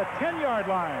at the 10-yard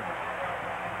line.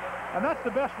 And that's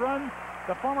the best run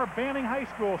the former Banning High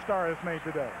School star has made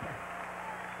today.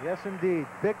 Yes, indeed.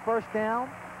 Big first down.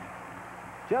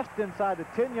 Just inside the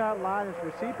 10-yard line as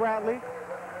we see Bradley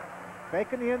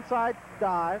making the inside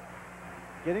dive,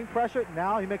 getting pressure.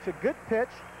 Now he makes a good pitch.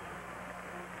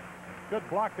 Good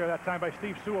block there that time by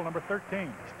Steve Sewell, number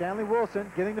 13. Stanley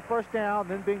Wilson getting the first down,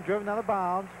 then being driven out of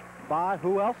bounds by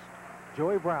who else?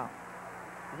 Joey Brown.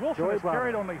 Wilson has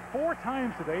carried only 4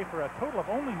 times today for a total of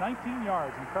only 19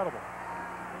 yards. Incredible.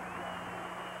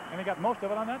 And he got most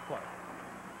of it on that play.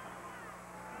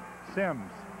 Sims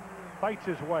fights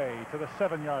his way to the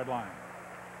 7-yard line.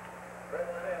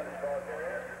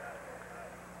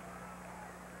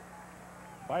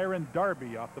 Byron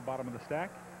Darby off the bottom of the stack.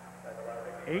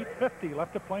 8:50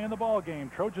 left to play in the ball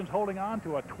game. Trojans holding on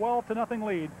to a 12-0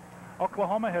 lead.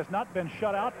 Oklahoma has not been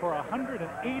shut out for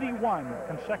 181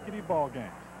 consecutive ball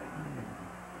games.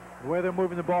 The way they're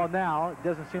moving the ball now, it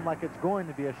doesn't seem like it's going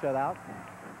to be a shutout.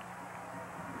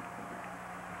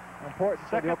 Important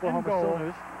for the Oklahoma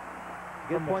Sooners.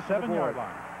 Get points on the 7-yard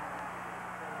line.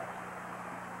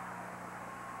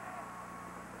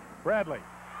 Bradley.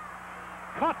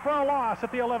 Caught for a loss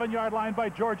at the 11-yard line by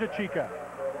Georgia Chica.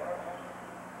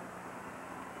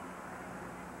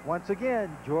 Once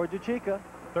again, Georgia Chica.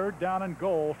 3rd down and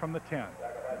goal from the 10.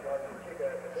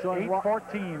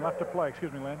 8:14 left to play.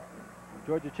 Excuse me, Lynn.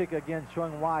 Georgia Chica again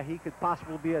showing why he could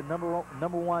possibly be a number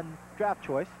one draft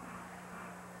choice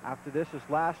after this is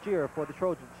last year for the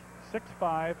Trojans.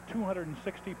 6'5",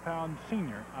 260-pound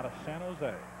senior out of San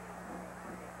Jose.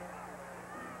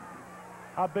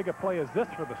 How big a play is this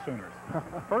for the Sooners?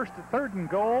 3rd and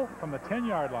goal from the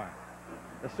 10-yard line.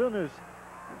 The Sooners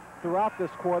throughout this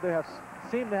quarter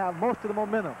seem to have most of the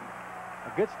momentum.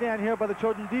 A good stand here by the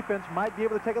Trojan defense might be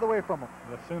able to take it away from them.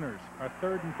 The Sooners are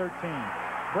 3rd and 13.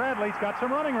 Bradley's got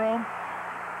some running room.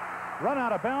 Run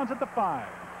out of bounds at the 5.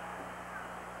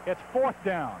 It's 4th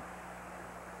down.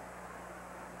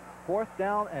 4th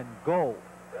down and goal.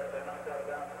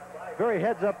 Very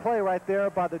heads-up play right there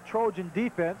by the Trojan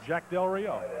defense. Jack Del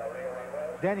Rio.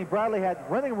 Danny Bradley had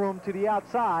running room to the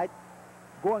outside,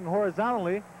 going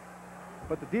horizontally,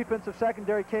 but the defensive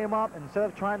secondary came up, and instead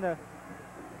of trying to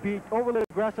be overly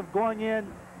aggressive going in,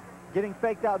 getting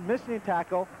faked out and missing a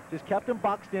tackle, just kept him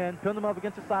boxed in, pinned him up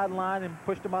against the sideline, and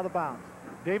pushed him out of bounds.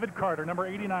 David Carter, number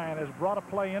 89, has brought a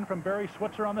play in from Barry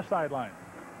Switzer on the sideline.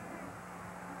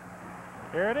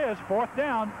 Here it is, 4th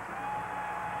down.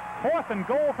 4th and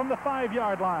goal from the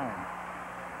 5-yard line.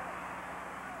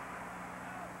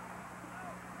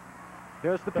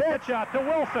 There's the pitch out to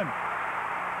Wilson.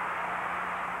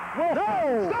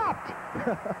 Wilson stopped.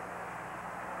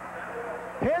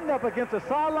 Pinned up against the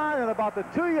sideline at about the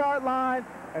 2-yard line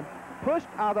and pushed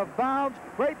out of bounds.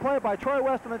 Great play by Troy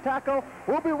West on the tackle.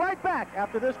 We'll be right back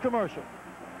after this commercial.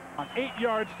 On 8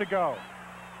 yards to go.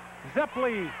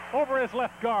 Zeppeli over his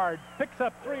left guard, picks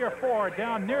up 3 or 4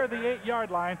 down near the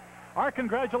 8-yard line. Our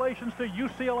congratulations to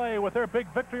UCLA with their big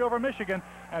victory over Michigan,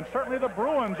 and certainly the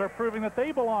Bruins are proving that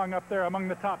they belong up there among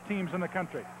the top teams in the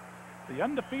country. The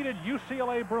undefeated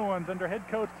UCLA Bruins under head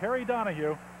coach Terry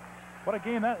Donahue. What a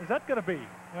game that is that going to be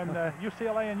when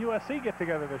UCLA and USC get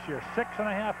together this year.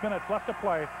 6.5 minutes left to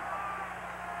play.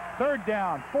 3rd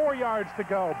down, 4 yards to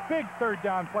go. Big 3rd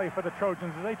down play for the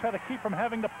Trojans as they try to keep from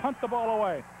having to punt the ball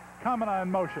away. Kamina in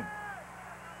motion.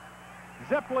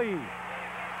 Zeppeli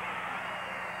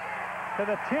to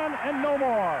the 10 and no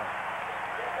more.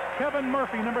 Kevin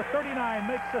Murphy, number 39,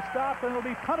 makes the stop, and it'll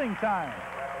be punting time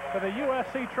for the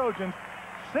USC Trojans.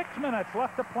 6 minutes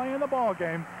left to play in the ball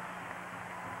game.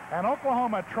 And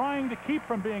Oklahoma trying to keep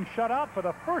from being shut out for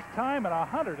the first time in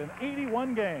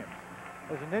 181 games.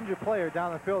 There's an injured player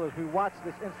down the field as we watch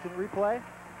this instant replay.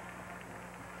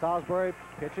 Salisbury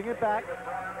pitching it back.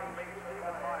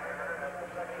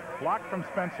 Blocked from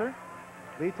Spencer.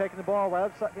 Lee taking the ball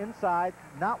right inside,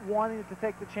 not wanting to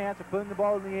take the chance of putting the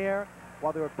ball in the air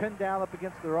while they were pinned down up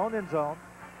against their own end zone.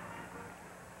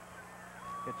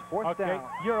 It's 4th down. Okay,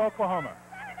 you're Oklahoma.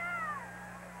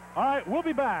 All right, we'll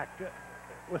be back.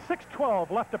 With 6:12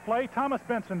 left to play, Thomas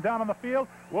Benson down on the field.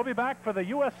 We'll be back for the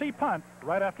USC punt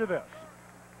right after this.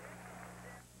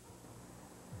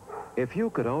 If you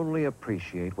could only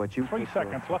appreciate what you... 3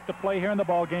 seconds left to play here in the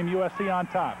ball game. USC on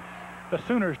top. The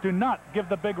Sooners do not give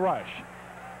the big rush.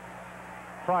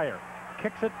 Pryor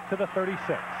kicks it to the 36.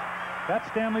 That's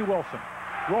Stanley Wilson.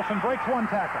 Wilson breaks 1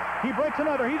 tackle. He breaks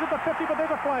another. He's at the 50, but there's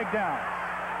a flag down.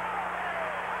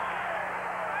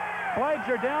 Flags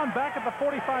are down back at the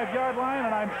 45-yard line,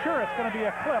 and I'm sure it's going to be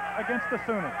a clip against the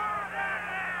Sooners.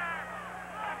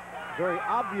 Very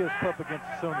obvious clip against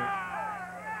the Sooners.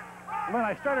 Lynn,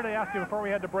 I started to ask you before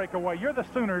we had to break away. You're the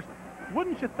Sooners.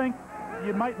 Wouldn't you think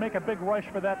you might make a big rush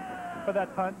for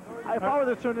that punt? If I were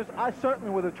the Sooners, I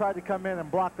certainly would have tried to come in and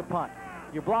block the punt.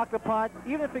 You block the punt,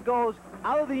 even if it goes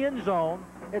out of the end zone,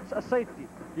 it's a safety.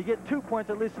 You get 2 points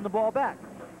at least in the ball back.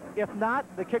 If not,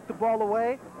 they kick the ball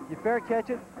away, you fair catch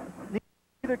it.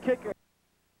 Neither kicker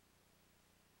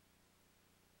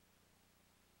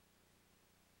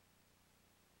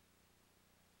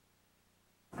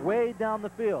way down the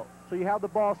field. So you have the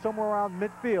ball somewhere around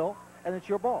midfield, and it's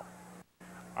your ball.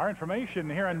 Our information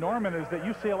here in Norman is that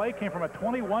UCLA came from a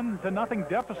 21-0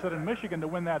 deficit in Michigan to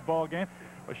win that ball game,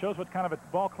 which shows what kind of a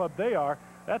ball club they are.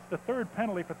 That's the third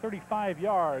penalty for 35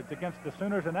 yards against the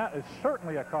Sooners, and that is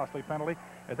certainly a costly penalty,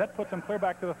 as that puts them clear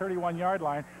back to the 31-yard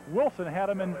line. Wilson had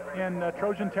him in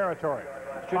Trojan territory.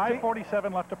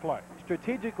 5:47 left to play.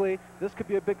 Strategically, this could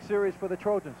be a big series for the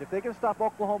Trojans. If they can stop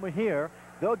Oklahoma here,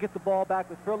 they'll get the ball back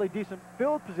with fairly decent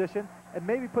field position and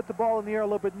maybe put the ball in the air a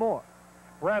little bit more.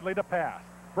 Bradley to pass.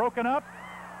 Broken up,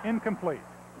 incomplete.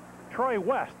 Troy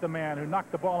West, the man who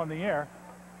knocked the ball in the air.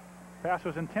 Pass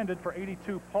was intended for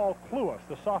 82 Paul Kluis,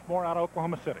 the sophomore out of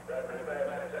Oklahoma City.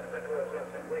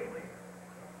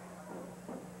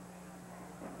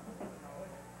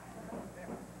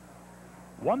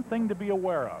 One thing to be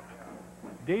aware of,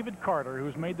 David Carter,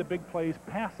 who's made the big plays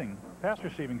pass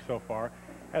receiving so far,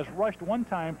 has rushed one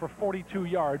time for 42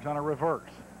 yards on a reverse.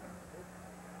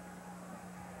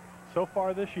 So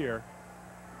far this year,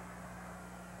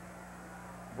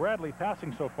 Bradley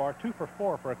passing so far 2 for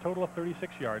 4 for a total of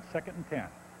 36 yards, 2nd and 10.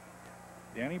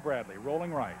 Danny Bradley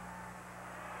rolling right.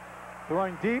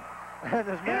 Throwing deep, and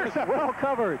his man is well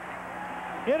covered.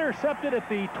 Intercepted at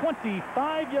the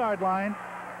 25-yard line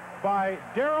by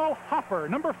Darrell Hopper,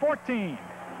 number 14.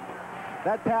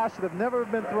 That pass should have never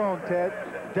been thrown, Ted.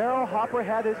 Darrell Hopper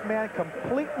had his man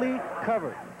completely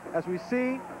covered. As we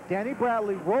see, Danny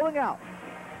Bradley rolling out.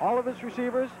 All of his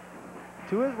receivers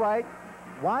to his right,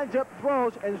 winds up,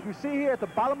 throws, and as we see here at the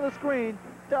bottom of the screen,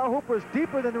 Darrell Hopper is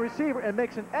deeper than the receiver and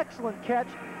makes an excellent catch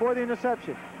for the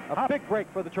interception. A big break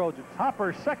for the Trojans.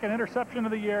 Hopper's second interception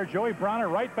of the year. Joey Browner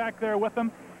right back there with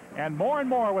him. And more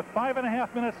with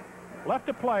 5.5 minutes left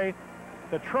to play,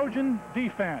 the Trojan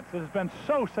defense that has been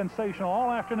so sensational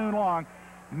all afternoon long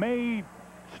may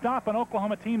stop an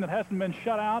Oklahoma team that hasn't been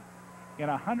shut out in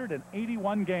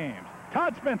 181 games.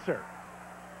 Todd Spencer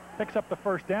picks up the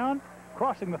first down,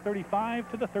 crossing the 35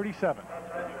 to the 37.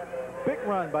 Big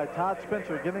run by Todd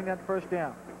Spencer, getting that first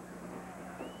down.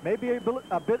 Maybe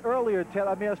a bit earlier, Ted,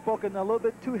 I may have spoken a little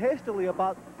bit too hastily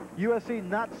about USC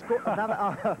not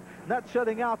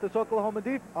shutting out this Oklahoma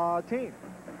team.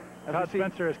 Todd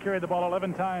Spencer has carried the ball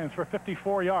 11 times for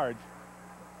 54 yards.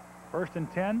 1st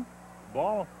and 10,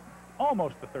 ball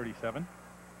almost the 37.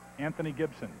 Anthony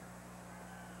Gibson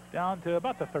down to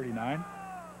about the 39.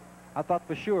 I thought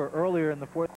for sure earlier in the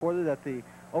fourth quarter that the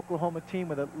Oklahoma team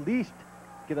would at least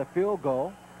get a field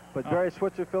goal, but Barry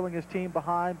Switzer, filling his team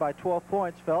behind by 12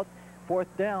 points, felt 4th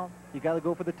down, you got to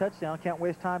go for the touchdown. Can't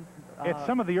waste time. It's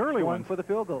some of the early ones for the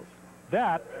field goals.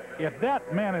 If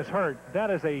that man is hurt, that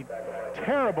is a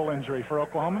terrible injury for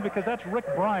Oklahoma, because that's Rick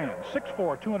Bryan,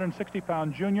 6'4",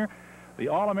 260-pound junior, the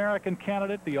All-American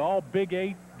candidate, the All-Big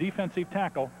 8 defensive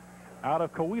tackle out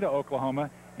of Coweta, Oklahoma,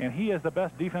 and he is the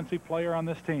best defensive player on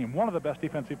this team, one of the best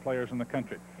defensive players in the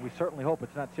country. We certainly hope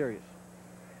it's not serious.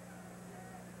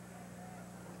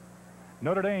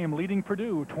 Notre Dame leading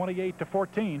Purdue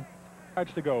 28-14.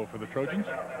 Yards to go for the Trojans.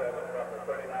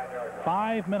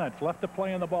 5 minutes left to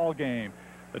play in the ball game.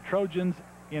 The Trojans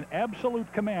in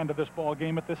absolute command of this ball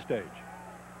game at this stage.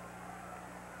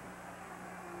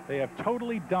 They have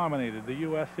totally dominated the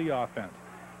USC offense.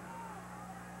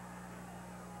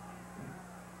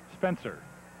 Spencer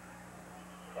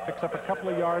picks up a couple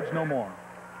of yards, no more.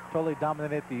 Totally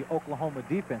dominated the Oklahoma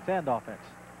defense and offense.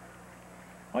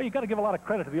 Well, you've got to give a lot of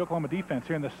credit to the Oklahoma defense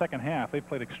here in the second half. They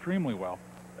played extremely well.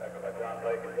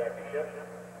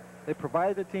 They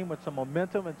provided the team with some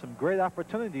momentum and some great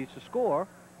opportunities to score,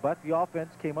 but the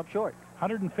offense came up short.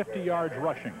 150 yards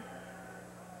rushing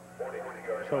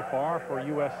so far for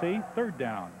USC. 3rd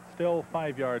down, still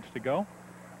 5 yards to go.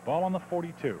 Ball on the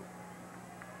 42.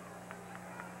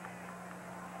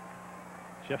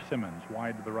 Jeff Simmons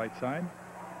wide to the right side.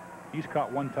 He's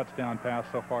caught 1 touchdown pass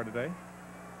so far today.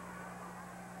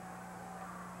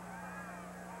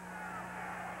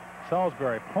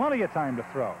 Salisbury, plenty of time to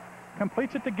throw.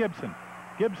 Completes it to Gibson.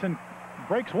 Gibson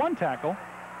breaks 1 tackle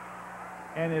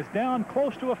and is down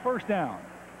close to a 1st down.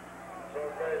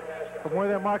 From where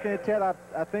they're marking it, Ted,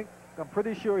 I'm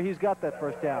pretty sure he's got that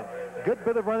 1st down. Good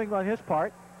bit of running on his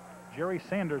part. Jerry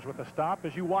Sanders with a stop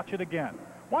as you watch it again.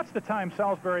 Watch the time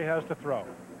Salisbury has to throw.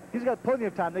 He's got plenty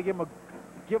of time. They give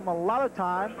him a lot of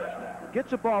time.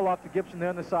 Gets the ball off to Gibson there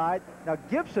on the side. Now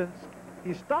Gibson's,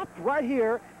 he stopped right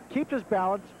here, keeps his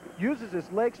balance, uses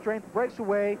his leg strength, breaks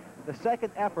away. The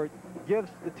second effort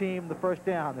gives the team the 1st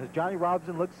down as Johnny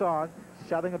Robinson looks on,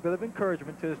 shouting a bit of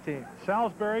encouragement to his team.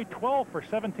 Salisbury 12 for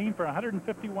 17 for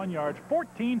 151 yards,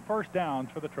 14 1st downs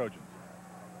for the Trojans.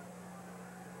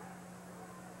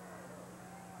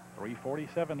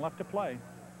 3:47 left to play.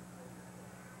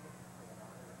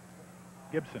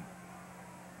 Gibson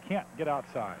can't get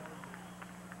outside.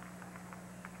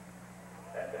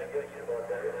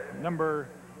 Number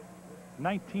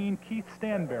 19, Keith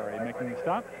Stanberry, making the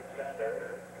stop.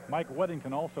 Mike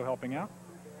Weddington also helping out.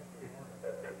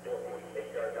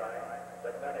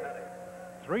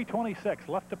 3:26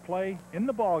 left to play in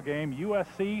the ball game.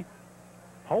 USC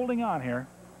holding on here.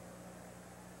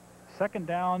 Second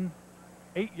down,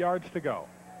 8 yards to go.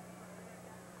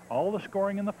 All the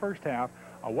scoring in the first half.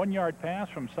 A 1-yard pass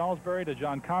from Salisbury to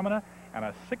John Kamina and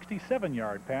a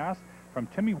 67-yard pass from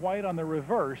Timmy White on the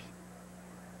reverse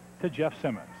to Jeff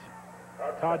Simmons.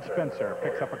 Todd Spencer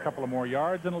picks up a couple of more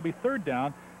yards, and it'll be third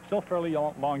down, still fairly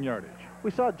long yardage.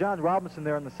 We saw John Robinson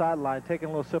there on the sideline taking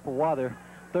a little sip of water,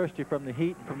 thirsty from the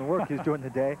heat and from the work he's doing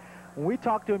today. When we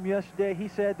talked to him yesterday, he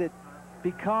said that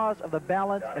because of the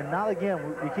balance, and not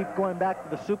again, we keep going back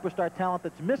to the superstar talent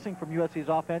that's missing from USC's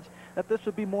offense, that this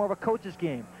would be more of a coach's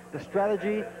game. The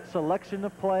strategy, selection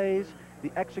of plays,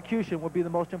 the execution would be the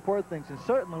most important things. And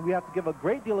certainly we have to give a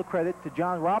great deal of credit to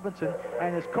John Robinson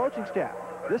and his coaching staff.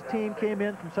 This team came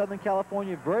in from Southern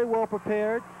California very well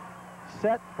prepared,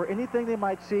 set for anything they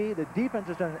might see. The defense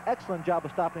has done an excellent job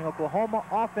of stopping Oklahoma.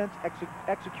 Offense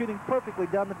executing perfectly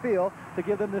down the field to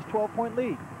give them this 12-point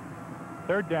lead.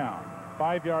 Third down,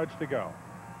 5 yards to go.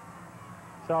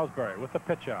 Salisbury with the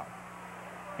pitch out.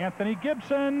 Anthony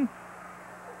Gibson.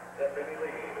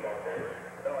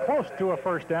 Close to a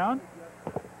first down.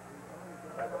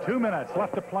 2 minutes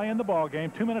left to play in the ball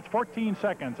game. 2 minutes, 14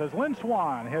 seconds as Lynn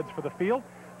Swan heads for the field.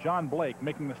 John Blake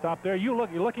making the stop there. You're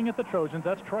looking at the Trojans.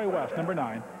 That's Troy West, number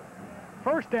 9.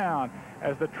 First down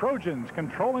as the Trojans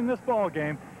controlling this ball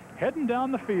game, heading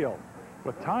down the field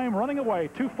with time running away.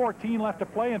 2:14 left to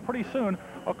play, and pretty soon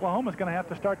Oklahoma's going to have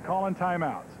to start calling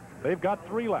timeouts. They've got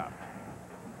 3 left.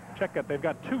 Check it. They've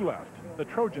got 2 left. The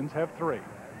Trojans have 3.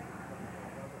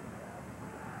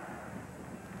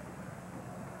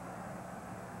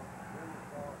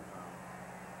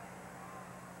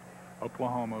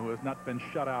 Oklahoma, who has not been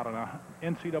shut out on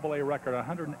an NCAA record,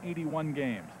 181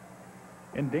 games.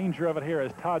 In danger of it here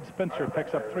as Todd Spencer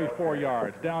picks up 3-4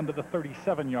 yards down to the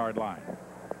 37-yard line.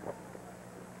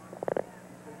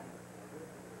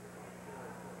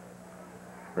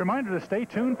 Reminder to stay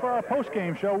tuned for our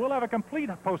post-game show. We'll have a complete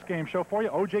post-game show for you.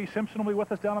 O.J. Simpson will be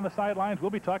with us down on the sidelines. We'll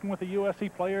be talking with the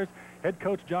USC players, head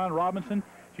coach John Robinson.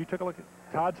 You took a look at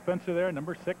Todd Spencer there.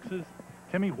 Number 6 is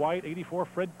Timmy White, 84,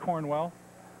 Fred Cornwell.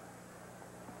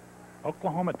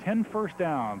 Oklahoma 10 first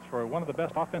downs for one of the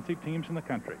best offensive teams in the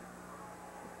country.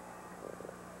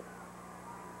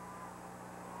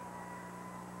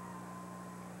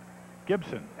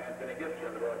 Gibson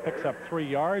picks up 3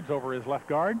 yards over his left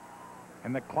guard,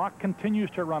 and the clock continues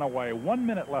to run away. 1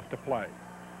 minute left to play.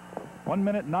 1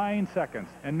 minute, 9 seconds.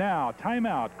 And now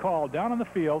timeout called down on the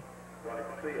field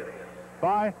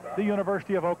by the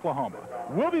University of Oklahoma.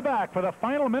 We'll be back for the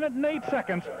final minute and 8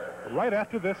 seconds right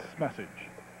after this message.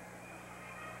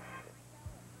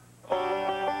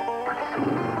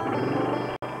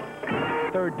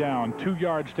 Third down, 2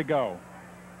 yards to go.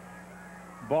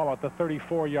 Ball at the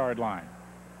 34-yard line.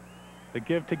 The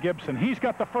give to Gibson. He's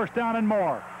got the first down and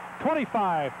more.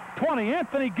 25, 20.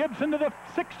 Anthony Gibson to the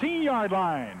 16-yard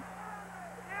line.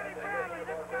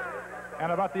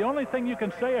 And about the only thing you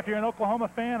can say if you're an Oklahoma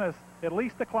fan is at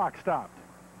least the clock stopped.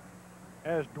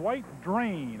 As Dwight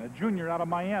Drain, a junior out of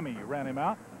Miami, ran him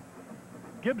out.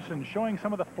 Gibson showing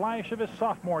some of the flash of his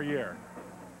sophomore year.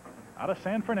 Out of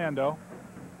San Fernando.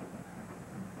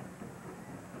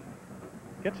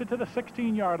 Gets it to the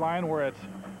 16-yard line where it's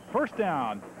first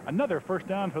down. Another first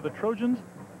down for the Trojans.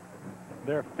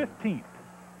 Their 15th.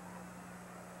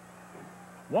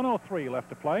 1:03 left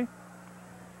to play.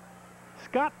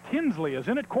 Scott Tinsley is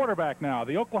in at quarterback now,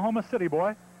 the Oklahoma City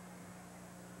boy.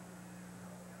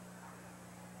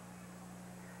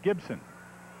 Gibson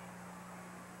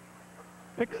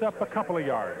picks up a couple of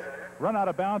yards. Run out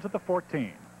of bounds at the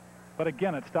 14. But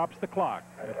again, it stops the clock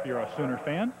if you're a Sooner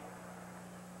fan.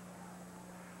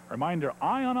 Reminder,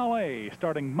 Eye on LA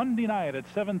starting Monday night at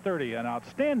 7:30. An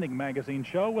outstanding magazine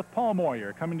show with Paul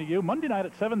Moyer coming to you Monday night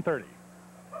at 7:30.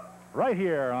 Right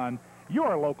here on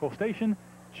your local station,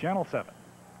 Channel 7.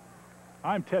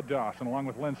 I'm Ted Dawson along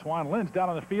with Lynn Swan. Lynn's down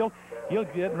on the field. He'll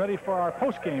get ready for our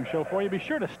post-game show for you. Be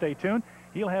sure to stay tuned.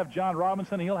 He'll have John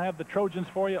Robinson. He'll have the Trojans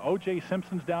for you. O.J.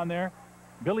 Simpson's down there.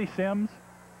 Billy Sims.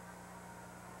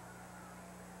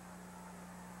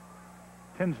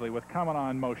 Tinsley with Kamina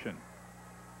in motion.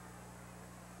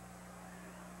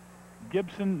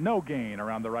 Gibson, no gain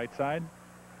around the right side.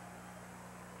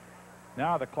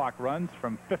 Now the clock runs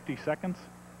from 50 seconds.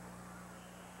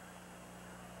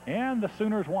 And the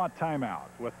Sooners want timeout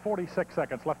with 46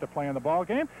 seconds left to play in the ball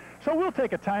game. So we'll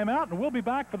take a timeout, and we'll be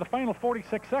back for the final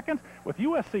 46 seconds with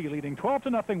USC leading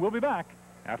 12-0. We'll be back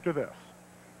after this.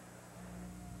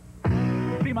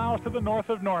 50 miles to the north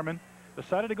of Norman, the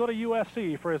decided to go to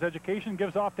USC for his education.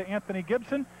 Gives off to Anthony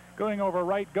Gibson, going over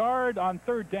right guard on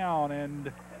 3rd down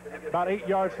and about 8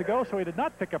 yards to go, so he did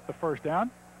not pick up the first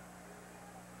down.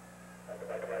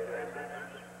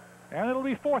 And it'll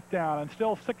be 4th down and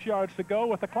still 6 yards to go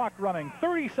with the clock running.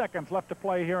 30 seconds left to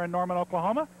play here in Norman,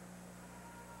 Oklahoma.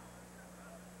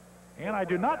 And I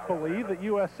do not believe that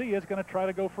USC is going to try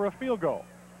to go for a field goal.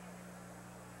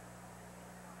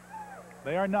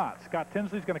 They are not. Scott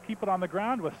Tinsley's going to keep it on the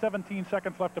ground with 17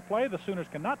 seconds left to play. The Sooners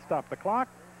cannot stop the clock.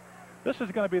 This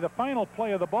is going to be the final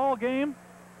play of the ball game.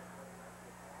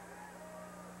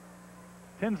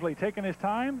 Tinsley taking his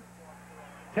time,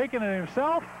 taking it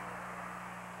himself,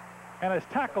 and is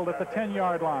tackled at the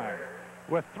 10-yard line.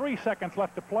 With 3 seconds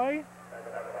left to play,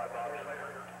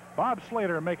 Bob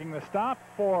Slater making the stop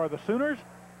for the Sooners.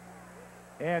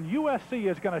 And USC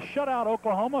is going to shut out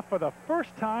Oklahoma for the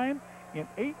first time in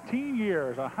 18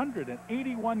 years,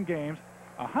 181 games,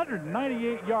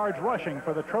 198 yards rushing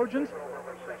for the Trojans.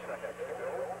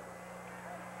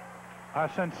 A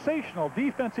sensational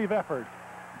defensive effort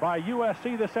by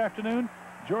USC this afternoon.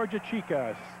 Georgia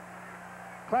Chicas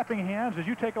clapping hands as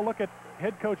you take a look at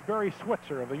head coach Barry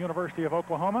Switzer of the University of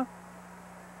Oklahoma.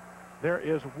 There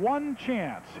is one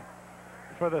chance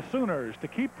for the Sooners to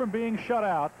keep from being shut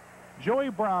out. Joey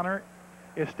Browner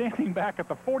is standing back at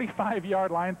the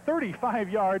 45-yard line, 35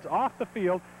 yards off the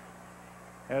field,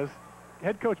 as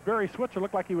head coach Barry Switzer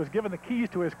looked like he was giving the keys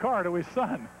to his car to his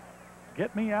son.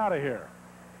 Get me out of here.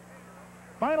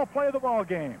 Final play of the ball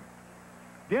game.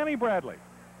 Danny Bradley,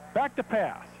 back to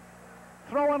pass.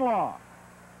 Throw and long.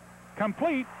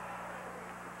 Complete.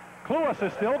 Cluess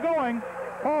is still going.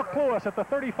 Paul Cluess at the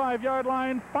 35-yard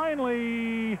line,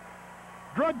 finally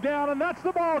drugged down, and that's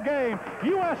the ball game.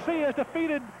 USC has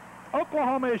defeated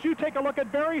Oklahoma. As you take a look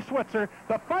at Barry Switzer,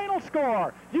 the final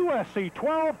score, USC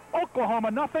 12, Oklahoma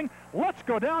nothing. Let's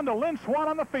go down to Lynn Swann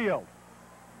on the field.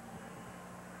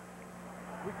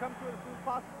 We come to it as soon as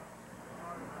possible.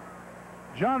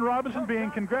 John Robinson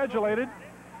being congratulated.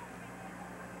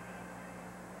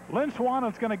 Lynn Swann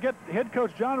is going to get head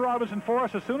coach John Robinson for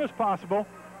us as soon as possible.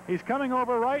 He's coming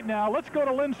over right now. Let's go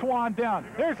to Lynn Swann down.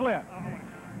 There's Lynn.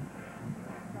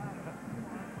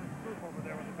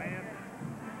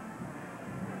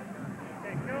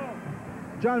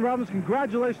 John Robinson,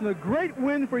 congratulations. A great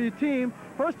win for your team.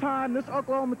 First time this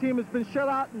Oklahoma team has been shut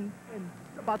out in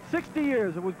about 60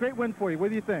 years. It was a great win for you. What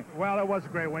do you think? Well, it was a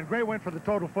great win. Great win for the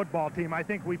total football team. I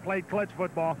think we played clutch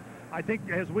football. I think,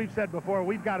 as we've said before,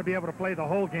 we've got to be able to play the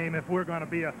whole game if we're going to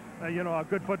be a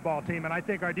good football team. And I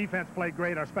think our defense played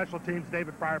great. Our special teams,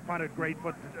 David Pryor punted great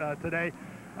today.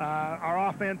 Our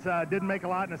offense didn't make a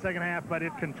lot in the second half, but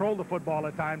it controlled the football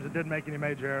at times. It didn't make any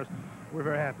major errors. We're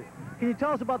very happy. Can you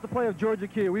tell us about the play of Georgia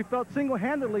Kier? We felt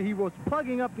single-handedly he was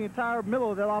plugging up the entire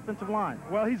middle of that offensive line.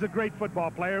 Well, he's a great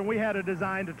football player, and we had a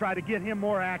design to try to get him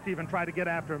more active and try to get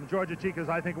after him. Georgia Chica is,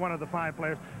 I think, one of the fine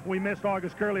players. We missed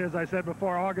August Curley, as I said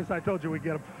before. August, I told you we'd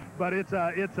get him. But it's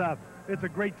a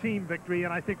great team victory,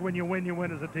 and I think when you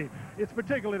win as a team. It's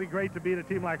particularly great to beat a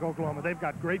team like Oklahoma. They've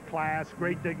got great class,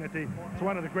 great dignity. It's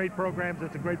one of the great programs.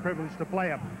 It's a great privilege to play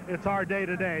them. It's our day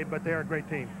today, but they're a great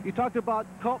team. You talked about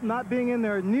Culp not being in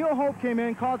there. Neil Hope came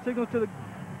in, called signals to the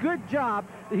good job.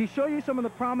 Did he show you some of the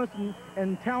promise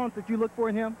and talent that you look for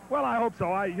in him? Well, I hope so.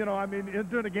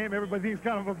 During the game, everybody thinks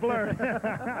kind of a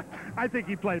blur. I think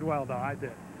he played well, though. I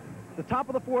did. The top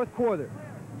of the fourth quarter,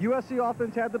 USC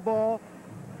offense had the ball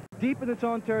deep in its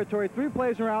own territory. 3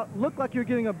 plays are out. Looked like you're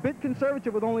getting a bit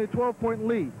conservative with only a 12-point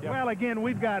lead. Yep. Well, again,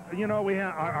 we've got, we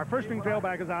have our first-string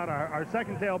tailback is out. Our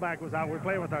second tailback was out. We're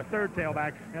playing with our third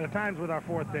tailback, and at times with our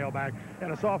fourth tailback,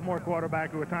 and a sophomore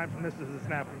quarterback who at times misses a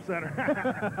snap from center.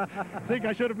 I think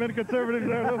I should have been conservative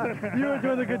there a little bit. You were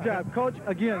doing a good job. Coach,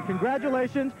 again,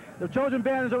 congratulations. The Trojan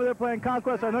band is over there playing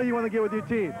Conquest. I know you want to get with your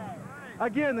team.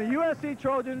 Again, the USC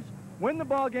Trojans win the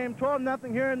ball game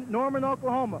 12-0 here in Norman,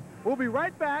 Oklahoma. We'll be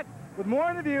right back with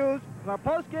more interviews on our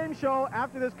post-game show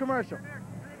after this commercial.